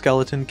Golden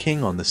Skeleton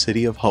King on the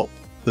City of Hope.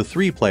 The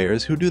 3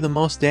 players who do the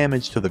most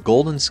damage to the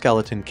Golden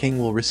Skeleton King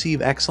will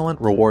receive excellent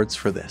rewards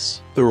for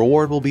this. The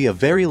reward will be a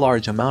very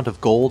large amount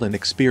of gold and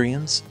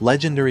experience,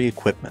 legendary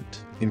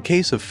equipment. In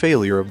case of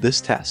failure of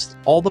this test,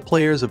 all the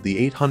players of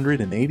the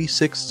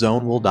 886th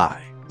zone will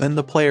die. Then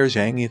the player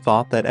Zhang Yi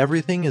thought that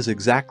everything is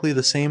exactly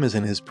the same as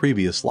in his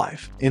previous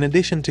life. In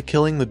addition to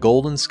killing the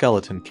Golden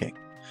Skeleton King,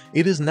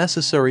 it is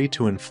necessary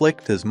to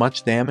inflict as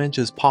much damage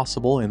as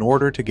possible in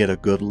order to get a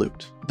good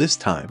loot. This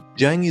time,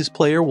 Zhang Yi's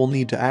player will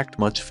need to act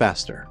much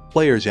faster.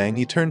 Player Zhang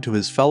Yi turned to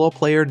his fellow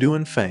player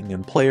Duan Feng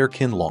and player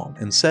Qin Long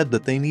and said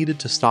that they needed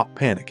to stop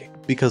panicking,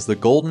 because the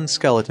Golden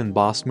Skeleton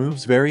boss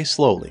moves very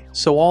slowly,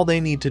 so all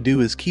they need to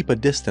do is keep a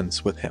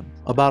distance with him,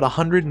 about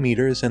 100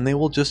 meters, and they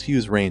will just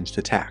use ranged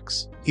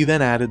attacks. He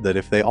then added that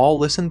if they all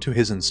listened to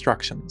his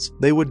instructions,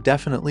 they would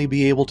definitely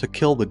be able to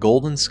kill the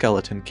Golden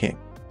Skeleton King.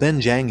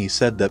 Then Zhang Yi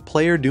said that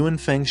player Duan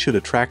Feng should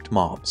attract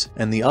mobs,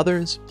 and the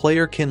others,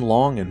 player Qin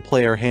Long and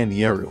player Han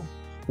Yaru,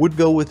 would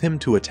go with him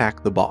to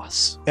attack the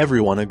boss.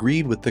 Everyone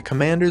agreed with the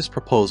commander's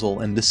proposal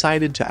and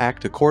decided to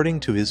act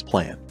according to his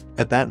plan.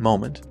 At that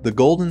moment, the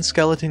Golden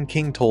Skeleton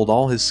King told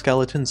all his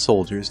skeleton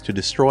soldiers to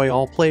destroy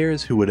all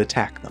players who would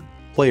attack them.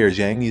 Player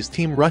Zhang Yi's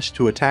team rushed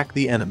to attack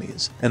the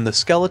enemies, and the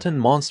skeleton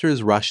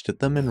monsters rushed at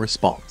them in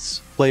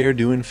response. Player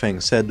Duan Feng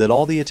said that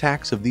all the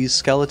attacks of these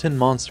skeleton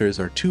monsters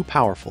are too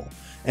powerful,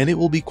 and it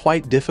will be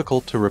quite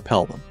difficult to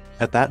repel them.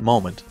 At that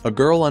moment, a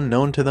girl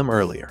unknown to them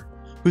earlier,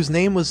 whose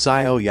name was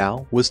Xiao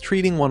Yao, was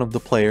treating one of the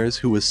players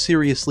who was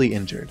seriously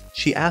injured.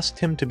 She asked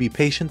him to be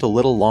patient a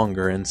little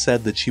longer and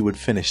said that she would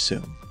finish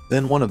soon.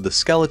 Then one of the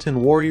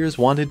skeleton warriors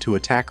wanted to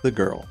attack the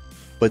girl,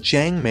 but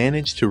Zhang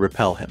managed to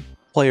repel him.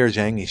 Player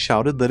Zhang Yi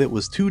shouted that it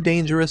was too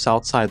dangerous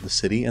outside the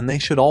city and they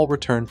should all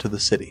return to the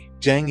city.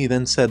 Zhang Yi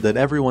then said that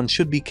everyone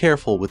should be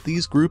careful with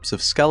these groups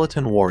of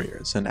skeleton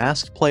warriors and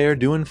asked player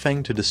Duan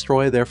Feng to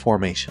destroy their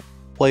formation.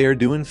 Player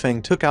Duan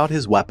Feng took out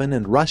his weapon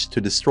and rushed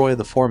to destroy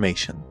the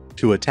formation.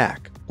 To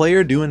attack,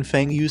 player Duan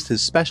Feng used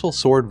his special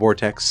sword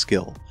vortex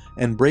skill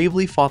and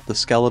bravely fought the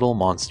skeletal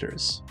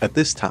monsters. At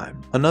this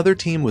time, another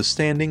team was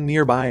standing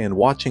nearby and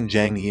watching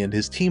Zhang Yi and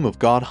his team of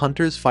god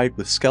hunters fight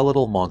with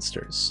skeletal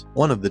monsters.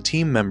 One of the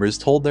team members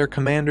told their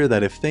commander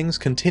that if things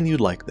continued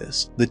like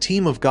this, the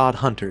team of god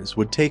hunters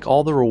would take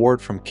all the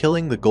reward from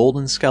killing the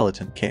Golden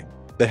Skeleton King.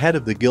 The head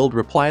of the guild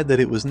replied that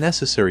it was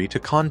necessary to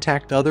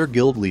contact other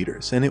guild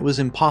leaders and it was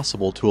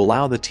impossible to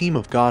allow the team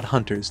of god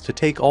hunters to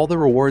take all the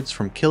rewards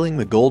from killing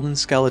the Golden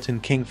Skeleton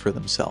King for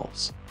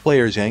themselves.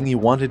 Player Zhang Yi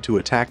wanted to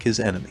attack his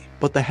enemy,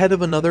 but the head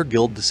of another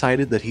guild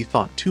decided that he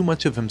thought too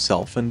much of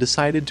himself and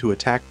decided to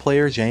attack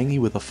player Zhang Yi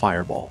with a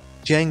fireball.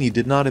 Zhang Yi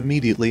did not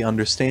immediately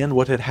understand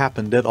what had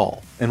happened at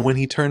all, and when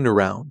he turned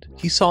around,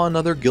 he saw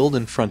another guild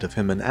in front of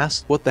him and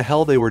asked what the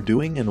hell they were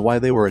doing and why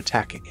they were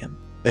attacking him.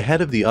 The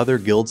head of the other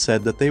guild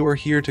said that they were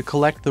here to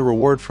collect the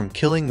reward from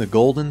killing the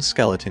Golden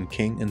Skeleton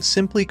King and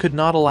simply could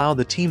not allow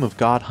the team of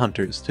god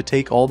hunters to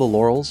take all the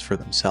laurels for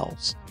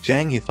themselves.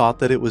 Zhang Yi thought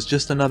that it was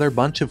just another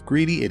bunch of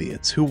greedy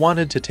idiots who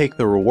wanted to take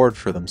the reward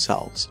for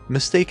themselves,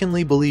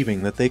 mistakenly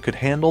believing that they could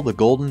handle the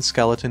Golden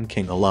Skeleton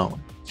King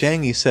alone.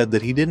 Zhang Yi said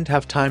that he didn't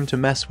have time to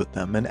mess with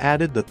them and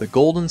added that the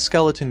Golden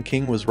Skeleton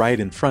King was right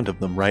in front of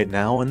them right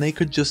now and they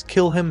could just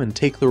kill him and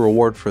take the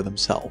reward for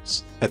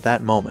themselves. At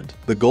that moment,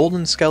 the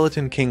Golden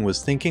Skeleton King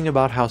was thinking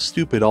about how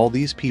stupid all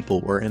these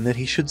people were and that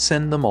he should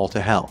send them all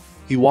to hell.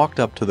 He walked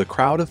up to the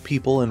crowd of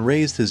people and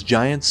raised his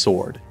giant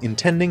sword,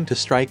 intending to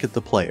strike at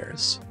the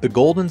players. The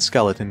Golden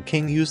Skeleton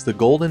King used the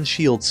Golden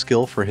Shield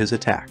skill for his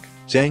attack.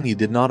 Zhang Yi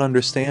did not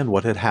understand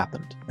what had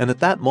happened, and at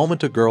that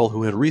moment a girl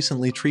who had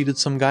recently treated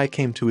some guy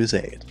came to his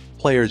aid.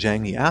 Player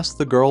Zhang Yi asked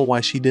the girl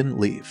why she didn't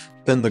leave.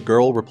 Then the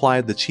girl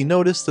replied that she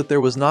noticed that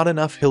there was not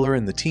enough healer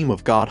in the team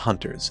of god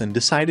hunters and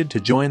decided to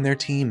join their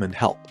team and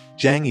help.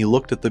 Zhang Yi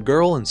looked at the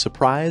girl in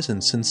surprise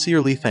and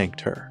sincerely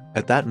thanked her.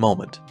 At that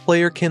moment,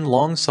 player Qin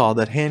Long saw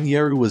that Han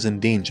Yeru was in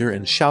danger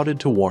and shouted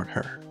to warn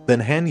her.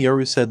 Then Han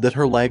Yeru said that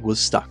her leg was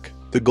stuck.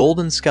 The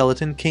Golden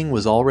Skeleton King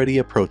was already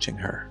approaching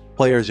her.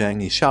 Player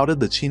Zhang Yi shouted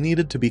that she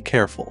needed to be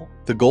careful.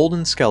 The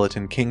Golden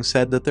Skeleton King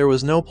said that there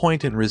was no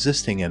point in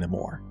resisting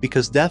anymore,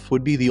 because death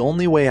would be the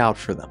only way out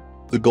for them.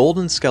 The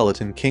Golden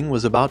Skeleton King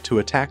was about to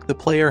attack the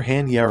player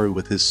Han Yeru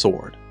with his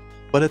sword.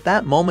 But at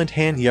that moment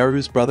Han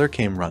Yeru's brother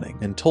came running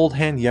and told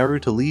Han Yeru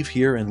to leave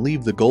here and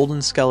leave the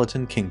Golden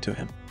Skeleton King to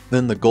him.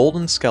 Then the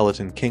Golden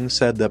Skeleton King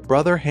said that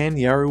brother Han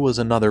Yeru was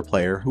another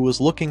player who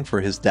was looking for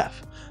his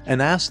death,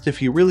 and asked if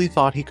he really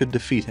thought he could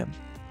defeat him,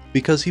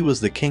 because he was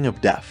the King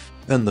of Death.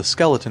 Then the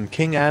Skeleton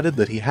King added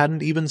that he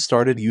hadn't even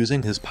started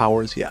using his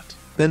powers yet.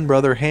 Then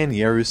brother Han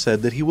Yeru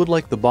said that he would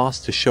like the boss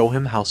to show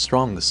him how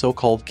strong the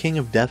so-called King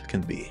of Death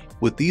can be.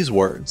 With these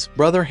words,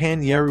 brother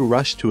Han Yeru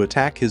rushed to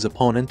attack his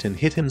opponent and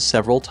hit him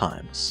several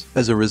times.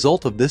 As a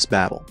result of this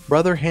battle,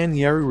 brother Han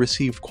Yeru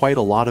received quite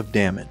a lot of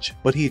damage,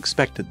 but he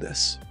expected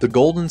this. The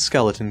Golden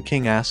Skeleton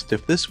King asked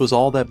if this was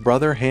all that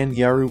brother Han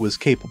Yeru was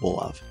capable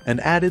of, and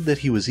added that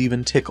he was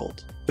even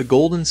tickled. The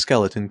Golden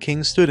Skeleton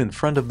King stood in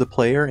front of the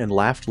player and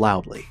laughed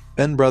loudly.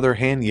 Then brother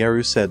Han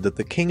Yeru said that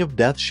the King of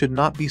Death should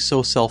not be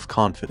so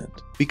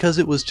self-confident, because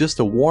it was just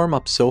a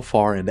warm-up so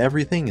far and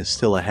everything is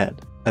still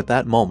ahead. At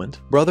that moment,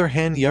 brother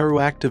Han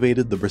Yeru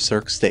activated the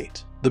Berserk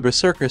state. The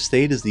Berserker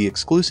state is the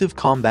exclusive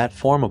combat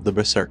form of the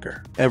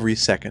Berserker. Every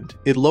second,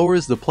 it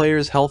lowers the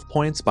player's health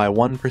points by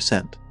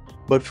 1%,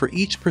 but for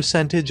each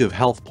percentage of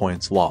health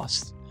points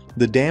lost,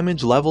 the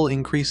damage level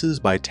increases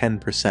by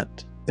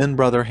 10%. Then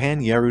brother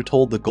Han Yeru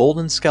told the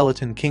Golden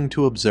Skeleton King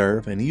to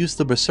observe and use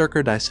the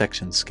Berserker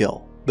dissection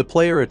skill. The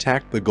player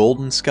attacked the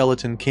Golden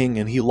Skeleton King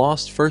and he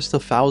lost first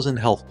 1,000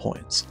 health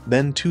points,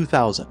 then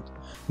 2,000,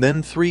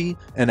 then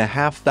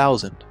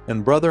 3,500,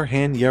 and brother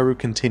Han Yeru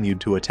continued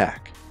to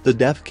attack. The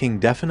Death King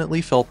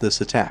definitely felt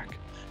this attack,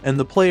 and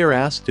the player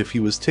asked if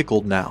he was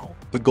tickled now.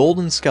 The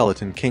Golden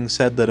Skeleton King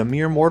said that a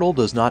mere mortal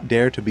does not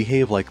dare to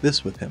behave like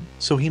this with him,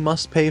 so he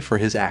must pay for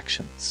his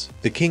actions.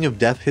 The King of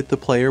Death hit the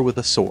player with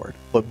a sword,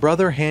 but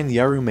brother Han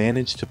Yeru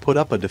managed to put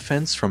up a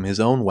defense from his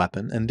own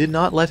weapon and did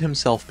not let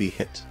himself be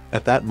hit.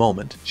 At that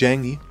moment,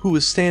 Zhang Yi, who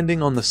was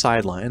standing on the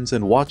sidelines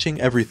and watching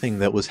everything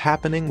that was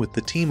happening with the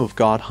team of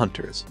god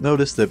hunters,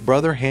 noticed that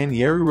brother Han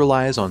Yeru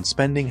relies on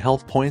spending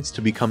health points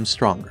to become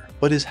stronger,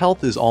 but his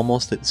health is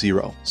almost at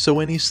 0, so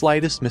any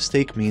slightest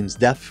mistake means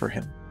death for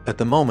him. At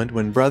the moment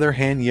when brother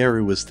Han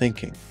Yeru was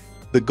thinking,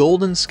 the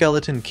Golden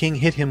Skeleton King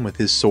hit him with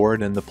his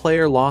sword and the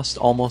player lost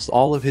almost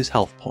all of his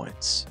health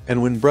points. And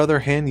when brother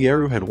Han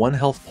Yeru had 1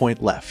 health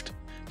point left,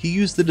 he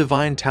used the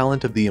divine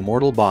talent of the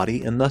Immortal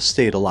Body and thus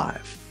stayed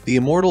alive. The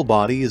Immortal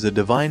Body is a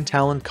divine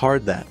talent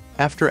card that,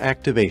 after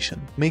activation,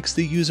 makes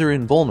the user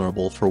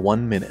invulnerable for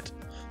 1 minute.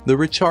 The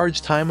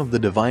recharge time of the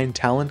divine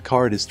talent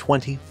card is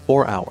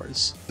 24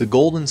 hours. The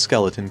Golden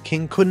Skeleton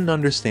King couldn't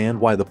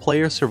understand why the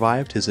player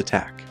survived his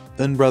attack.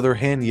 Then brother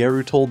Han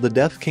Yeru told the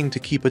Death King to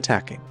keep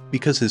attacking,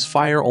 because his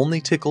fire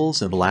only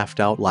tickles, and laughed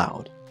out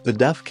loud. The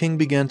Death King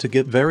began to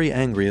get very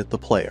angry at the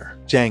player.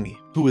 Zhang Yi,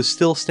 who was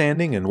still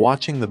standing and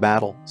watching the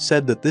battle,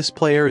 said that this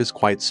player is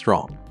quite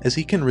strong, as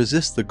he can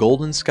resist the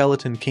Golden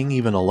Skeleton King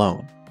even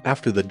alone.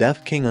 After the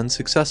Death King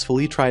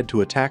unsuccessfully tried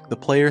to attack the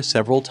player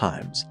several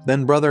times,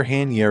 then brother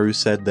Han Yeru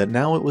said that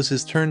now it was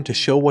his turn to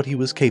show what he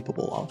was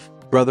capable of.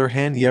 Brother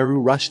Han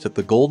Yeru rushed at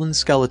the Golden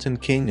Skeleton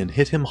King and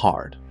hit him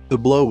hard. The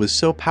blow was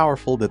so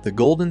powerful that the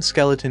Golden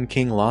Skeleton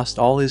King lost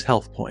all his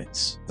health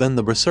points. Then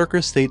the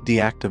Berserker state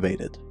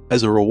deactivated.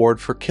 As a reward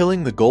for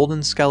killing the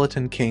Golden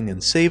Skeleton King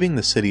and saving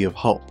the City of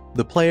Hope,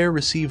 the player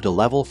received a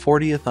level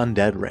 40th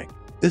Undead Ring.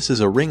 This is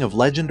a ring of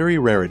legendary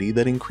rarity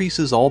that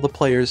increases all the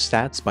player's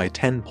stats by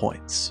 10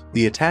 points.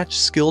 The attached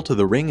skill to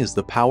the ring is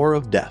the Power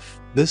of Death.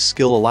 This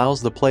skill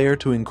allows the player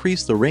to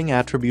increase the ring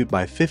attribute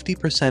by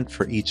 50%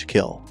 for each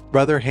kill.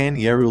 Brother Han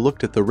Yeru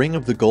looked at the ring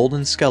of the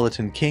Golden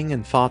Skeleton King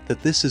and thought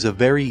that this is a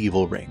very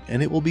evil ring,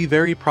 and it will be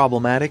very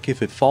problematic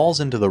if it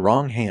falls into the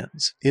wrong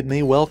hands. It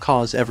may well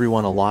cause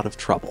everyone a lot of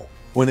trouble.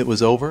 When it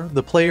was over,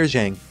 the player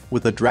Zhang,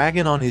 with a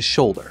dragon on his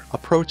shoulder,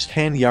 approached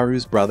Han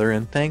Yaru's brother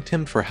and thanked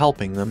him for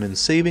helping them in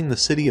saving the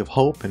City of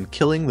Hope and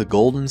killing the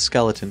Golden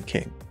Skeleton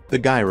King. The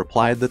guy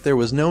replied that there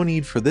was no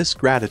need for this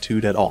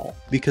gratitude at all,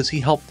 because he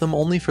helped them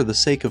only for the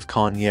sake of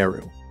Han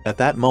Yaru. At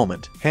that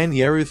moment, Han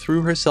Yaru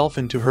threw herself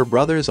into her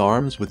brother's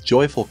arms with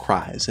joyful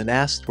cries and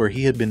asked where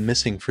he had been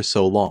missing for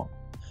so long,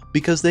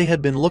 because they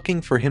had been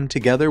looking for him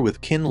together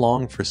with Qin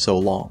Long for so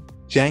long.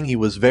 Zhang Yi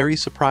was very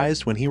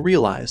surprised when he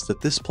realized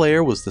that this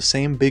player was the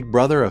same big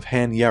brother of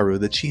Han Yaru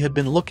that she had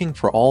been looking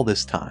for all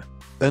this time.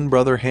 Then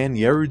brother Han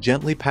Yaru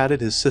gently patted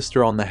his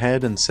sister on the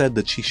head and said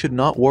that she should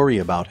not worry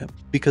about him,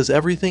 because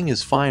everything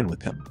is fine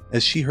with him,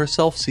 as she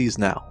herself sees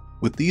now.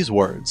 With these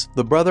words,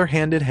 the brother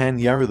handed Han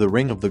Yaru the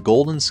ring of the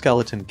Golden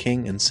Skeleton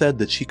King and said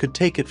that she could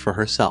take it for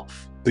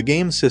herself. The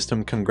game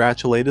system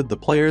congratulated the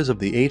players of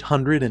the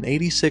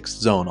 886th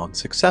zone on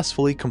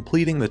successfully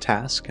completing the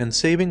task and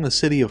saving the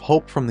City of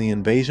Hope from the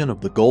invasion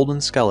of the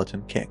Golden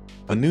Skeleton King.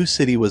 A new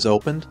city was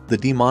opened, the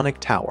Demonic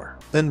Tower.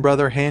 Then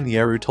brother Han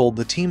Yaru told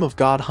the team of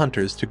god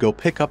hunters to go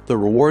pick up the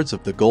rewards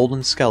of the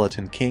Golden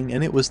Skeleton King,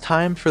 and it was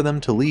time for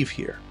them to leave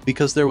here,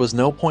 because there was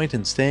no point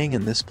in staying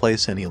in this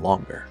place any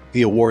longer.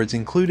 The awards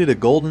included a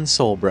golden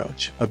soul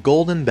brooch, a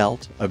golden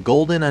belt, a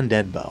golden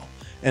undead bow,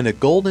 and a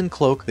golden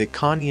cloak that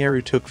Han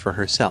Yaru took for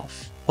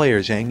herself. Player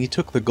Zhang Yi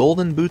took the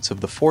golden boots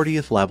of the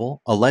 40th level,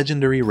 a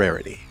legendary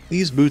rarity.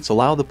 These boots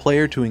allow the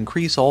player to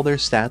increase all their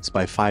stats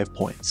by 5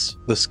 points.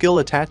 The skill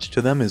attached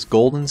to them is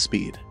golden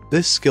speed.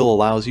 This skill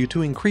allows you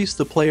to increase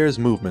the player's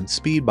movement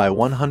speed by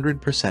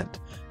 100%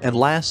 and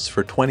lasts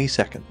for 20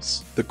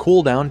 seconds. The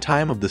cooldown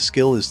time of the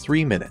skill is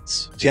 3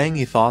 minutes. Zhang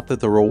Yi thought that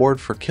the reward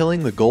for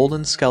killing the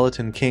Golden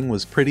Skeleton King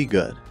was pretty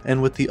good,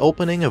 and with the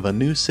opening of a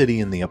new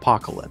city in the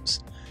apocalypse,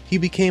 he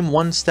became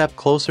one step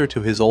closer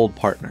to his old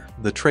partner,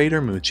 the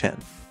traitor Mu Chen.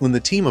 When the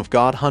team of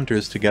god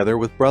hunters together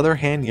with brother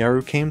Han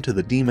Yaru came to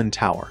the Demon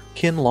Tower,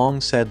 Qin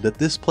Long said that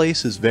this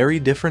place is very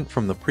different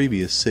from the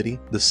previous city,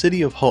 the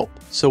City of Hope,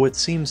 so it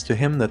seems to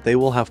him that they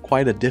will have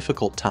quite a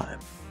difficult time.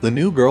 The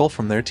new girl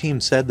from their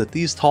team said that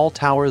these tall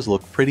towers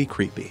look pretty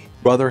creepy.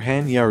 Brother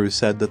Han Yaru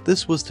said that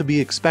this was to be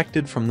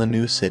expected from the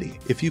new city.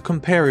 If you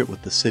compare it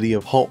with the City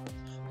of Hope,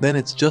 then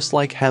it's just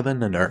like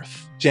heaven and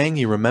earth. Zhang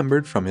Yi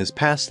remembered from his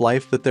past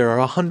life that there are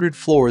 100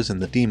 floors in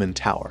the Demon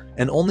Tower,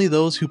 and only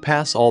those who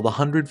pass all the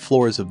 100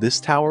 floors of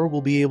this tower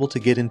will be able to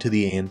get into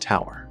the Aeon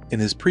Tower. In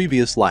his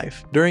previous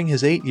life, during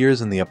his 8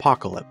 years in the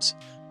apocalypse,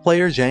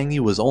 player Zhang Yi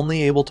was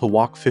only able to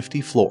walk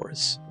 50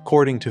 floors.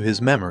 According to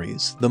his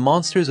memories, the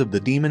monsters of the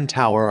Demon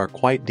Tower are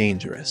quite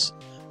dangerous,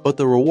 but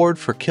the reward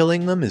for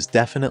killing them is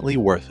definitely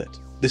worth it.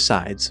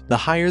 Besides, the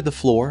higher the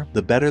floor,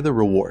 the better the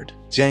reward.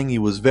 Zhang Yi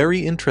was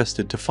very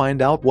interested to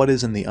find out what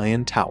is in the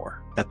Aeon Tower.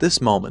 At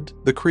this moment,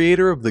 the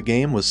creator of the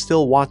game was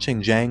still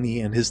watching Zhang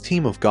Yi and his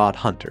team of god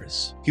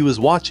hunters. He was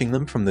watching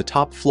them from the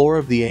top floor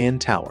of the Aeon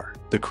Tower.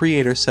 The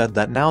creator said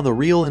that now the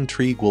real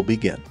intrigue will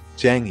begin.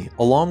 Zhang Yi,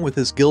 along with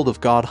his guild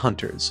of god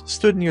hunters,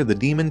 stood near the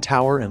Demon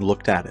Tower and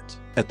looked at it.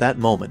 At that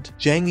moment,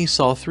 Zhang Yi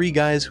saw 3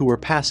 guys who were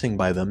passing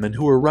by them and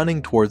who were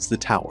running towards the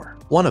tower.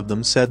 One of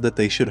them said that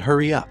they should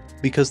hurry up,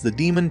 because the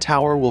Demon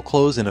Tower will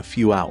close in a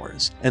few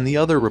hours, and the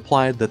other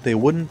replied that they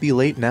wouldn't be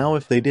late now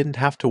if they didn't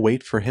have to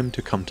wait for him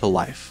to come to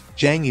life.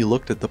 Zhang Yi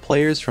looked at the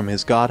players from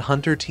his god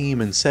hunter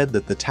team and said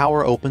that the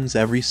tower opens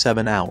every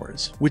 7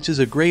 hours, which is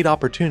a great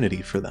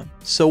opportunity for them,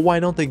 so why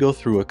don't they go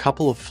through a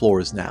couple of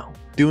floors now?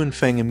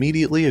 Duanfeng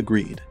immediately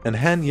agreed, and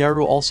Han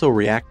Yaru also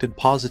reacted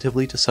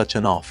positively to such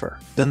an offer.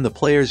 Then the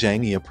player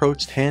Zhang Yi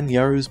approached Han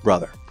Yaru's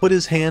brother, put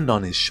his hand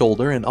on his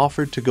shoulder and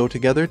offered to go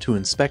together to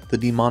inspect the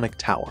demonic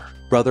tower.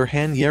 Brother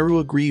Han Yaru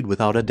agreed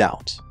without a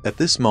doubt. At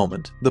this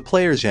moment, the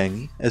player Zhang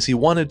Yi, as he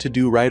wanted to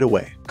do right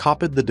away,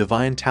 copied the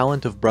divine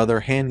talent of brother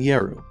Han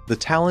Yaru, the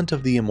talent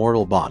of the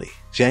immortal body.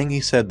 Zhang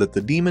Yi said that the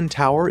Demon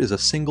Tower is a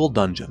single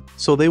dungeon,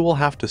 so they will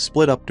have to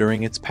split up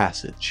during its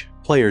passage.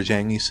 Player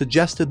Zhang Yi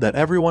suggested that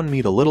everyone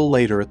meet a little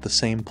later at the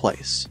same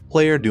place.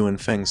 Player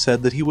Duanfeng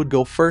said that he would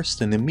go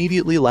first and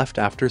immediately left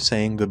after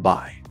saying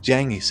goodbye.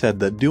 Zhang Yi said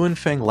that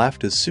Duanfeng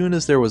left as soon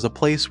as there was a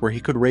place where he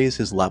could raise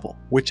his level,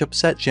 which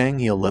upset Zhang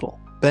Yi a little.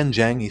 Then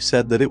Zhang Yi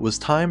said that it was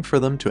time for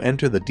them to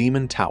enter the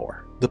Demon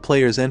Tower. The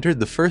players entered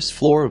the first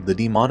floor of the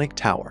Demonic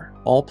Tower.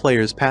 All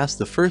players passed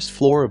the first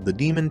floor of the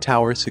Demon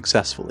Tower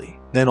successfully.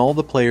 Then all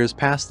the players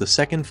passed the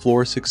second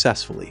floor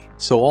successfully.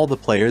 So all the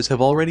players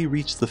have already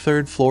reached the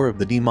 3rd floor of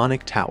the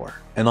Demonic Tower.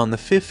 And on the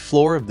 5th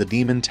floor of the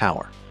Demon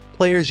Tower,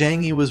 player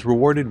Zhang Yi was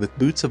rewarded with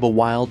boots of a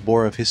wild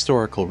boar of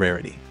historical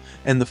rarity,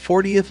 and the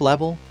 40th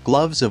level,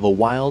 gloves of a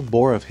wild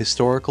boar of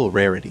historical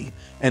rarity,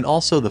 and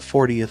also the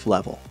 40th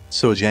level.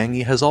 So Zhang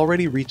Yi has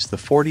already reached the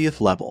 40th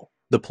level.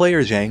 The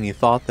player Zhang Yi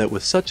thought that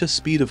with such a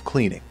speed of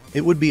cleaning,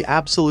 it would be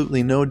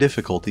absolutely no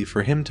difficulty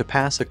for him to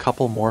pass a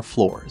couple more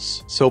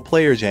floors. So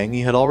player Zhang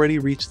Yi had already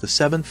reached the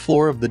 7th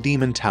floor of the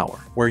Demon Tower,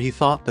 where he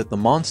thought that the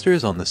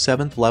monsters on the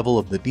 7th level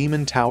of the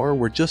Demon Tower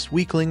were just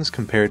weaklings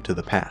compared to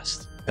the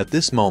past. At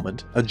this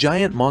moment, a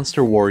giant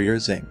monster warrior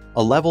Xing,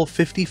 a level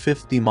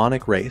 55th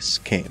demonic race,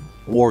 came.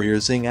 Warrior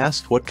Xing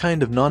asked what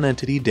kind of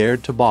non-entity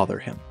dared to bother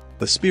him.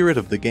 The spirit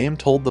of the game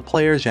told the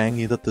player Zhang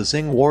Yi that the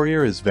Zing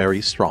warrior is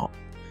very strong.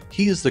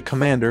 He is the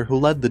commander who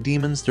led the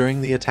demons during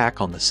the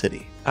attack on the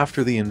city.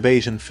 After the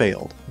invasion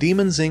failed,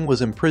 Demon Zing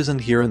was imprisoned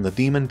here in the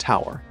Demon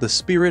Tower. The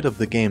spirit of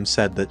the game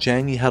said that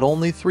Zhang Yi had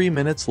only 3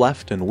 minutes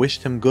left and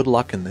wished him good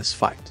luck in this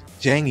fight.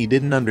 Zhang Yi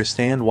didn't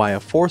understand why a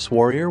force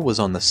warrior was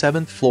on the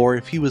 7th floor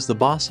if he was the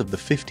boss of the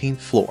 15th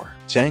floor.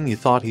 Zhang Yi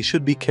thought he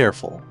should be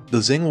careful.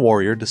 The Zing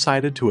warrior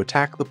decided to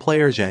attack the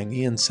player Zhang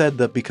Yi and said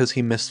that because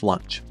he missed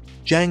lunch,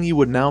 Zhang Yi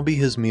would now be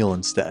his meal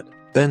instead.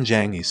 Then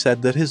Zhang Yi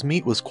said that his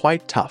meat was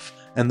quite tough,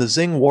 and the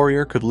Zing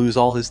warrior could lose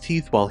all his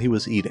teeth while he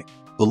was eating.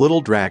 The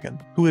little dragon,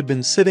 who had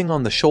been sitting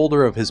on the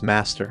shoulder of his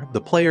master, the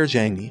player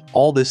Zhang Yi,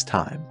 all this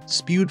time,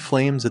 spewed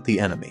flames at the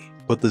enemy.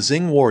 But the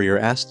Zing warrior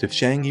asked if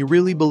Zhang Yi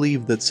really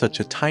believed that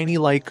such a tiny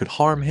light could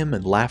harm him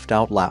and laughed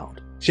out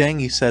loud. Zhang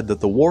Yi said that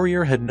the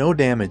warrior had no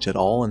damage at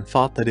all and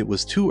thought that it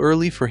was too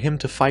early for him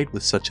to fight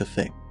with such a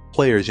thing.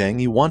 Player Zhang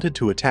Yi wanted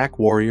to attack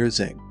Warrior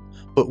Zing,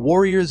 but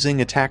Warrior Zing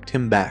attacked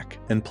him back,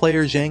 and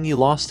player Zhang Yi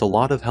lost a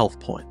lot of health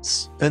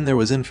points. Then there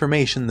was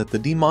information that the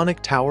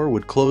demonic tower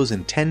would close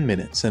in 10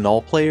 minutes and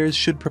all players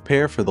should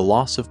prepare for the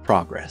loss of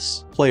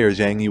progress. Player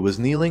Zhang Yi was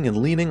kneeling and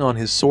leaning on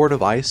his sword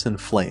of ice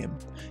and flame.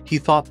 He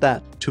thought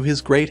that, to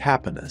his great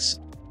happiness,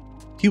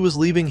 he was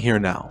leaving here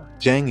now.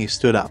 Zhang Yi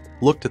stood up,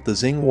 looked at the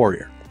Zing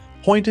warrior,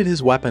 pointed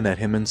his weapon at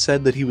him and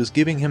said that he was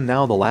giving him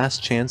now the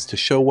last chance to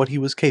show what he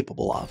was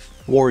capable of.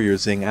 Warrior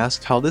Zing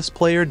asked how this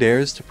player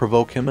dares to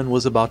provoke him and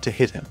was about to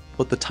hit him,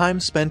 but the time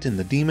spent in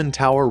the demon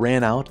tower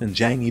ran out and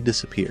Zhang Yi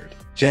disappeared.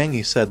 Zhang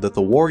Yi said that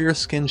the warrior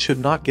skin should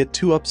not get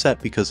too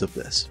upset because of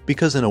this,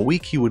 because in a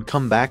week he would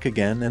come back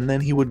again and then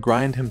he would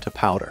grind him to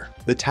powder.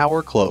 The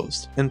tower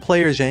closed, and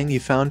player Zhang Yi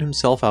found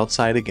himself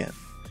outside again.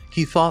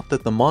 He thought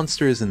that the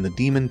monsters in the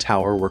demon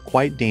tower were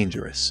quite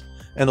dangerous,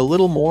 and a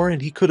little more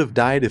and he could have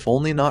died if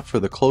only not for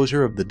the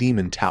closure of the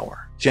demon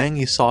tower. Zhang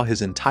Yi saw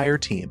his entire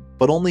team,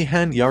 but only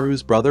Han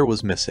Yaru's brother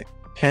was missing.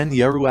 Han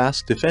Yaru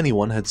asked if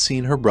anyone had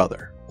seen her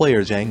brother.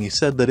 Player Zhang Yi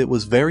said that it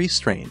was very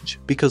strange,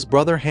 because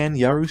brother Han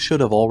Yaru should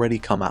have already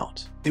come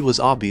out. It was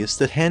obvious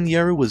that Han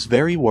Yaru was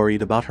very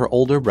worried about her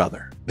older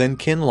brother. Then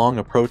Qin Long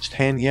approached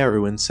Han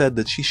Yaru and said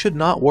that she should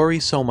not worry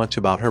so much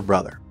about her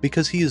brother,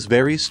 because he is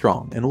very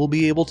strong and will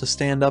be able to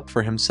stand up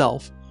for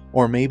himself,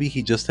 or maybe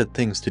he just had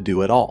things to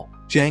do at all.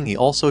 Zhang Yi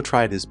also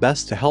tried his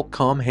best to help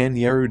calm Han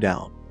Yaru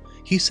down.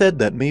 He said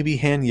that maybe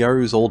Han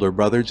Yaru's older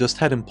brother just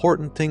had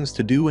important things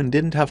to do and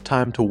didn't have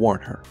time to warn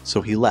her,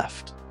 so he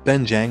left.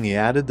 Then Zhang Yi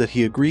added that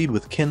he agreed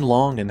with Qin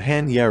Long and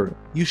Han Yaru.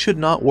 You should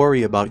not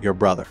worry about your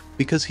brother,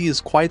 because he is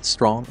quite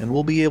strong and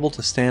will be able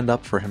to stand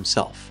up for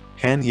himself.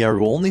 Han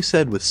Yaru only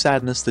said with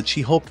sadness that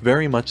she hoped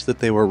very much that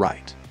they were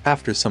right.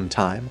 After some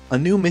time, a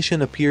new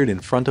mission appeared in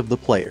front of the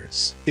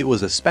players. It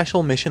was a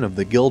special mission of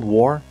the Guild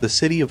War, the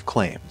City of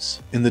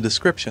Claims. In the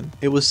description,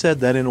 it was said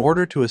that in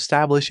order to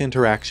establish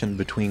interaction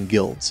between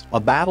guilds, a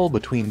battle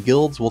between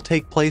guilds will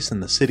take place in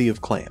the City of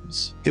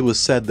Claims. It was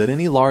said that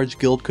any large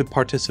guild could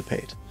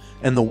participate,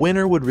 and the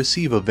winner would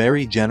receive a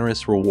very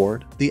generous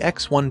reward, the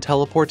X1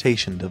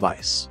 teleportation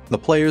device. The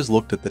players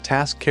looked at the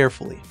task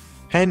carefully.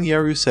 Han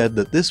Yaru said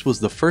that this was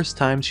the first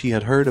time she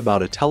had heard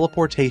about a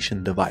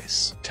teleportation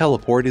device.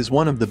 Teleport is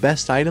one of the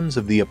best items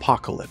of the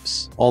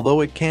apocalypse,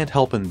 although it can't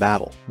help in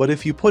battle, but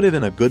if you put it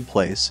in a good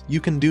place, you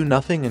can do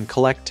nothing and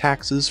collect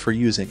taxes for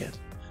using it,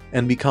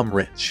 and become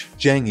rich.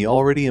 Zhang Yi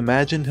already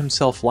imagined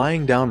himself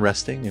lying down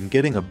resting and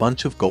getting a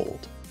bunch of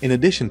gold. In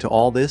addition to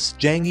all this,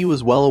 Zhang Yi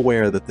was well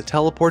aware that the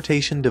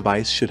teleportation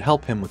device should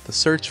help him with the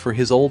search for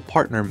his old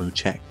partner Mu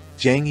Cheng.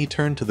 Zhang Yi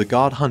turned to the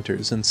god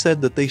hunters and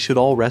said that they should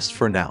all rest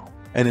for now,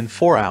 and in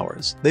 4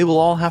 hours, they will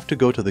all have to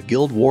go to the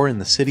Guild War in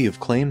the City of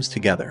Claims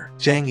together.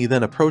 Zhang Yi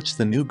then approached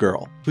the new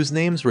girl, whose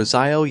names were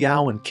Xiao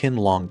Yao and Qin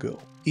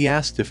Longgu. He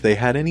asked if they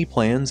had any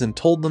plans and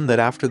told them that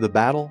after the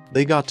battle,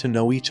 they got to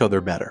know each other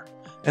better,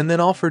 and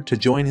then offered to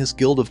join his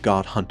Guild of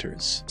God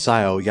Hunters.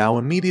 Xiao Yao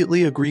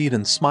immediately agreed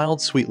and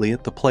smiled sweetly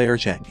at the player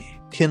Zhang Yi.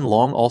 Qin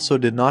Long also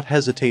did not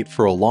hesitate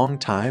for a long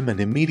time and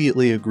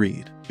immediately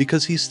agreed,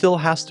 because he still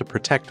has to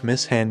protect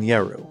Miss Han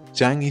Yaru.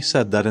 Zhang Yi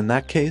said that in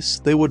that case,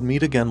 they would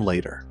meet again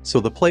later.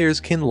 So the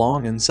players Qin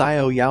Long and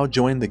Xiao Yao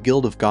joined the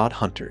Guild of God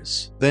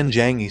Hunters. Then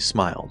Zhang Yi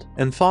smiled,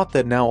 and thought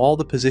that now all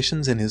the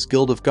positions in his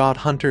Guild of God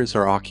Hunters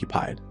are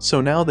occupied, so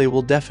now they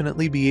will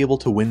definitely be able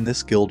to win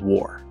this guild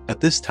war.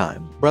 At this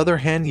time, brother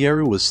Han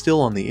Yaru was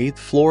still on the 8th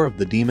floor of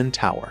the Demon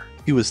Tower.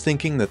 He was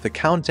thinking that the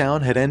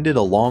countdown had ended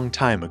a long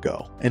time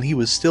ago, and he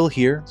was still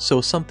here, so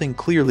something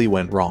clearly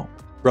went wrong.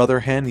 Brother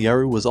Han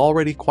Yaru was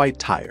already quite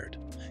tired.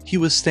 He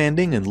was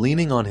standing and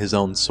leaning on his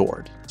own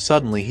sword.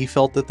 Suddenly he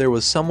felt that there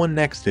was someone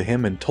next to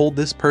him and told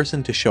this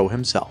person to show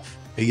himself.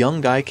 A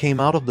young guy came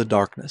out of the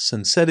darkness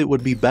and said it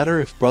would be better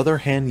if brother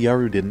Han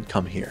Yaru didn't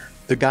come here.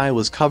 The guy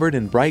was covered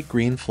in bright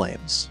green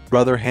flames.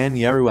 Brother Han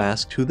Yaru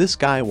asked who this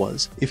guy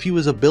was, if he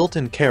was a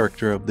built-in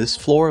character of this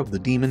floor of the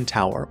Demon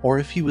Tower, or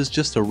if he was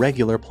just a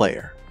regular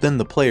player. Then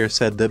the player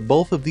said that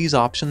both of these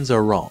options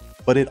are wrong,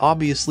 but it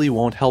obviously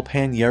won't help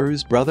Han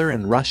Yaru's brother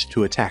and rushed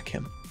to attack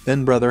him.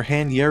 Then brother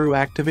Han Yaru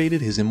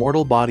activated his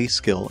immortal body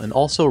skill and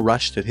also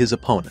rushed at his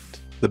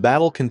opponent. The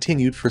battle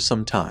continued for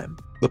some time.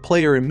 The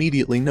player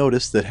immediately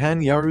noticed that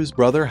Han Yaru's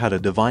brother had a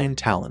divine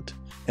talent,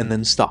 and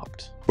then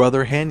stopped.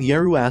 Brother Han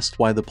Yaru asked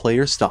why the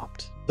player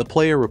stopped. The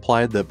player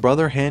replied that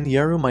Brother Han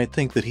Yaru might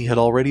think that he had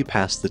already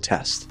passed the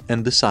test,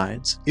 and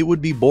besides, it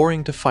would be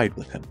boring to fight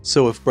with him.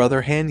 So if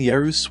Brother Han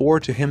Yaru swore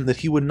to him that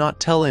he would not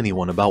tell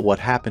anyone about what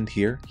happened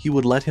here, he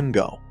would let him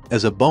go.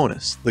 As a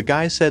bonus, the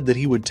guy said that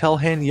he would tell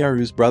Han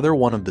Yaru's brother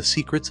one of the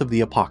secrets of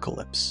the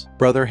apocalypse.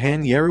 Brother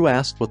Han Yaru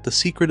asked what the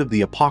secret of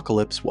the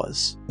apocalypse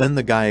was. Then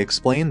the guy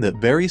explained that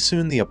very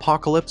soon the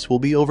apocalypse will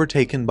be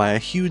overtaken by a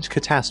huge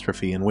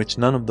catastrophe in which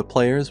none of the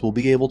players will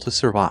be able to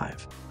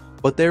survive.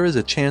 But there is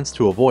a chance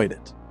to avoid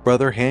it.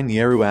 Brother Han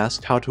Yaru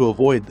asked how to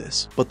avoid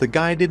this, but the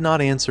guy did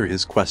not answer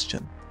his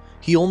question.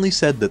 He only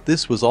said that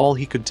this was all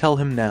he could tell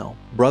him now.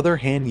 Brother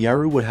Han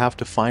Yaru would have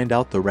to find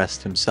out the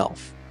rest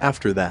himself.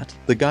 After that,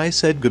 the guy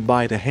said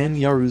goodbye to Han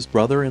Yaru's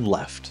brother and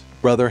left.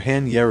 Brother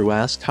Han Yaru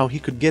asked how he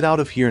could get out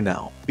of here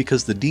now,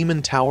 because the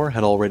demon tower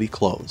had already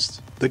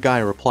closed. The guy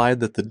replied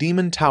that the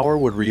demon tower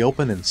would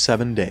reopen in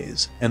 7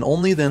 days, and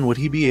only then would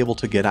he be able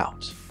to get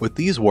out. With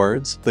these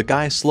words, the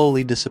guy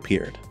slowly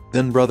disappeared.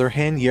 Then Brother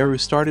Han Yaru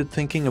started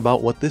thinking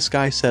about what this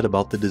guy said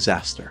about the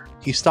disaster.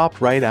 He stopped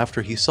right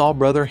after he saw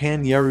Brother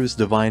Han Yaru's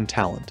divine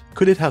talent.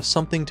 Could it have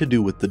something to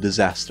do with the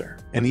disaster?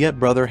 And yet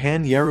Brother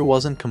Han Yaru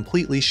wasn't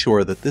completely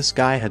sure that this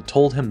guy had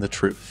told him the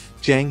truth.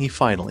 Zhang Yi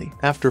finally,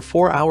 after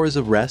 4 hours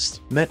of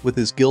rest, met with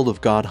his guild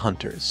of god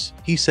hunters.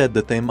 He said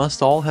that they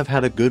must all have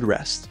had a good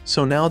rest,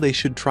 so now they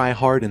should try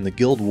hard in the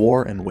guild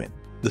war and win.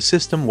 The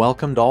system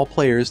welcomed all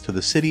players to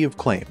the City of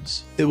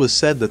Claims. It was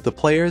said that the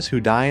players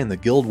who die in the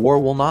guild war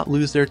will not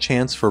lose their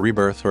chance for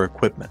rebirth or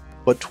equipment,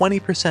 but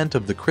 20%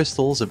 of the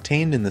crystals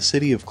obtained in the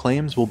City of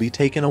Claims will be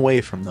taken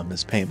away from them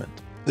as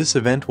payment. This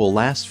event will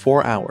last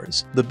 4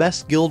 hours. The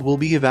best guild will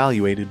be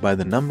evaluated by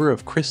the number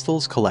of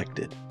crystals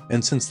collected.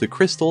 And since the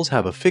crystals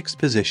have a fixed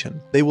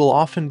position, they will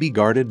often be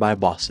guarded by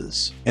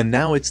bosses. And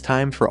now it's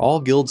time for all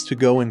guilds to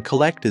go and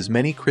collect as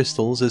many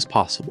crystals as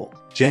possible.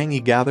 Zhang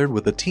Yi gathered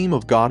with a team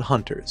of god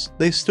hunters.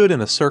 They stood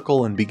in a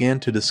circle and began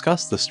to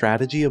discuss the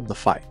strategy of the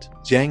fight.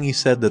 Zhang Yi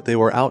said that they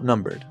were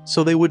outnumbered,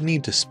 so they would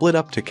need to split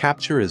up to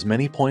capture as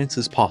many points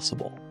as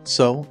possible.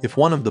 So, if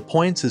one of the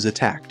points is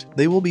attacked,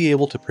 they will be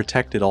able to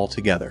protect it all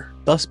together.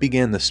 Thus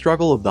began the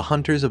struggle of the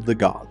hunters of the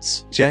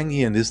gods. Zhang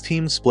Yi and his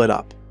team split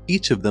up.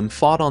 Each of them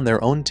fought on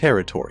their own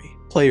territory.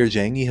 Player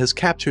Zhang Yi has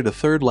captured a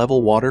 3rd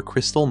level water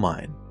crystal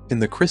mine. In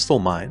the crystal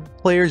mine,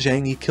 player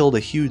Zhang Yi killed a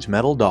huge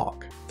metal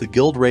dog. The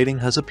guild rating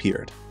has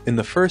appeared. In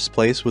the first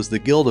place was the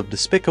Guild of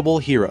Despicable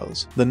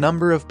Heroes. The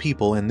number of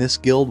people in this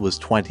guild was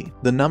 20.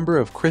 The number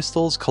of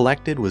crystals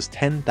collected was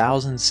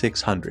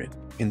 10,600.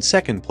 In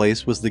second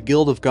place was the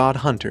Guild of God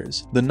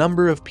Hunters. The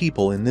number of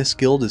people in this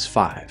guild is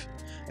 5.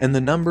 And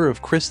the number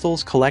of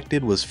crystals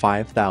collected was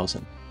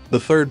 5,000. The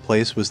third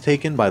place was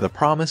taken by the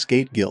Promise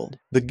Gate Guild.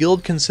 The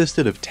guild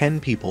consisted of 10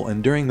 people,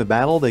 and during the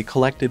battle they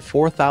collected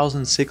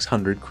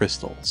 4,600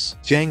 crystals.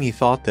 Zhang Yi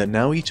thought that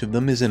now each of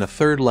them is in a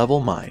 3rd level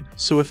mine,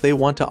 so if they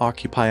want to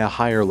occupy a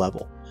higher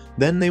level,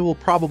 then they will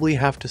probably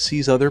have to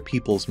seize other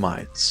people's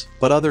mines.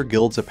 But other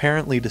guilds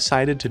apparently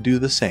decided to do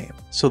the same,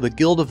 so the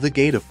Guild of the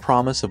Gate of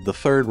Promise of the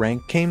 3rd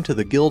rank came to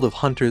the Guild of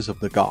Hunters of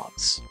the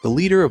Gods. The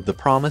leader of the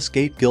Promise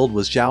Gate Guild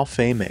was Zhao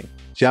Feiming.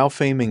 Zhao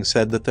Feiming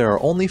said that there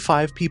are only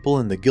 5 people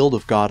in the Guild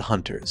of God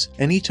Hunters,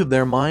 and each of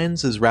their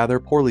mines is rather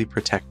poorly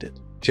protected.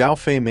 Zhao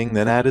Feiming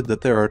then added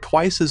that there are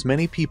twice as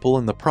many people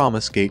in the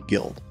Promise Gate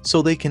Guild,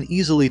 so they can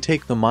easily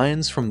take the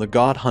mines from the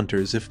God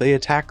Hunters if they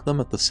attack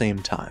them at the same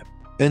time.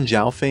 Then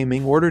Zhao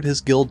Feiming ordered his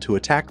guild to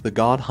attack the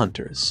God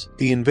Hunters.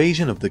 The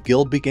invasion of the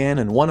guild began,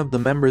 and one of the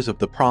members of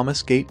the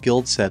Promise Gate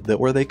Guild said that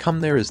where they come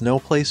there is no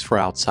place for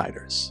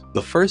outsiders.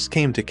 The first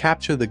came to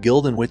capture the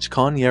guild in which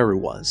Han Yaru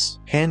was.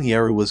 Han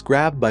Yaru was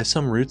grabbed by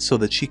some roots so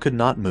that she could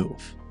not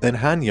move. Then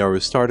Han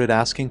Yaru started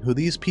asking who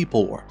these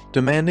people were,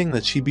 demanding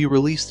that she be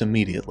released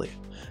immediately,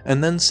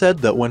 and then said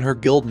that when her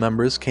guild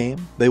members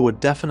came, they would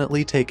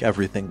definitely take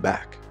everything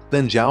back.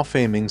 Then Zhao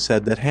Feiming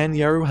said that Han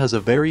Yaru has a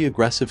very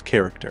aggressive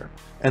character,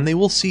 and they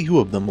will see who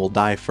of them will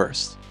die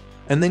first,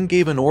 and then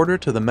gave an order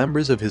to the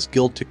members of his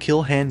guild to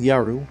kill Han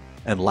Yaru,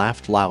 and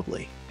laughed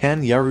loudly.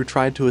 Han Yaru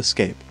tried to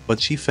escape, but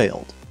she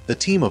failed. The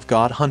team of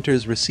God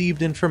Hunters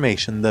received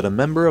information that a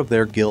member of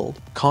their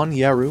guild, Han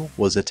Yaru,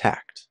 was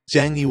attacked.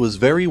 Zhang Yi was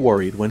very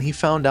worried when he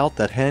found out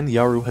that Han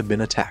Yaru had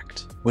been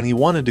attacked. When he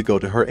wanted to go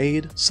to her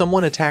aid,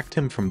 someone attacked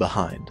him from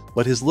behind,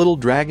 but his little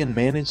dragon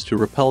managed to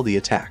repel the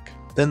attack.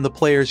 Then the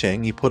player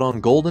Zhang Yi put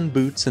on golden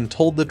boots and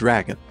told the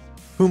dragon,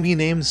 whom he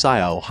named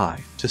Xiao Hai,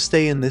 to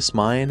stay in this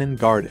mine and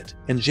guard it,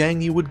 and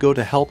Zhang Yi would go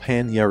to help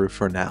Han Yaru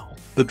for now.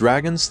 The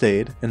dragon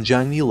stayed, and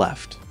Zhang Yi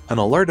left. An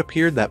alert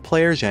appeared that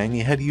player Zhang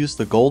Yi had used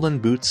the golden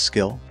boots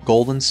skill,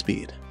 Golden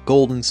Speed.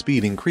 Golden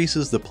Speed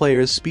increases the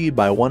player's speed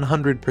by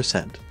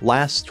 100%,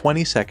 lasts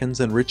 20 seconds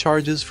and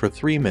recharges for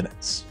 3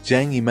 minutes.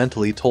 Zhang Yi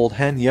mentally told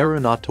Han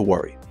Yaru not to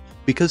worry,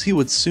 because he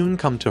would soon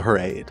come to her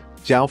aid.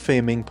 Zhao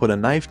Feiming put a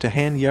knife to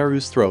Han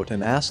Yaru's throat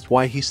and asked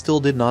why he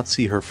still did not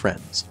see her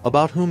friends,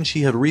 about whom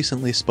she had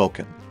recently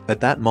spoken. At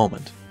that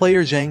moment,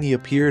 player Zhang Yi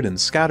appeared and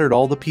scattered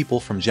all the people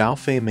from Zhao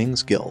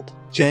Feiming's guild.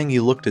 Zhang Yi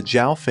looked at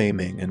Zhao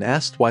Feiming and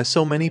asked why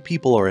so many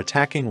people are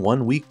attacking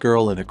one weak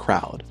girl in a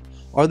crowd.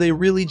 Are they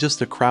really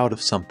just a crowd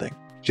of something?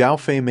 Zhao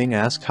Feiming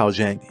asked how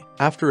Zhang Yi,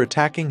 after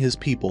attacking his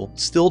people,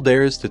 still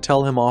dares to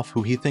tell him off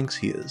who he thinks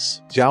he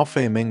is. Zhao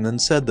Feiming then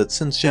said that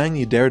since Zhang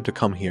Yi dared to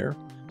come here,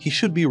 he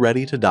should be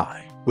ready to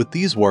die. With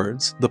these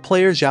words, the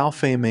player Zhao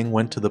Feiming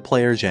went to the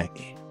player Zhang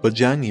Yi. But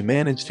Zhang Yi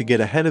managed to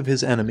get ahead of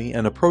his enemy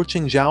and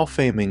approaching Zhao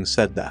Feiming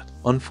said that,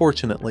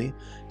 unfortunately,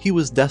 he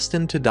was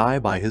destined to die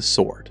by his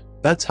sword.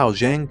 That's how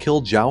Zhang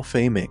killed Zhao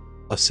Feiming.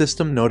 A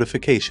system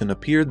notification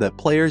appeared that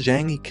player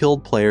Zhang Yi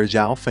killed player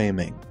Zhao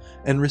Feiming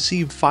and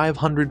received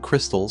 500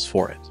 crystals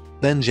for it.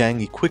 Then Zhang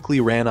Yi quickly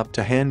ran up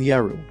to Han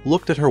Yeru,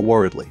 looked at her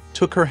worriedly,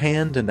 took her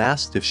hand and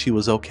asked if she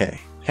was okay.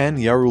 Han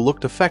Yeru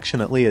looked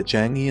affectionately at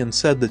Zhang Yi and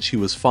said that she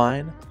was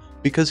fine,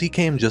 because he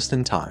came just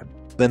in time.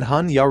 Then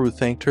Han Yaru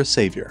thanked her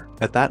savior.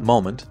 At that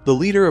moment, the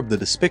leader of the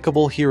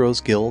Despicable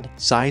Heroes Guild,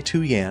 Zai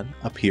Tuyan,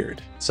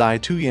 appeared. Zai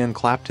Tuyan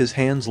clapped his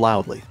hands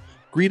loudly,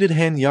 greeted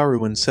Han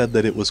Yaru and said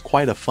that it was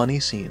quite a funny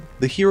scene.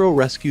 The hero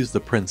rescues the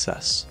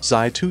princess.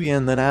 Zai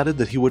Tuyan then added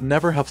that he would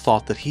never have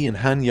thought that he and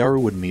Han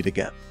Yaru would meet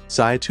again.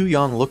 Zai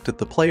Tuyan looked at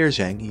the player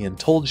Zhang Yi and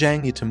told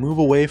Zhang Yi to move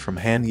away from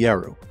Han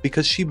Yaru,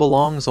 because she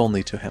belongs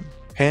only to him.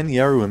 Han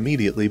Yaru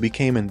immediately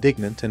became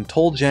indignant and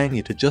told Zhang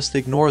Yi to just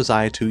ignore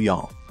Zai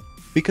Tuyan,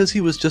 because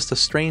he was just a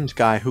strange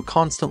guy who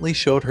constantly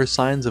showed her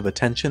signs of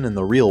attention in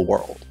the real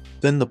world.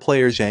 Then the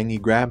player Zhang Yi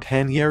grabbed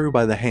Han Yaru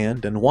by the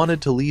hand and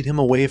wanted to lead him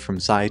away from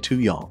Zai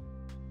Tuyang.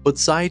 But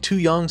Zai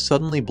Tuyang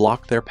suddenly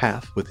blocked their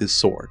path with his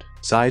sword.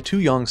 Zai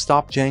Tuyang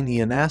stopped Zhang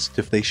Yi and asked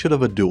if they should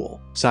have a duel.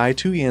 Zai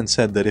Tuyan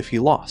said that if he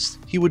lost,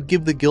 he would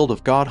give the Guild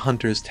of God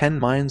Hunters 10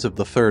 mines of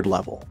the 3rd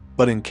level.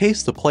 But in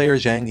case the player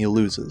Zhang Yi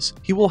loses,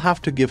 he will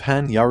have to give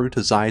Han Yaru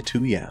to Zai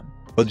Tuyan.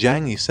 But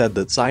Zhang Yi said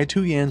that Zai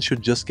Tuyan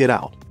should just get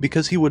out,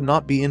 because he would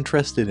not be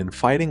interested in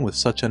fighting with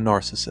such a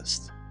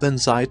narcissist. Then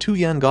Zai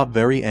Tuyan got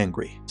very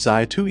angry.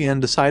 Zai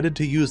Tuyan decided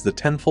to use the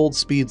tenfold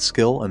speed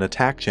skill and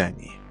attack Zhang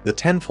Yi. The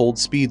tenfold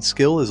speed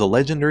skill is a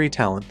legendary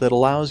talent that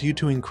allows you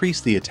to increase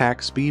the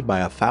attack speed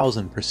by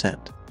 1000%.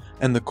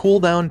 And the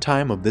cooldown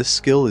time of this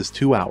skill is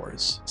 2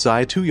 hours.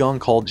 Zai Tuyang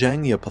called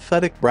Zhang Yi a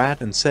pathetic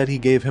brat and said he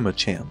gave him a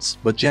chance,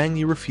 but Zhang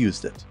Yi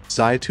refused it.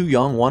 Zai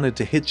Tuyang wanted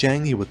to hit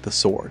Zhang Yi with the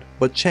sword,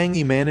 but Zhang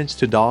Yi managed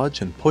to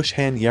dodge and push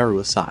Han Yaru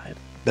aside.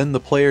 Then the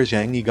player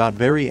Zhang Yi got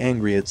very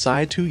angry at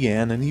Zai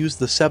Tuyan and used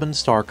the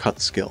 7-star cut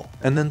skill,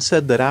 and then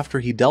said that after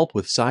he dealt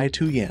with Zai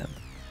Tuyan,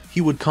 he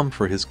would come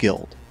for his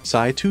guild.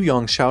 Zai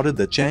Tuyang shouted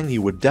that Zhang Yi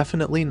would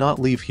definitely not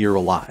leave here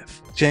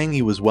alive. Zhang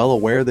Yi was well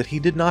aware that he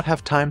did not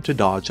have time to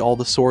dodge all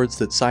the swords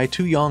that Zai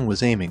Tuyang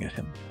was aiming at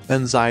him.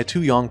 Then Zai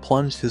Tuyang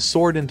plunged his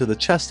sword into the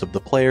chest of the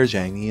player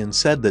Zhang Yi and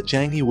said that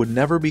Zhang Yi would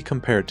never be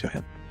compared to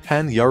him.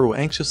 Han Yaru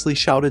anxiously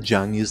shouted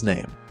Zhang Yi's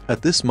name.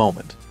 At this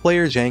moment,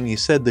 player Zhang Yi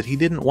said that he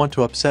didn't want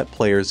to upset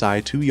player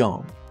Zai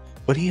Tuyang,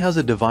 but he has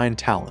a divine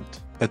talent.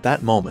 At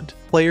that moment,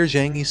 player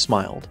Zhang Yi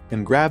smiled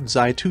and grabbed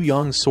Zai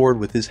Tuyang's sword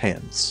with his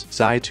hands.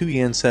 Zai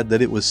Tuyan said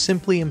that it was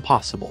simply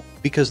impossible,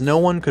 because no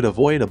one could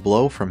avoid a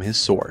blow from his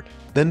sword.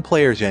 Then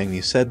player Zhang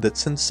Yi said that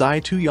since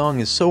Zai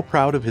Tuyang is so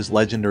proud of his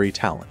legendary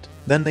talent,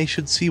 then they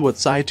should see what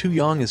Zai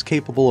Tuyang is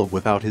capable of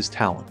without his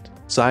talent.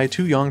 Zai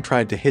Tuyang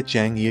tried to hit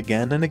Zhang Yi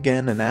again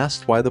and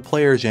asked why the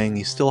player Zhang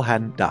Yi still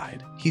hadn't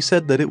died. He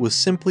said that it was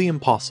simply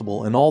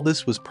impossible and all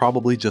this was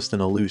probably just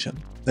an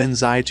illusion. Then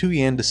Zai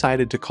Tuyan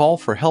decided to call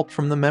for help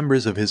from the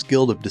members of his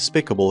Guild of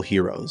Despicable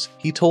Heroes.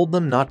 He told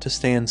them not to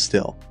stand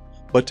still,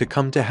 but to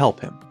come to help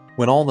him.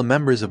 When all the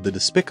members of the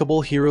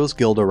Despicable Heroes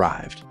Guild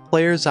arrived,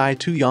 player Zai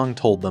Tuyang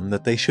told them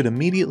that they should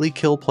immediately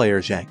kill player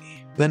Zhang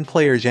Yi. Then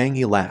player Zhang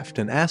Yi laughed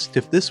and asked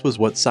if this was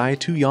what Zai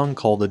Tuyang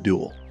called a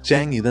duel.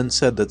 Zhang Yi then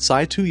said that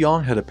Zai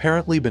Tuyang had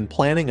apparently been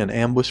planning an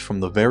ambush from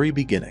the very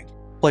beginning.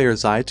 Player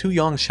Zai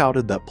Tuyang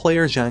shouted that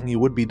player Zhang Yi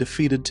would be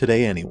defeated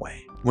today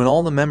anyway. When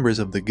all the members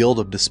of the Guild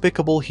of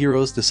Despicable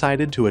Heroes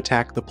decided to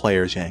attack the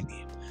player Zhang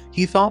Yi,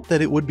 he thought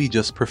that it would be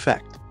just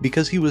perfect,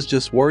 because he was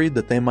just worried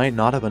that they might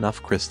not have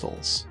enough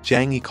crystals.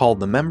 Zhang Yi called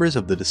the members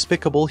of the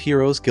Despicable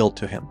Heroes Guild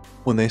to him.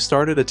 When they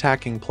started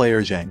attacking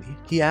player Zhang Yi,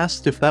 he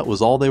asked if that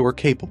was all they were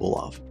capable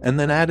of, and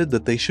then added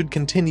that they should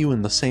continue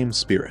in the same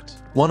spirit.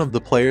 One of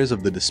the players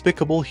of the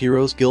Despicable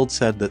Heroes Guild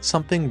said that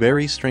something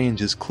very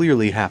strange is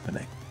clearly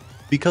happening.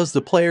 Because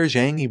the player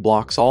Zhang Yi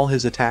blocks all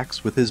his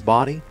attacks with his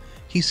body,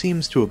 he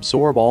seems to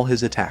absorb all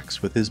his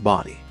attacks with his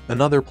body.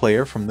 Another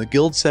player from the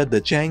guild said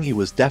that Zhang Yi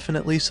was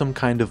definitely some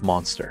kind of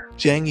monster.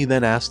 Zhang Yi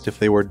then asked if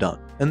they were done,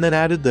 and then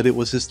added that it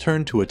was his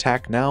turn to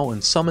attack now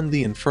and summoned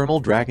the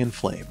infernal dragon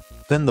flame.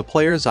 Then the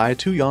player Zai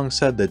Tuyang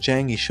said that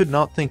Zhang Yi should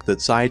not think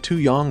that Zai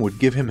Tuyang would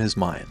give him his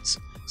mines,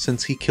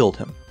 since he killed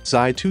him.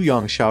 Zai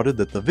Tuyang shouted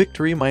that the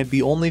victory might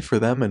be only for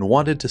them and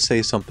wanted to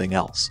say something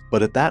else,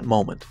 but at that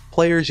moment,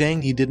 player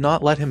Zhang Yi did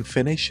not let him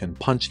finish and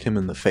punched him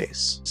in the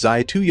face.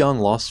 Zai Tuyang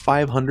lost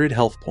 500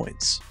 health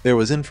points. There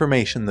was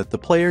information that the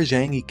player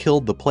Zhang Yi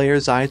killed the player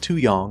Zai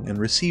Tuyang and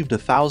received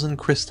 1,000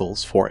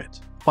 crystals for it.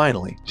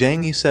 Finally,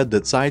 Zhang Yi said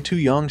that Zai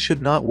Tuyang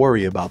should not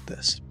worry about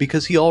this,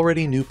 because he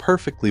already knew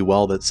perfectly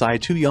well that Zai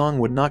Tuyang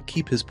would not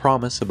keep his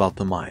promise about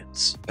the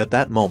mines. At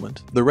that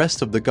moment, the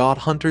rest of the God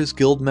Hunters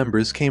Guild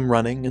members came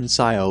running, and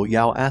Xiao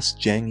Yao asked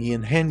Zhang Yi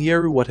and Han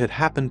Yeru what had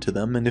happened to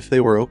them and if they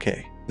were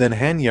okay. Then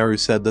Han Yeru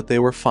said that they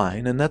were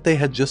fine and that they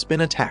had just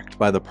been attacked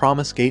by the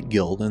Promise Gate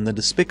Guild and the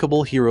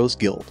Despicable Heroes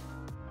Guild.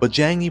 But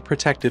Zhang Yi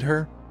protected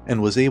her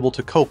and was able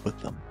to cope with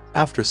them.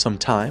 After some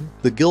time,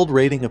 the guild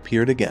rating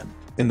appeared again.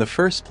 In the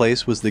first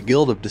place was the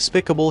Guild of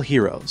Despicable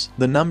Heroes.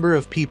 The number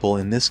of people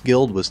in this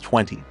guild was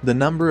 20. The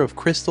number of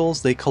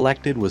crystals they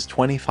collected was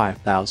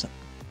 25,000.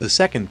 The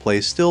second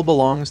place still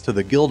belongs to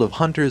the Guild of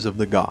Hunters of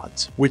the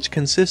Gods, which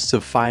consists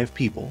of 5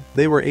 people.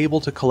 They were able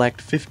to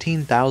collect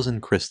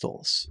 15,000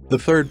 crystals. The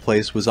third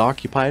place was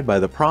occupied by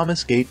the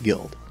Promise Gate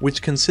Guild,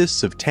 which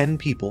consists of 10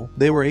 people.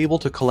 They were able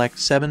to collect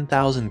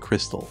 7,000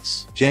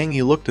 crystals. Zhang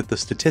Yi looked at the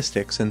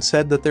statistics and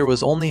said that there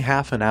was only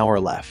half an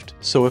hour left,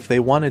 so if they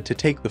wanted to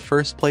take the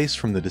first place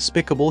from the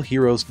Despicable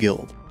Heroes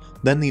Guild,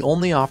 then the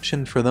only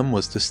option for them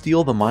was to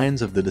steal the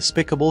mines of the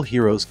Despicable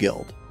Heroes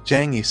Guild.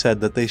 Zhang Yi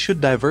said that they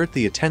should divert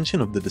the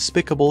attention of the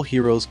Despicable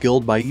Heroes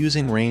Guild by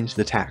using ranged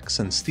attacks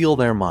and steal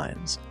their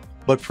mines.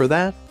 But for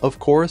that, of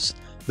course,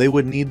 they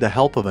would need the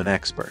help of an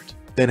expert.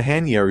 Then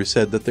Han Yeru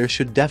said that there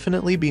should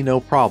definitely be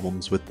no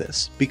problems with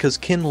this, because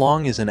Qin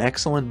Long is an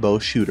excellent bow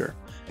shooter,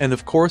 and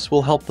of course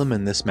will help them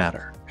in this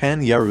matter.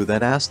 Han Yeru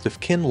then asked if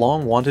Qin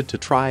Long wanted to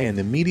try and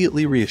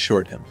immediately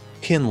reassured him.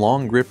 Qin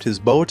Long gripped his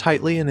bow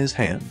tightly in his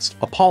hands,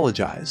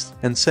 apologized,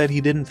 and said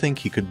he didn't think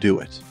he could do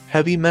it.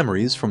 Heavy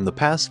memories from the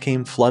past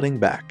came flooding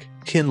back.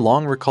 Qin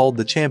Long recalled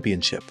the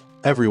championship.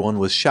 Everyone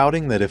was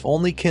shouting that if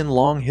only Qin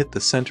Long hit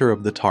the center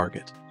of the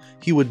target,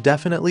 he would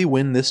definitely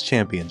win this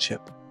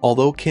championship.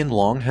 Although Qin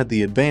Long had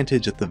the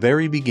advantage at the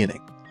very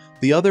beginning,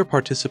 the other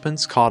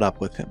participants caught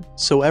up with him,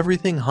 so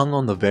everything hung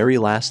on the very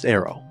last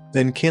arrow.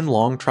 Then Qin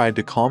Long tried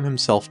to calm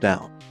himself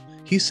down.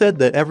 He said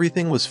that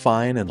everything was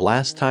fine and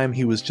last time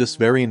he was just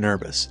very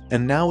nervous,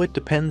 and now it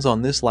depends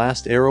on this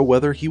last arrow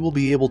whether he will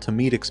be able to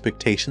meet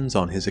expectations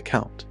on his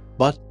account.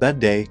 But that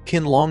day,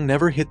 Qin Long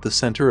never hit the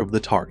center of the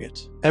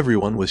target.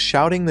 Everyone was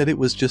shouting that it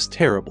was just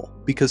terrible,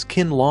 because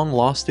Qin Long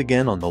lost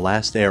again on the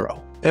last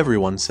arrow.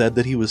 Everyone said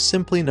that he was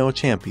simply no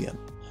champion,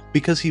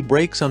 because he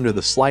breaks under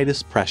the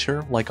slightest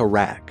pressure like a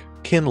rag.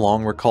 Qin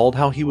Long recalled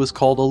how he was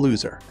called a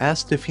loser,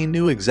 asked if he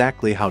knew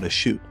exactly how to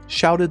shoot,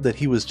 shouted that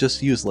he was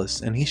just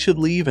useless and he should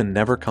leave and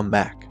never come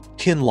back.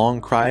 Qin Long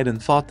cried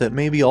and thought that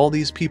maybe all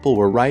these people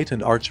were right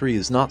and archery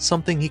is not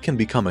something he can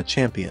become a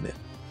champion in.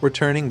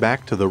 Returning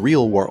back to the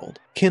real world,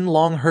 Qin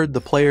Long heard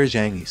the player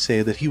Zhang Yi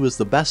say that he was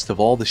the best of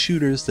all the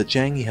shooters that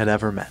Zhang Yi had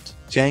ever met.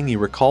 Zhang Yi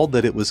recalled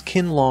that it was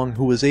Qin Long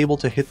who was able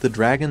to hit the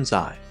dragon's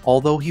eye,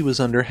 although he was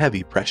under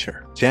heavy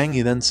pressure. Zhang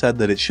Yi then said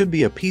that it should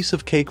be a piece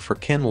of cake for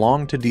Qin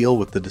Long to deal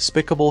with the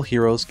Despicable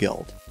Heroes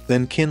Guild.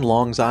 Then Qin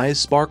Long's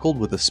eyes sparkled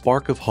with a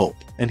spark of hope,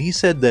 and he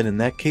said that in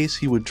that case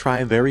he would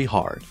try very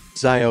hard.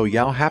 Xiao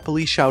Yao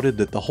happily shouted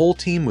that the whole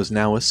team was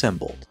now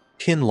assembled.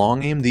 Qin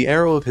Long aimed the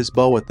arrow of his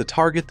bow at the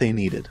target they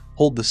needed,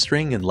 hold the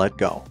string and let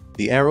go.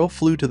 The arrow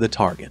flew to the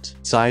target.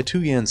 Zai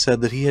Tuyan said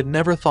that he had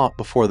never thought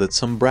before that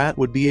some brat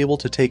would be able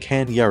to take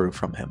Han Yeru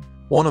from him.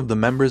 One of the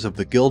members of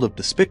the Guild of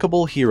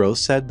Despicable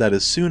Heroes said that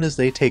as soon as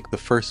they take the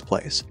first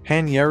place,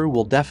 Han Yeru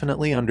will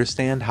definitely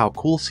understand how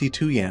cool Si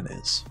Tuyan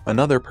is.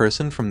 Another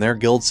person from their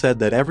guild said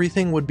that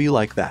everything would be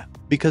like that,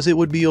 because it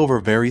would be over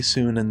very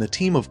soon and the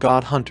team of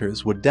God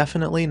Hunters would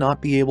definitely not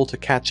be able to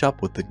catch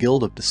up with the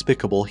Guild of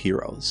Despicable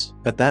Heroes.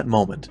 At that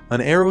moment,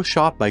 an arrow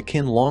shot by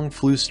Qin Long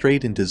flew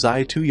straight into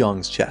Zai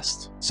Tuyang's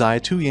chest. Zai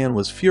Tuyan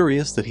was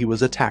furious that he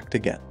was attacked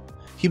again.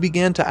 He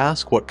began to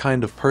ask what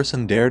kind of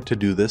person dared to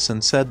do this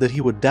and said that he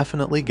would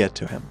definitely get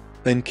to him.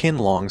 Then Qin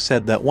Long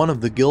said that one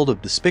of the Guild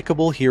of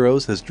Despicable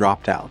Heroes has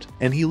dropped out,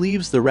 and he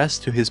leaves the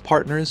rest to his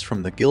partners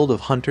from the Guild of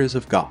Hunters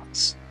of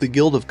Gods. The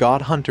Guild of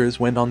God Hunters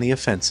went on the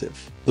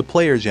offensive. The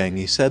player Zhang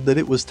Yi said that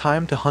it was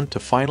time to hunt to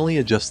finally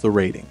adjust the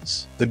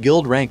ratings. The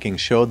guild ranking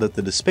showed that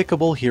the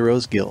Despicable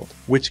Heroes Guild,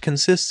 which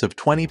consists of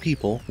 20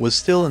 people, was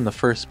still in the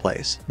first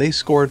place. They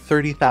scored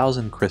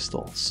 30,000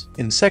 crystals.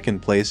 In second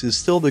place is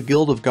still the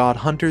Guild of God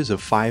Hunters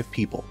of 5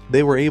 people.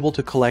 They were able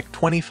to collect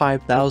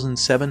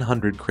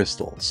 25,700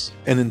 crystals.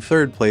 And in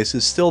third place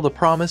is still the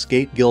Promise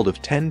Gate Guild of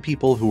 10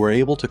 people who were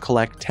able to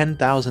collect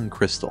 10,000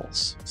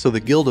 crystals. So the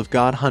Guild of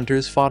God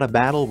Hunters fought a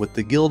battle with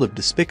the Guild of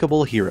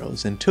Despicable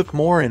Heroes and took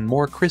more and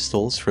more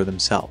crystals for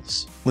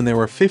themselves. When there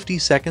were 50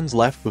 seconds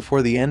left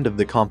before the end of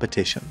the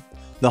competition,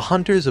 the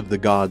Hunters of the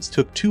Gods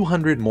took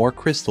 200 more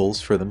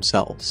crystals for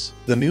themselves.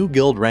 The new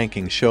guild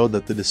ranking showed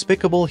that the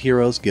Despicable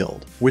Heroes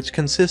Guild, which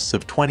consists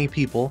of 20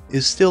 people,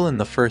 is still in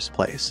the first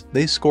place.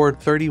 They scored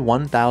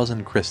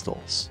 31,000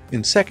 crystals.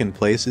 In second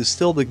place is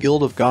still the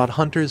Guild of God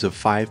Hunters of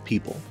 5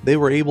 people. They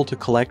were able to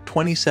collect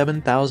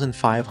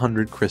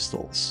 27,500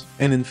 crystals.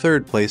 And in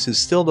third place is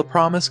still the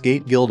Promise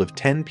Gate Guild of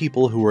 10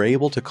 people who were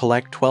able to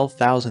collect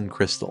 12,000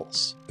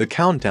 crystals. The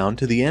countdown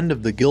to the end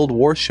of the guild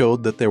war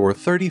showed that there were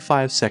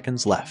 35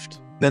 seconds left.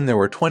 Then there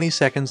were 20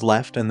 seconds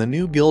left and the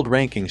new guild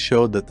ranking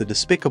showed that the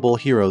Despicable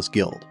Heroes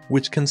Guild,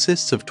 which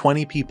consists of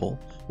 20 people,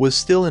 was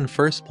still in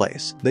first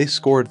place. They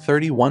scored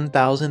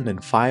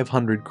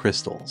 31,500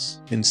 crystals.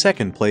 In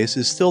second place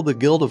is still the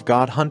Guild of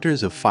God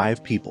Hunters of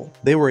 5 people.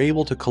 They were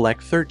able to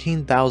collect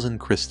 13,000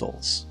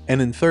 crystals. And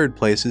in third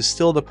place is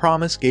still the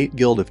Promise Gate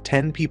Guild of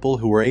 10 people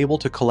who were able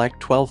to collect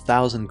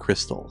 12,000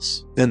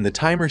 crystals. Then the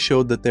timer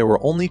showed that there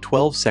were only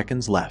 12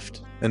 seconds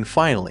left. And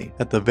finally,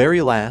 at the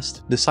very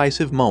last,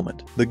 decisive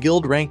moment, the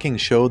guild ranking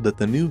showed that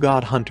the new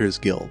God Hunters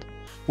Guild,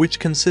 which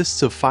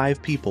consists of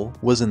 5 people,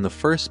 was in the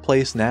first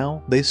place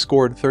now. They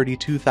scored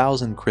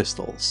 32,000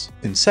 crystals.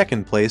 In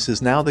second place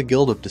is now the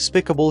Guild of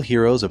Despicable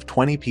Heroes of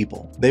 20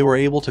 people. They were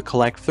able to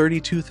collect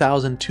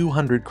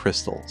 32,200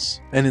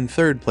 crystals. And in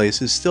third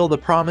place is still the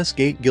Promise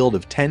Gate Guild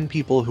of 10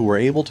 people who were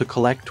able to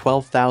collect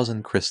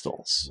 12,000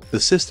 crystals. The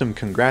system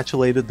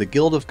congratulated the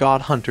Guild of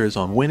God Hunters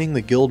on winning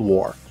the guild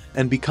war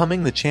and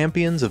becoming the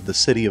champions of the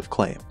City of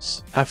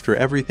Claims. After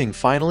everything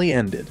finally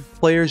ended,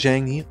 player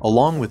Zhang Yi,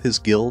 along with his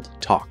guild,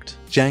 talked.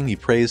 Zhang Yi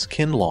praised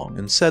Qin Long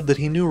and said that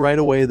he knew right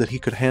away that he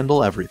could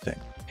handle everything.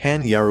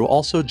 Han Yaru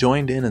also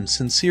joined in and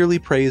sincerely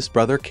praised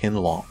brother Qin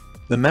Long.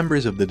 The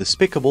members of the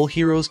Despicable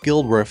Heroes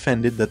Guild were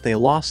offended that they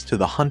lost to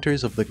the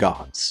Hunters of the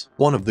Gods.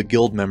 One of the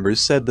guild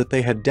members said that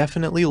they had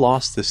definitely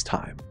lost this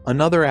time.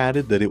 Another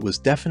added that it was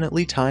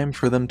definitely time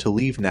for them to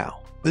leave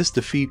now. This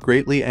defeat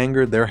greatly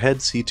angered their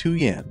head Si-Tu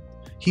Yan.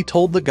 He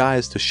told the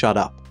guys to shut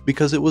up,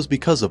 because it was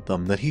because of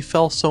them that he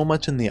fell so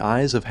much in the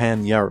eyes of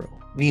Han Yaru.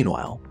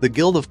 Meanwhile, the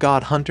Guild of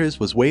God Hunters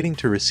was waiting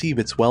to receive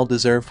its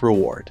well-deserved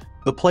reward.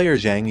 The player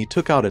Zhang Yi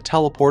took out a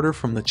teleporter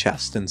from the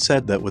chest and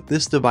said that with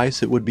this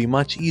device it would be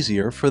much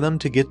easier for them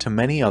to get to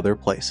many other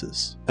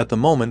places. At the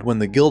moment when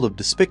the Guild of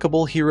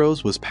Despicable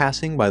Heroes was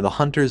passing by the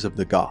Hunters of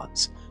the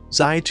Gods,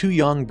 Zai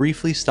Tu-Yang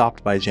briefly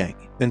stopped by Zhang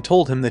Yi and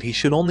told him that he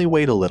should only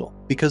wait a little,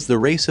 because the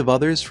race of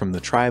others from the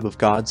tribe of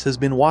gods has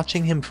been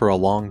watching him for a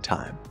long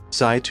time.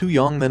 Zai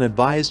Tu-Yang then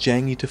advised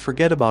Zhang Yi to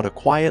forget about a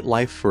quiet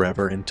life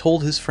forever and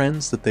told his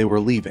friends that they were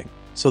leaving.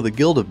 So the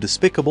Guild of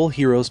Despicable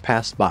Heroes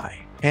passed by.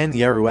 Han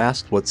Yaru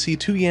asked what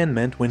Si-Tu Yan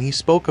meant when he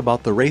spoke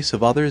about the race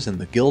of others in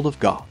the Guild of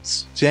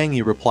Gods. Zhang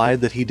Yi replied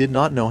that he did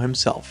not know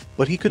himself,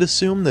 but he could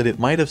assume that it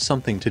might have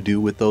something to do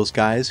with those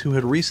guys who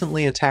had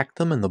recently attacked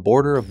them in the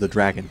border of the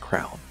Dragon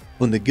Crown.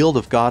 When the Guild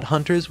of God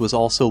Hunters was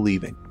also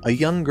leaving, a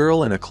young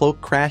girl in a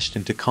cloak crashed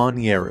into Han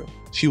Yaru.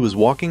 She was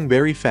walking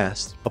very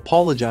fast,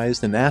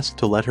 apologized and asked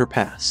to let her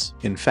pass.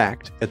 In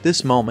fact, at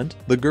this moment,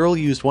 the girl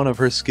used one of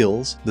her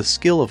skills, the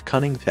skill of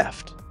Cunning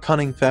Theft.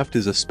 Cunning Theft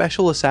is a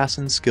special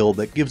assassin skill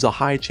that gives a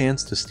high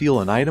chance to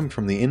steal an item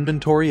from the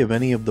inventory of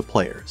any of the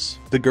players.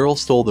 The girl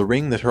stole the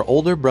ring that her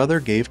older brother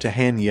gave to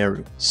Han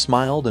Yaru,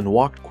 smiled and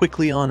walked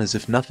quickly on as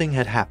if nothing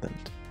had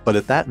happened. But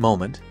at that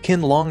moment,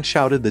 Qin Long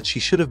shouted that she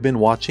should have been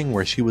watching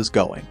where she was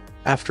going.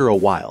 After a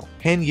while,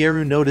 Han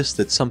Yaru noticed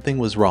that something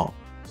was wrong.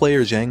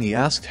 Player Zhang Yi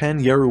asked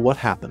Han Yaru what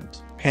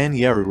happened. Han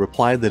Yaru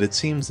replied that it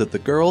seems that the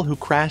girl who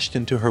crashed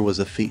into her was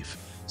a thief,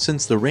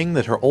 since the ring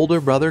that her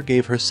older brother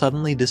gave her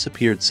suddenly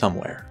disappeared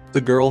somewhere. The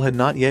girl had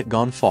not yet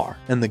gone far,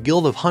 and the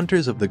Guild of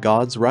Hunters of the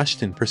Gods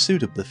rushed in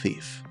pursuit of the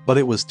thief. But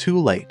it was too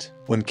late.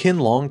 When Qin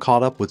Long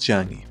caught up with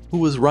Zhang Yi, who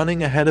was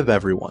running ahead of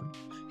everyone,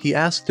 he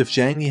asked if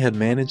Zhang Yi had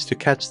managed to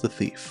catch the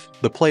thief.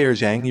 The player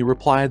Zhang Yi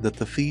replied that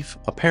the thief,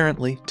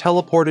 apparently,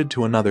 teleported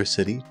to another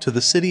city, to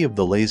the City of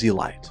the Lazy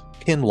Light.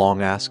 Qin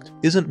Long asked,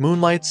 "Isn't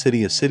Moonlight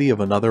City a city of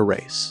another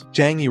race?"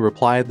 Zhang Yi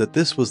replied that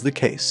this was the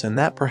case and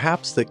that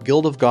perhaps that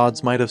Guild of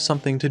Gods might have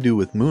something to do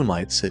with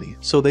Moonlight City,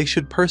 so they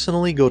should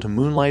personally go to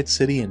Moonlight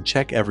City and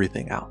check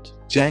everything out.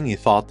 Zhang Yi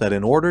thought that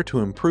in order to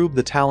improve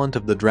the talent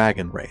of the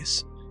dragon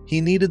race,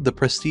 he needed the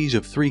prestige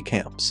of 3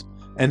 camps.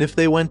 And if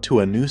they went to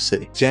a new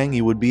city, Zhang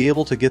Yi would be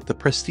able to get the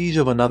prestige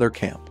of another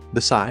camp.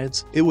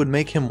 Besides, it would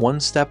make him one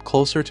step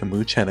closer to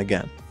Mu Chen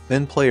again.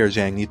 Then player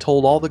Zhang Yi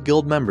told all the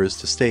guild members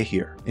to stay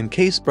here, in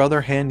case brother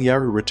Han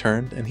Yaru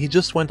returned and he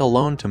just went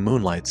alone to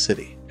Moonlight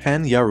City.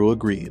 Han Yaru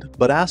agreed,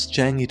 but asked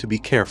Zhang Yi to be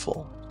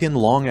careful. Qin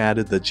Long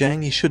added that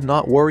Zhang Yi should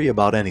not worry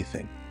about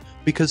anything,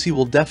 because he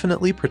will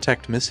definitely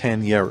protect Miss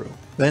Han Yaru.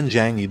 Then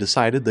Zhang Yi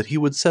decided that he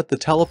would set the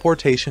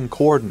teleportation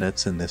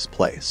coordinates in this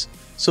place,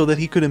 so that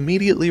he could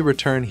immediately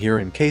return here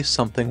in case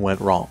something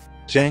went wrong.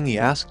 Zhang Yi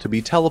asked to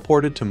be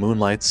teleported to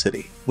Moonlight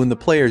City. When the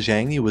player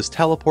Zhang Yi was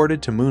teleported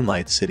to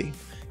Moonlight City,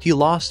 he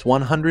lost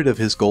 100 of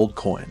his gold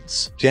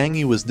coins. Zhang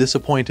Yi was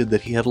disappointed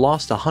that he had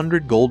lost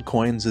 100 gold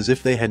coins as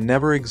if they had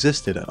never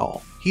existed at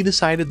all. He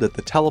decided that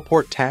the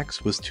teleport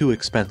tax was too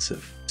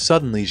expensive.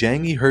 Suddenly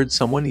Zhang Yi heard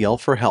someone yell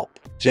for help.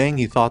 Zhang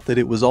Yi thought that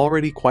it was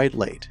already quite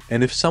late,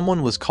 and if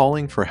someone was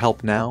calling for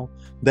help now,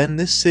 then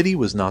this city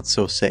was not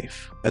so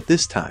safe. At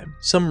this time,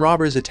 some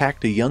robbers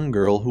attacked a young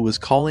girl who was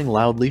calling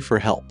loudly for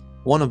help.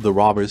 One of the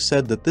robbers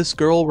said that this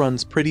girl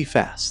runs pretty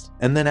fast,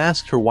 and then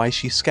asked her why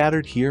she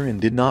scattered here and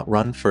did not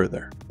run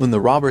further. When the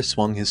robber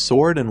swung his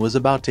sword and was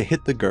about to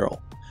hit the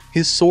girl,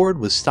 his sword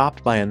was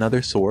stopped by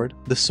another sword,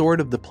 the sword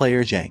of the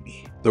player Zhang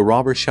Yi. The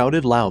robber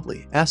shouted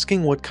loudly,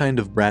 asking what kind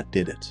of brat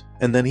did it,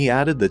 and then he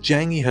added that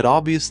Zhang Yi had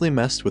obviously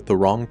messed with the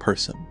wrong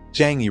person.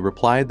 Zhang Yi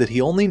replied that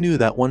he only knew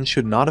that one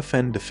should not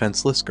offend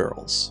defenseless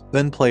girls.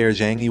 Then player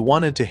Zhang Yi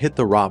wanted to hit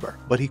the robber,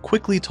 but he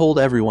quickly told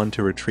everyone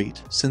to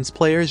retreat, since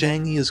player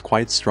Zhang Yi is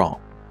quite strong.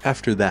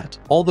 After that,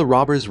 all the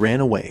robbers ran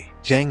away.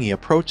 Zhang Yi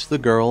approached the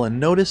girl and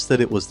noticed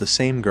that it was the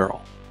same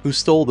girl who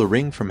stole the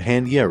ring from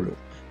Han Yeru,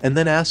 and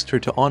then asked her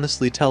to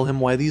honestly tell him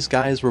why these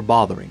guys were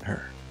bothering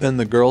her. Then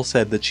the girl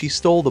said that she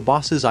stole the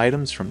boss's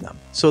items from them,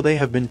 so they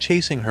have been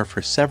chasing her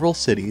for several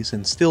cities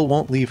and still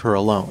won't leave her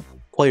alone.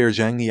 Player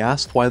Zhang Yi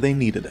asked why they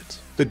needed it.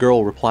 The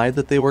girl replied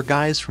that they were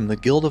guys from the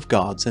Guild of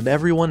Gods and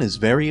everyone is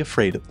very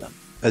afraid of them.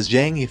 As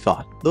Zhang Yi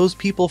thought, those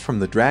people from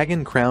the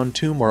Dragon Crown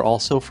tomb were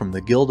also from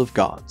the Guild of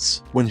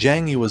Gods. When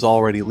Zhang Yi was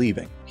already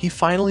leaving, he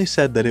finally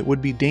said that it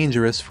would be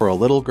dangerous for a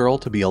little girl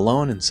to be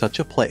alone in such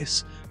a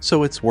place,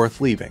 so it's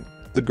worth leaving.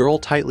 The girl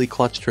tightly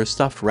clutched her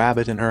stuffed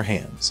rabbit in her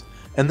hands,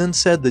 and then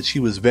said that she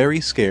was very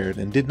scared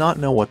and did not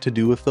know what to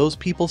do if those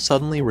people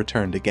suddenly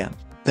returned again.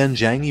 Then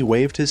Zhang Yi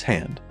waved his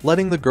hand,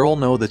 letting the girl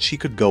know that she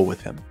could go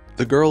with him.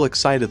 The girl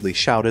excitedly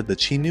shouted that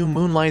she knew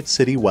Moonlight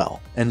City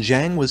well, and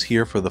Zhang was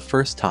here for the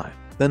first time.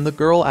 Then the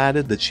girl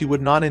added that she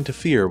would not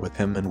interfere with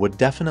him and would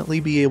definitely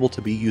be able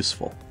to be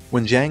useful.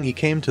 When Zhang Yi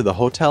came to the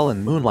hotel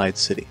in Moonlight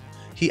City,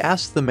 he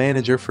asked the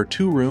manager for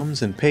 2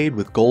 rooms and paid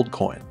with gold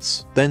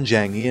coins. Then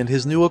Zhang Yi and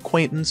his new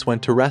acquaintance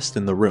went to rest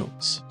in the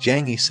rooms.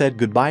 Zhang Yi said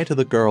goodbye to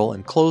the girl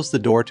and closed the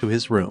door to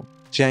his room.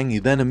 Zhang Yi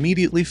then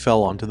immediately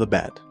fell onto the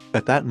bed.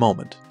 At that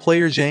moment,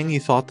 player Zhang Yi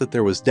thought that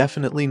there was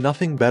definitely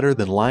nothing better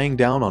than lying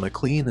down on a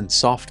clean and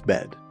soft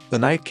bed. The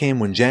night came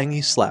when Zhang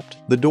Yi slept.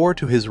 The door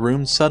to his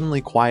room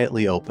suddenly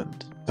quietly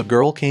opened. A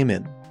girl came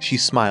in. She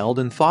smiled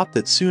and thought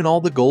that soon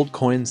all the gold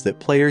coins that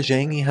player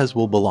Zhang Yi has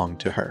will belong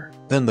to her.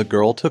 Then the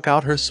girl took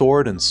out her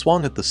sword and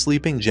swung at the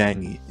sleeping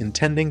Zhang Yi,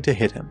 intending to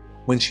hit him.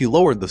 When she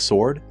lowered the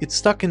sword, it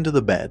stuck into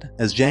the bed,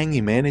 as Zhang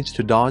Yi managed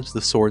to dodge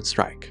the sword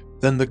strike.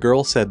 Then the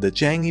girl said that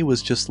Zhang Yi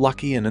was just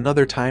lucky and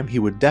another time he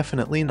would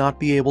definitely not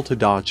be able to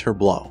dodge her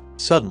blow.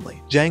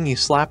 Suddenly, Zhang Yi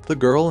slapped the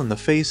girl in the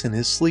face in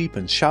his sleep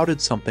and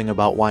shouted something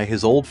about why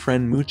his old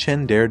friend Mu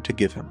Chen dared to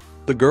give him.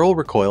 The girl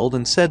recoiled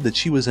and said that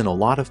she was in a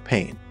lot of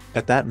pain.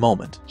 At that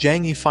moment,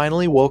 Zhang Yi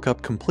finally woke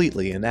up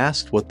completely and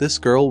asked what this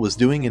girl was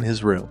doing in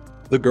his room.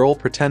 The girl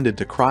pretended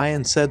to cry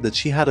and said that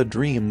she had a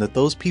dream that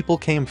those people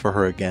came for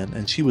her again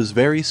and she was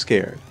very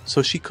scared,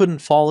 so she couldn't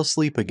fall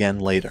asleep again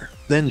later.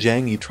 Then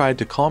Zhang Yi tried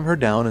to calm her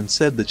down and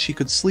said that she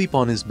could sleep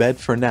on his bed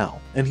for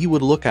now, and he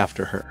would look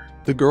after her.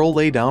 The girl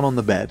lay down on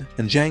the bed,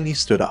 and Zhang Yi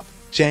stood up.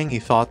 Zhang Yi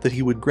thought that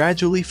he would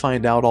gradually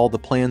find out all the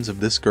plans of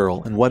this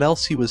girl and what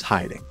else he was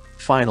hiding.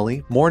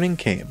 Finally, morning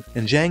came,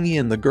 and Zhang Yi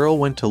and the girl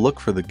went to look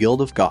for the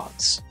Guild of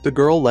Gods. The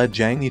girl led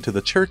Zhang Yi to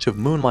the Church of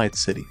Moonlight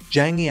City.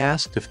 Zhang Yi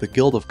asked if the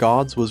Guild of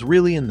Gods was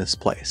really in this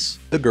place.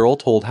 The girl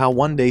told how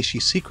one day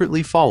she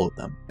secretly followed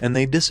them, and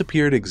they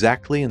disappeared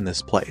exactly in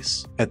this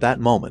place. At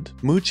that moment,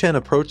 Mu Chen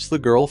approached the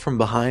girl from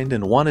behind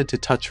and wanted to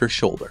touch her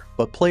shoulder,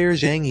 but player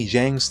Zhang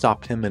Yi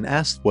stopped him and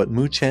asked what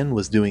Mu Chen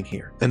was doing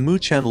here. Then Mu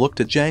Chen looked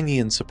at Zhang Yi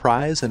in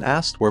surprise and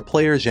asked where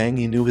player Zhang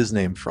Yi knew his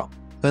name from.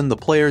 Then the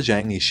player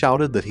Zhang Yi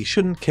shouted that he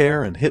shouldn't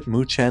care and hit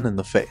Mu Chen in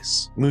the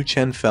face. Mu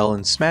Chen fell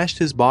and smashed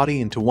his body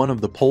into one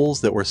of the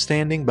poles that were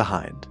standing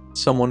behind.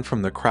 Someone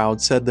from the crowd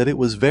said that it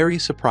was very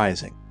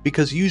surprising,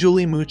 because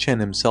usually Mu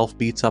Chen himself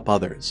beats up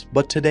others,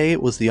 but today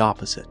it was the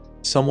opposite.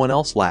 Someone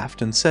else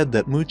laughed and said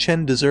that Mu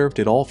Chen deserved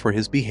it all for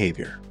his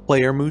behavior.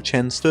 Player Mu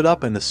Chen stood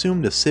up and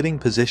assumed a sitting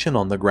position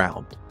on the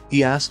ground.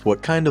 He asked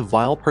what kind of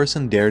vile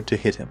person dared to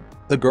hit him.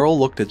 The girl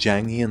looked at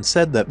Zhang Yi and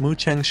said that Mu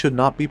Chen should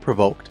not be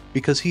provoked,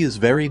 because he is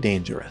very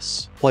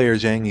dangerous. Player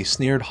Zhang Yi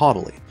sneered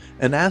haughtily,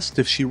 and asked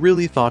if she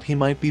really thought he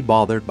might be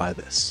bothered by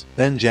this.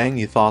 Then Zhang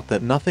Yi thought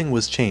that nothing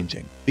was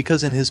changing,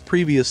 because in his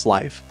previous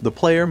life, the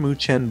player Mu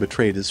Chen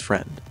betrayed his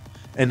friend.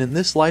 And in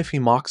this life he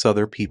mocks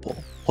other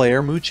people.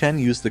 Player Mu Chen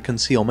used the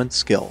concealment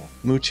skill.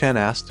 Mu Chen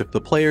asked if the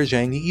player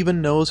Zhang Yi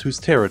even knows whose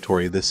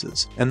territory this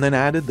is, and then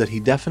added that he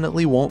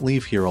definitely won't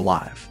leave here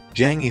alive.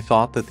 Zhang Yi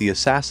thought that the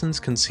assassin's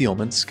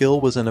concealment skill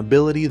was an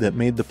ability that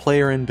made the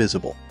player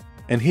invisible,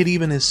 and hid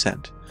even his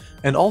scent,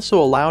 and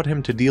also allowed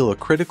him to deal a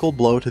critical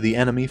blow to the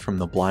enemy from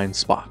the blind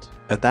spot.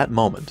 At that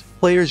moment,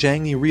 player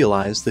Zhang Yi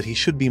realized that he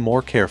should be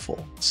more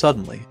careful.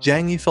 Suddenly,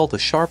 Zhang Yi felt a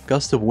sharp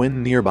gust of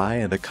wind nearby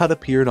and a cut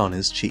appeared on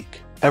his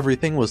cheek.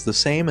 Everything was the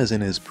same as in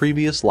his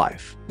previous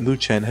life. Mu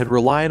Chen had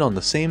relied on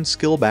the same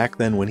skill back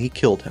then when he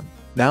killed him.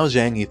 Now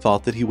Zhang Yi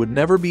thought that he would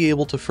never be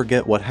able to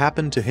forget what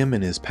happened to him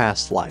in his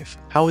past life,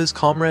 how his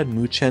comrade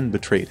Mu Chen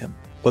betrayed him.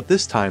 But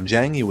this time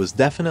Zhang Yi was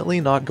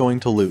definitely not going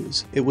to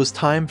lose. It was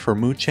time for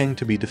Mu Chen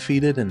to be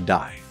defeated and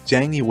die.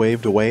 Zhang Yi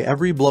waved away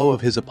every blow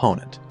of his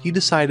opponent. He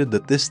decided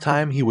that this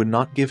time he would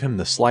not give him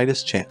the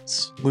slightest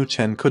chance. Mu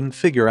Chen couldn't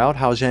figure out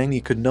how Zhang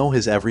Yi could know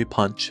his every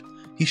punch.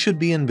 He should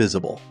be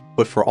invisible.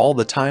 But for all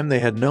the time they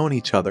had known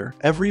each other,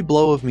 every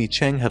blow of Mi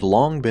Cheng had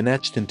long been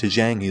etched into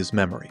Zhang Yi's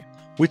memory,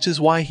 which is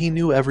why he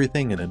knew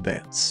everything in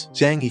advance.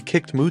 Zhang Yi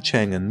kicked Mu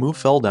Chen and Mu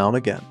fell down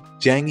again.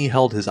 Zhang Yi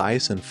held his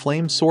ice and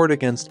flame sword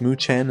against Mu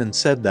Chen and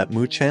said that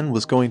Mu Chen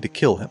was going to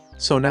kill him,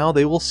 so now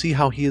they will see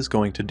how he is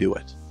going to do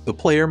it. The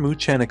player Mu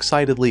Chen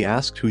excitedly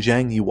asked who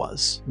Zhang Yi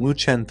was. Mu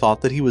Chen thought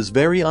that he was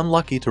very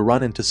unlucky to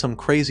run into some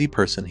crazy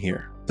person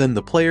here. Then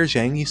the player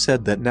Zhang Yi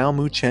said that now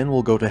Mu Chen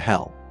will go to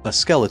hell. A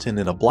skeleton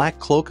in a black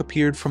cloak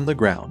appeared from the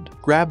ground,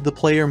 grabbed the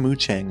player Mu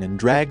Chen and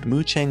dragged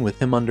Mu Chen with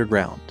him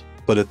underground.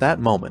 But at that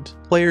moment,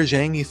 player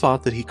Zhang Yi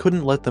thought that he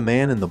couldn't let the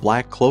man in the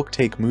black cloak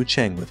take Mu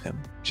Chen with him.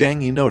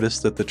 Zhang Yi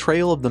noticed that the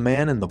trail of the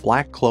man in the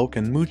black cloak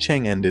and Mu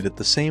Chen ended at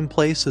the same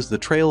place as the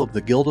trail of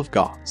the Guild of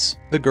Gods.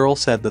 The girl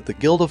said that the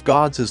Guild of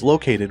Gods is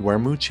located where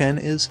Mu Chen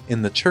is,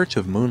 in the Church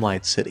of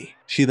Moonlight City.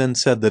 She then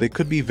said that it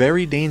could be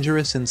very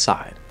dangerous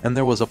inside, and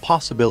there was a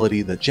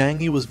possibility that Zhang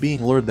Yi was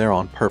being lured there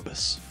on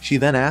purpose. She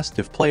then asked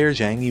if player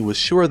Zhang Yi was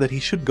sure that he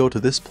should go to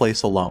this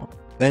place alone.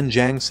 Then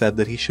Zhang said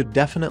that he should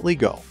definitely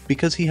go,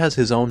 because he has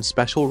his own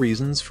special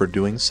reasons for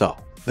doing so.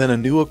 Then a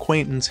new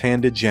acquaintance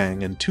handed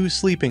Zhang and 2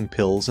 sleeping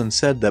pills and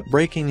said that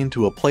breaking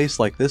into a place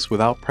like this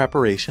without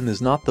preparation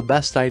is not the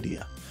best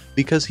idea,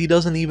 because he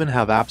doesn't even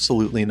have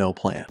absolutely no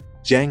plan.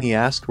 Zhang Yi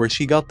asked where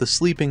she got the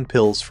sleeping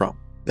pills from.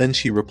 Then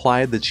she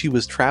replied that she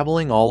was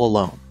traveling all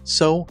alone,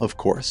 so, of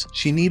course,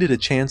 she needed a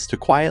chance to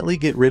quietly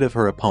get rid of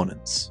her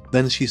opponents.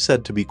 Then she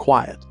said to be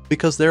quiet,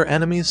 because their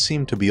enemies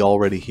seemed to be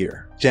already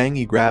here. Zhang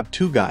Yi grabbed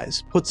 2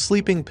 guys, put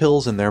sleeping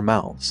pills in their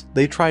mouths.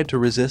 They tried to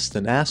resist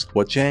and asked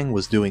what Zhang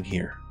was doing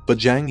here. But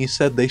Zhang Yi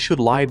said they should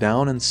lie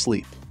down and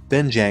sleep.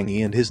 Then Zhang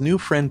Yi and his new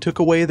friend took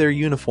away their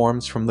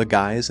uniforms from the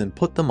guys and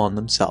put them on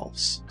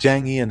themselves.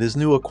 Zhang Yi and his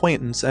new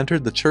acquaintance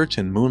entered the church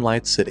in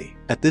Moonlight City.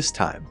 At this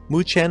time,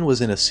 Mu Chen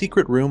was in a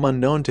secret room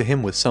unknown to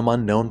him with some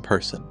unknown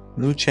person.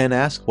 Mu Chen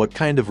asked what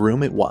kind of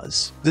room it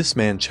was. This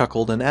man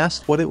chuckled and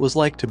asked what it was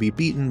like to be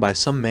beaten by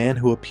some man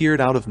who appeared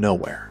out of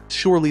nowhere.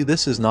 Surely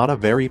this is not a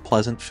very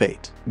pleasant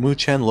fate. Mu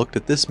Chen looked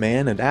at this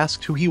man and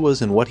asked who he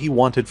was and what he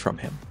wanted from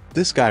him.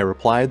 This guy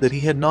replied that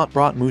he had not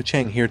brought Mu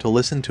Chen here to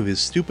listen to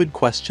his stupid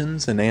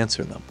questions and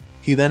answer them.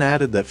 He then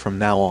added that from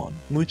now on,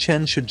 Mu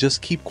Chen should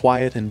just keep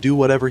quiet and do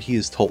whatever he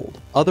is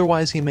told,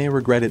 otherwise he may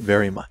regret it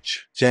very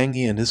much. Zhang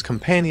Yi and his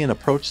companion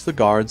approached the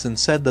guards and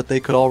said that they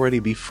could already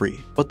be free,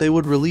 but they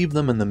would relieve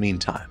them in the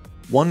meantime.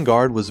 One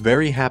guard was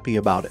very happy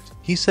about it.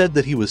 He said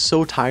that he was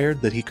so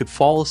tired that he could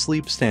fall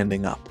asleep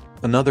standing up.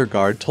 Another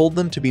guard told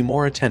them to be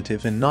more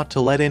attentive and not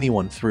to let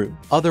anyone through,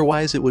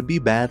 otherwise it would be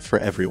bad for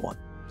everyone.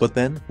 But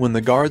then, when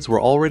the guards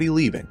were already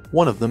leaving,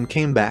 one of them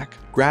came back,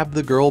 grabbed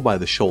the girl by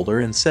the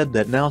shoulder and said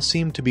that now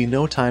seemed to be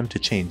no time to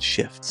change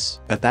shifts.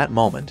 At that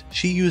moment,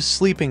 she used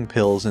sleeping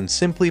pills and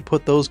simply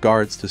put those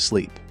guards to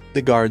sleep.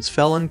 The guards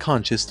fell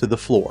unconscious to the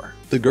floor.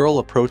 The girl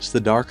approached the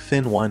dark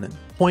thin one and,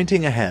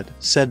 pointing ahead,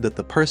 said that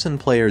the person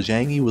player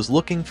Zhang Yi was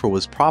looking for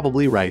was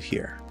probably right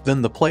here.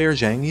 Then the player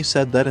Zhang Yi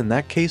said that in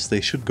that case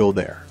they should go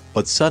there.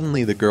 But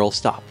suddenly the girl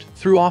stopped,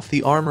 threw off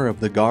the armor of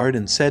the guard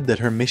and said that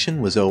her mission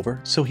was over,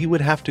 so he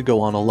would have to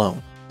go on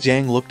alone.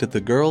 Zhang looked at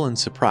the girl in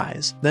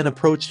surprise, then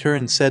approached her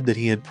and said that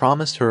he had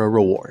promised her a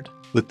reward.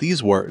 With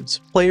these words,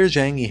 player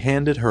Zhang Yi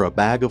handed her a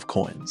bag of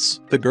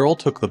coins. The girl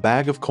took the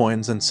bag of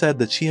coins and said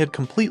that she had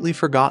completely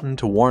forgotten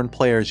to warn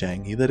player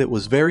Zhang Yi that it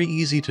was very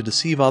easy to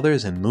deceive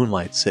others in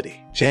Moonlight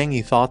City. Zhang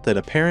Yi thought that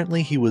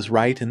apparently he was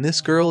right and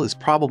this girl is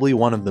probably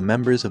one of the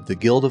members of the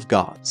Guild of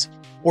Gods,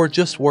 or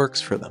just works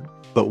for them.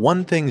 But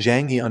one thing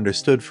Zhang Yi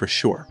understood for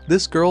sure,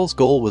 this girl's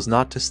goal was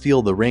not to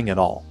steal the ring at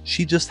all,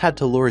 she just had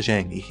to lure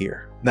Zhang Yi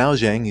here. Now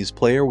Zhang Yi's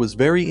player was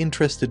very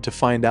interested to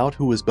find out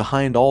who was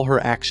behind all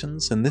her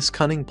actions and this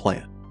cunning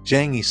plan.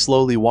 Zhang Yi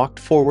slowly walked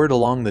forward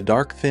along the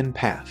dark thin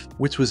path,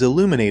 which was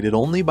illuminated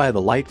only by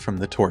the light from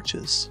the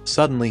torches.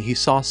 Suddenly he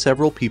saw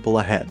several people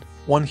ahead.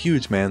 One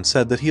huge man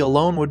said that he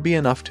alone would be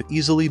enough to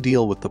easily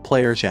deal with the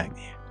player Zhang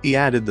Yi. He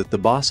added that the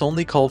boss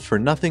only called for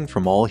nothing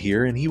from all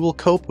here and he will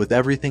cope with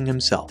everything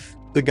himself.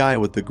 The guy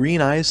with the green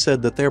eyes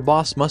said that their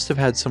boss must have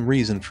had some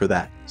reason for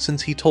that,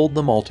 since he told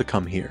them all to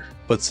come here.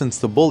 But since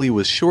the bully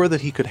was sure that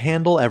he could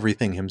handle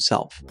everything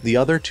himself, the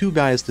other 2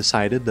 guys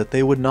decided that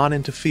they would not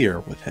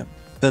interfere with him.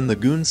 Then the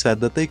goon said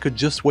that they could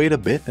just wait a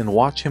bit and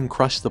watch him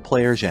crush the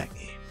player Zhang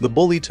Yi. The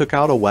bully took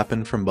out a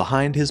weapon from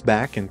behind his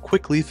back and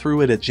quickly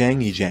threw it at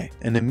Zhang Yi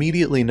and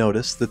immediately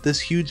noticed that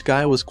this huge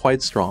guy was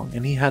quite strong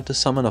and he had to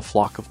summon a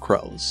flock of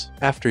crows.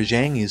 After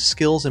Zhang Yi's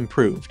skills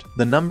improved,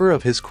 the number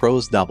of his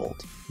crows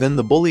doubled. Then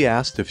the bully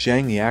asked if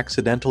Zhang Yi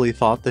accidentally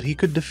thought that he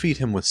could defeat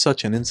him with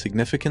such an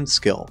insignificant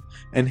skill,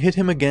 and hit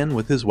him again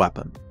with his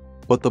weapon.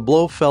 But the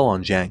blow fell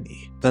on Zhang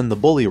Yi. Then the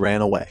bully ran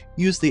away,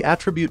 used the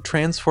attribute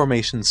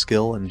transformation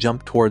skill and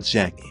jumped towards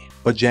Zhang Yi.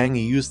 But Zhang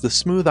Yi used the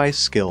smooth ice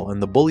skill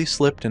and the bully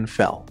slipped and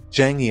fell.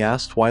 Zhang Yi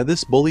asked why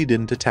this bully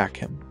didn't attack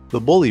him. The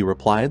bully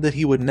replied that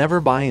he would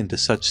never buy into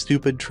such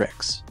stupid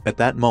tricks. At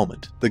that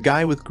moment, the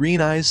guy with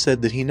green eyes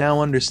said that he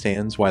now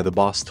understands why the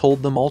boss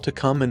told them all to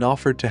come and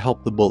offered to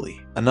help the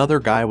bully. Another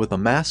guy with a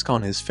mask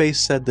on his face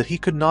said that he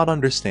could not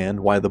understand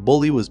why the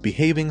bully was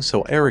behaving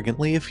so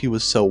arrogantly if he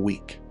was so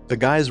weak. The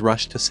guys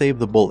rushed to save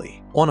the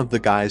bully. One of the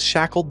guys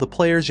shackled the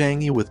player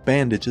Zhang Yi with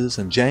bandages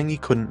and Zhang Yi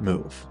couldn't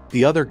move.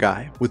 The other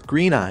guy, with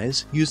green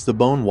eyes, used the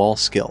bone wall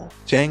skill.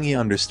 Zhang Yi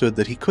understood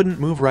that he couldn't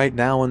move right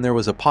now and there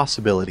was a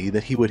possibility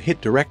that he would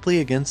hit directly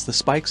against the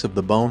spikes of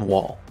the bone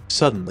wall.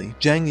 Suddenly,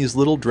 Zhang Yi's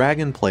little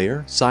dragon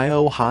player,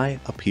 Xiao Hai,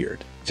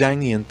 appeared.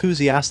 Zhang Yi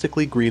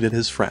enthusiastically greeted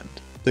his friend.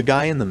 The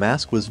guy in the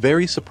mask was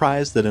very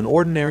surprised that an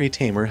ordinary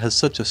tamer has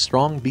such a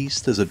strong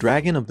beast as a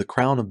dragon of the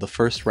crown of the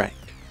first rank.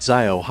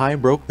 Xiao Hai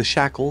broke the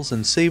shackles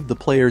and saved the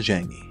player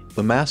Zhang Yi.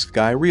 The masked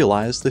guy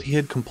realized that he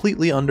had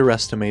completely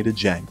underestimated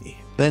Zhang Yi.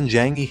 Then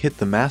Zhang Yi hit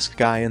the masked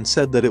guy and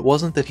said that it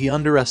wasn't that he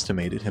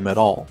underestimated him at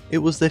all, it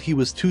was that he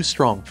was too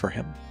strong for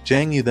him.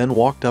 Zhang Yi then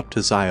walked up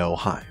to Xiao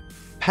Hai,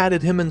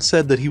 patted him and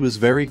said that he was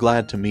very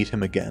glad to meet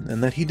him again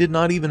and that he did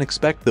not even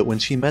expect that when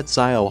she met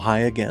Xiao Hai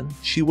again,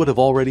 she would have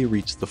already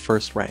reached the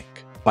first rank.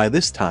 By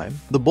this time,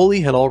 the bully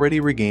had already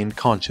regained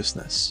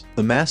consciousness.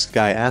 The masked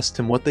guy asked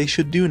him what they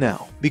should do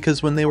now,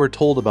 because when they were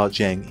told about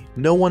Zhang Yi,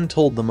 no one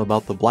told them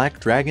about the black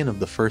dragon of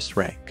the first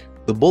rank.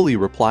 The bully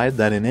replied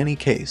that in any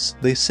case,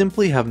 they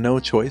simply have no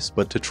choice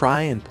but to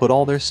try and put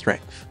all their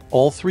strength.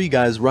 All three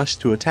guys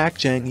rushed to attack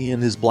Zhang Yi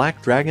and his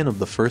black dragon of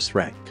the first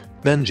rank.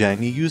 Then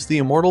Zhang Yi used the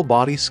immortal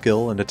body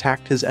skill and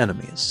attacked his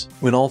enemies.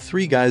 When all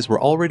three guys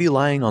were already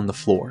lying on the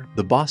floor,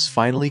 the boss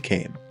finally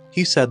came.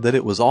 He said that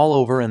it was all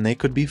over and they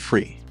could be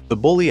free. The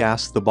bully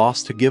asked the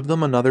boss to give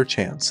them another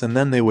chance and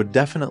then they would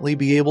definitely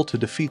be able to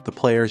defeat the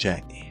player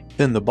Zhang Yi.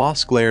 Then the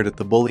boss glared at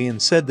the bully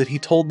and said that he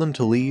told them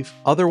to leave,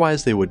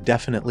 otherwise they would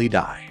definitely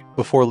die.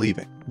 Before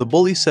leaving, the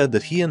bully said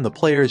that he and the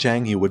player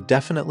Zhang Yi would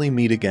definitely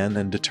meet again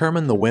and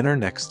determine the winner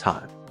next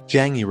time.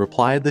 Zhang Yi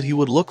replied that he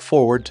would look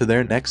forward to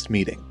their next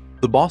meeting.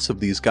 The boss of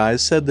these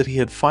guys said that he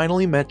had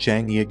finally met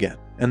Zhang Yi again,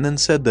 and then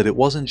said that it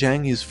wasn't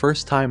Zhang Yi's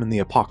first time in the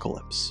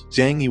apocalypse.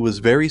 Zhang Yi was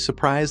very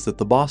surprised that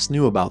the boss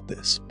knew about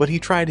this, but he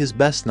tried his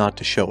best not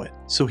to show it,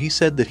 so he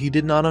said that he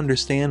did not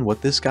understand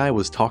what this guy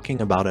was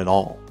talking about at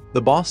all.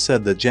 The boss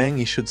said that Zhang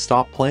Yi should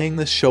stop playing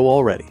this show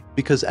already,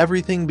 because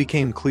everything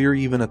became clear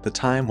even at the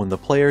time when the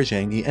player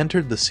Zhang Yi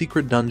entered the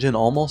secret dungeon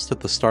almost at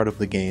the start of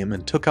the game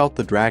and took out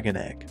the dragon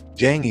egg.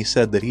 Zhang Yi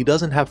said that he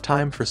doesn't have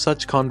time for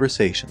such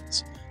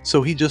conversations,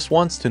 so he just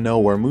wants to know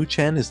where Mu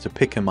Chen is to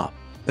pick him up.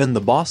 Then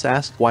the boss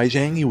asked why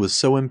Zhang Yi was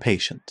so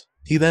impatient.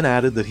 He then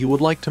added that he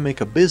would like to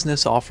make a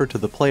business offer to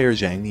the player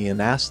Zhang Yi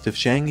and asked if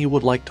Zhang Yi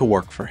would like to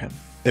work for him.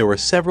 There were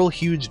several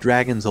huge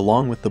dragons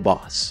along with the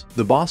boss.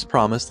 The boss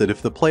promised that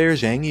if the player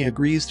Zhang Yi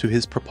agrees to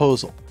his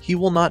proposal, he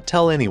will not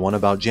tell anyone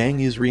about Zhang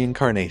Yi's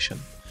reincarnation,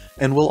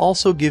 and will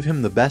also give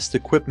him the best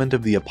equipment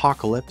of the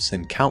apocalypse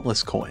and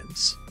countless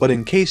coins. But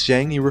in case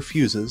Zhang Yi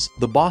refuses,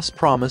 the boss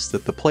promised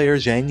that the player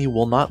Zhang Yi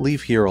will not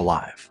leave here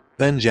alive.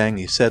 Then Zhang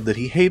Yi said that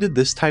he hated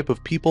this type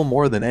of people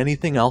more than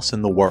anything else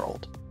in the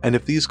world. And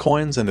if these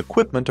coins and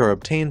equipment are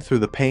obtained through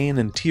the pain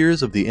and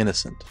tears of the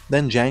innocent,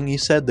 then Zhang Yi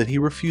said that he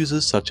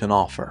refuses such an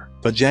offer.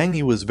 But Zhang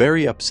Yi was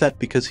very upset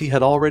because he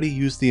had already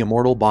used the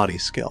immortal body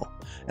skill,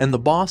 and the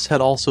boss had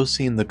also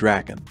seen the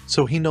dragon,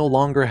 so he no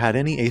longer had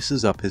any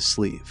aces up his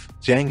sleeve.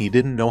 Zhang Yi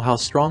didn't know how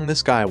strong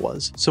this guy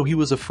was, so he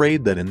was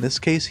afraid that in this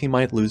case he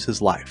might lose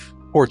his life.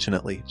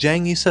 Fortunately,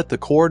 Zhang Yi set the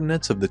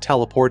coordinates of the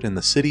teleport in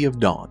the City of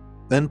Dawn.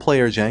 Then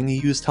player Zhang Yi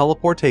used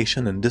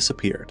teleportation and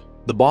disappeared.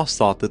 The boss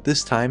thought that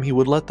this time he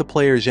would let the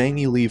player Zhang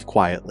Yi leave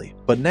quietly,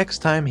 but next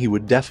time he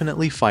would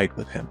definitely fight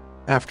with him.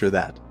 After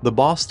that, the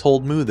boss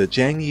told Mu that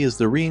Zhang Yi is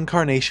the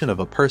reincarnation of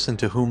a person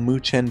to whom Mu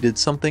Chen did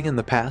something in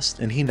the past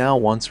and he now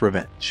wants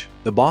revenge.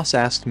 The boss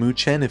asked Mu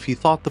Chen if he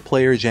thought the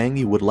player Zhang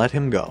Yi would let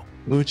him go.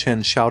 Mu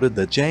Chen shouted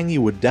that Zhang Yi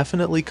would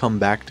definitely come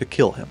back to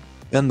kill him.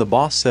 Then the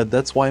boss said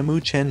that's why Mu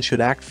Chen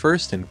should act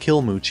first and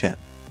kill Mu Chen.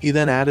 He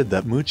then added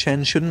that Mu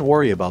Chen shouldn't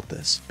worry about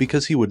this,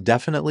 because he would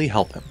definitely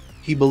help him.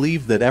 He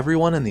believed that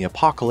everyone in the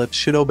apocalypse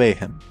should obey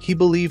him. He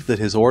believed that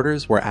his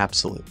orders were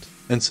absolute.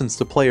 And since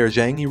the player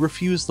Zhang Yi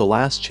refused the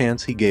last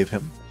chance he gave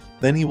him,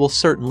 then he will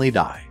certainly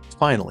die.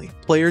 Finally,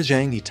 player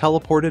Zhang Yi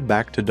teleported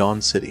back to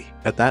Dawn City.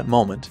 At that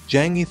moment,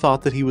 Zhang Yi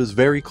thought that he was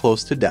very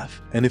close to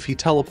death, and if he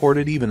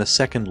teleported even a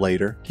second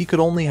later, he could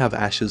only have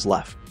ashes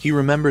left. He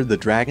remembered the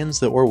dragons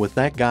that were with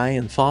that guy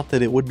and thought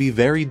that it would be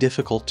very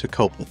difficult to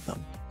cope with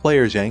them.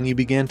 Player Zhang Yi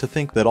began to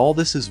think that all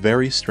this is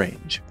very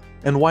strange.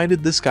 And why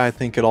did this guy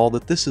think at all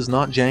that this is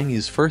not Zhang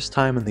Yi's first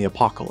time in the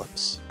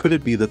apocalypse? Could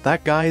it be that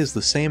that guy is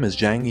the same as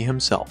Zhang Yi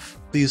himself?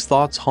 These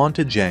thoughts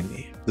haunted Zhang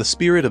Yi. The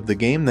spirit of the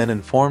game then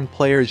informed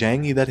player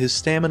Zhang Yi that his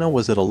stamina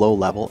was at a low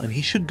level and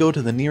he should go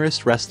to the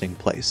nearest resting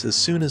place as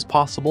soon as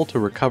possible to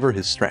recover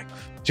his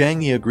strength.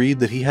 Zhang Yi agreed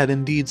that he had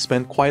indeed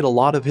spent quite a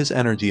lot of his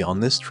energy on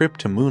this trip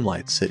to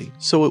Moonlight City,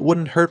 so it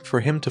wouldn't hurt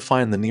for him to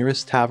find the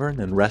nearest tavern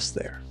and rest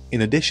there.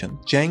 In addition,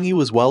 Zhang Yi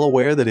was well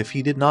aware that if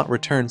he did not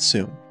return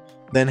soon,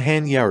 then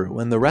Han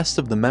Yaru and the rest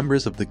of the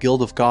members of the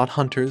Guild of God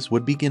Hunters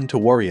would begin to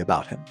worry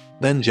about him.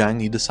 Then Zhang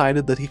Yi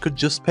decided that he could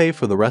just pay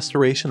for the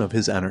restoration of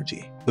his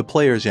energy. The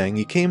player Zhang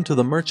Yi came to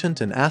the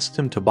merchant and asked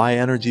him to buy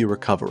energy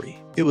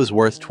recovery. It was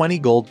worth 20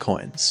 gold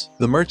coins.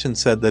 The merchant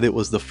said that it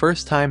was the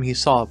first time he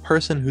saw a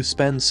person who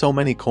spends so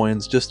many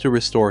coins just to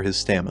restore his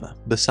stamina.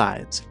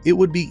 Besides, it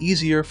would be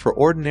easier for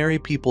ordinary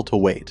people to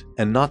wait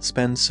and not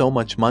spend so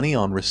much money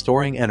on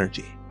restoring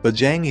energy. But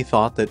Zhang Yi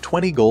thought that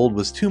 20 gold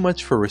was too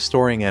much for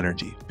restoring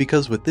energy,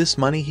 because with this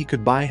money he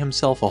could buy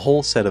himself a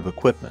whole set of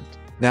equipment.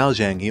 Now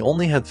Zhang Yi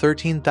only had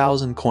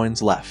 13,000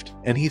 coins left,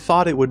 and he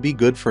thought it would be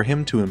good for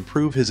him to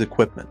improve his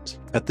equipment.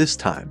 At this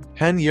time,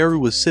 Han Yeru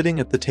was sitting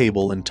at the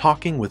table and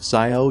talking with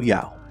Xiao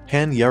Yao.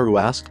 Han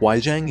Yeru asked why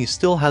Zhang Yi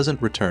still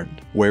hasn't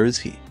returned. Where is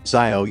he?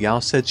 Xiao Yao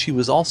said she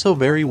was also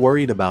very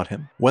worried about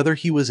him, whether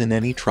he was in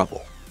any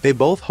trouble. They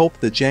both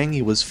hoped that Zhang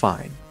Yi was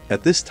fine.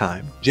 At this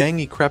time, Zhang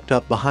Yi crept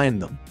up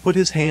behind them, put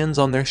his hands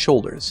on their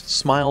shoulders,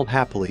 smiled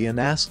happily and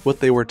asked what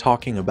they were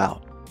talking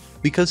about,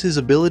 because his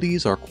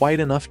abilities are quite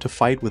enough to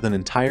fight with an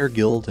entire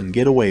guild and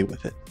get away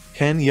with it.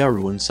 Han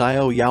Yeru and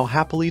Xiao Yao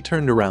happily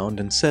turned around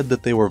and said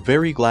that they were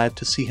very glad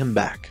to see him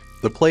back.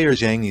 The player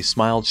Zhang Yi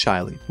smiled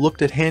shyly,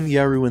 looked at Han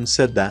Yeru and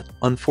said that,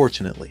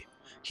 unfortunately,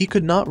 he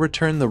could not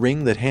return the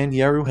ring that Han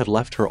Yeru had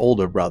left her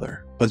older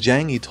brother. But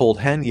Zhang Yi told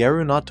Han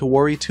Yeru not to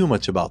worry too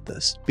much about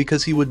this,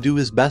 because he would do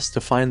his best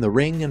to find the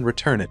ring and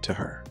return it to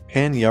her.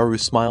 Han Yeru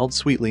smiled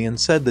sweetly and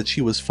said that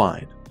she was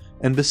fine.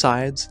 And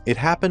besides, it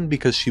happened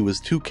because she was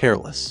too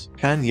careless.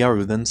 Han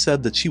Yeru then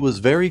said that she was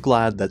very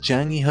glad that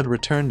Zhang Yi had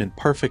returned in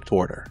perfect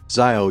order.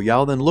 Xiao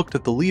Yao then looked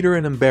at the leader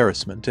in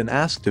embarrassment and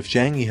asked if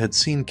Zhang Yi had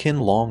seen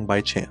Qin Long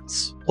by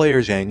chance.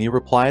 Player Zhang Yi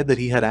replied that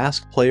he had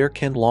asked player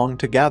Qin Long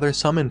to gather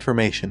some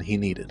information he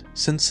needed.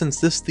 Since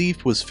this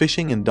thief was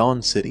fishing in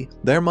Dawn City,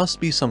 there must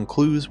be some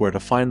clues where to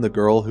find the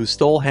girl who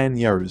stole Han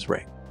Yeru's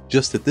ring.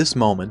 Just at this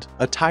moment,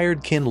 a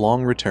tired Qin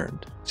Long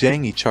returned.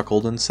 Zhang Yi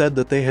chuckled and said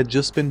that they had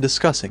just been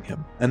discussing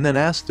him, and then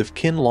asked if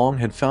Qin Long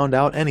had found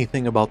out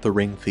anything about the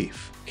ring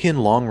thief. Qin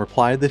Long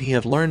replied that he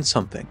had learned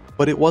something,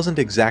 but it wasn't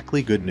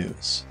exactly good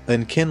news.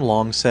 Then Qin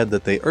Long said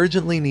that they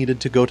urgently needed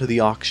to go to the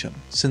auction,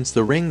 since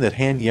the ring that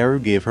Han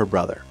Yeru gave her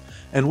brother,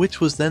 and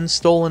which was then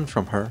stolen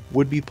from her,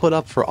 would be put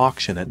up for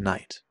auction at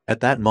night. At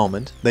that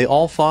moment, they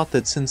all thought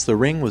that since the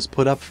ring was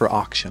put up for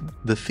auction,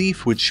 the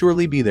thief would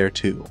surely be there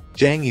too.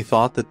 Zhang Yi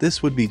thought that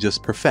this would be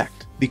just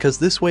perfect, because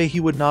this way he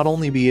would not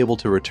only be able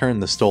to return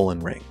the stolen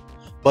ring,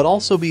 but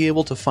also be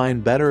able to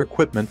find better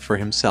equipment for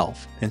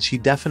himself, and she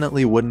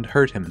definitely wouldn't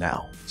hurt him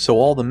now. So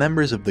all the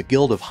members of the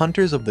Guild of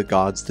Hunters of the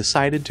Gods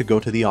decided to go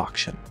to the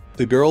auction.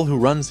 The girl who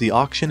runs the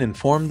auction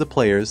informed the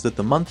players that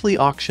the monthly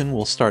auction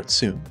will start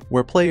soon,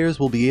 where players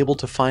will be able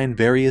to find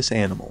various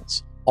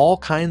animals, all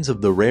kinds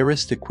of the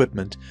rarest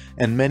equipment,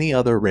 and many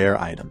other rare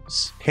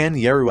items. Han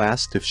Yeru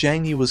asked if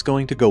Zhang Yi was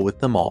going to go with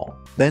them all.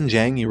 Then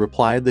Zhang Yi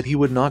replied that he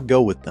would not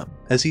go with them,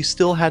 as he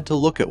still had to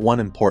look at one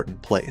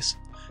important place,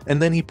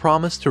 and then he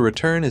promised to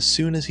return as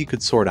soon as he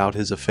could sort out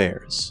his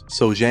affairs.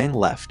 So Zhang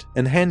left,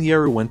 and Han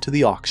Yeru went to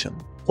the auction.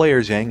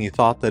 Player Zhang Yi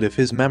thought that if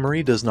his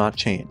memory does not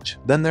change,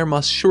 then there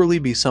must surely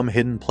be some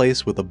hidden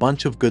place with a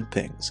bunch of good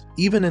things.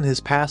 Even in his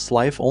past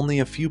life, only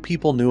a few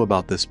people knew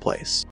about this place.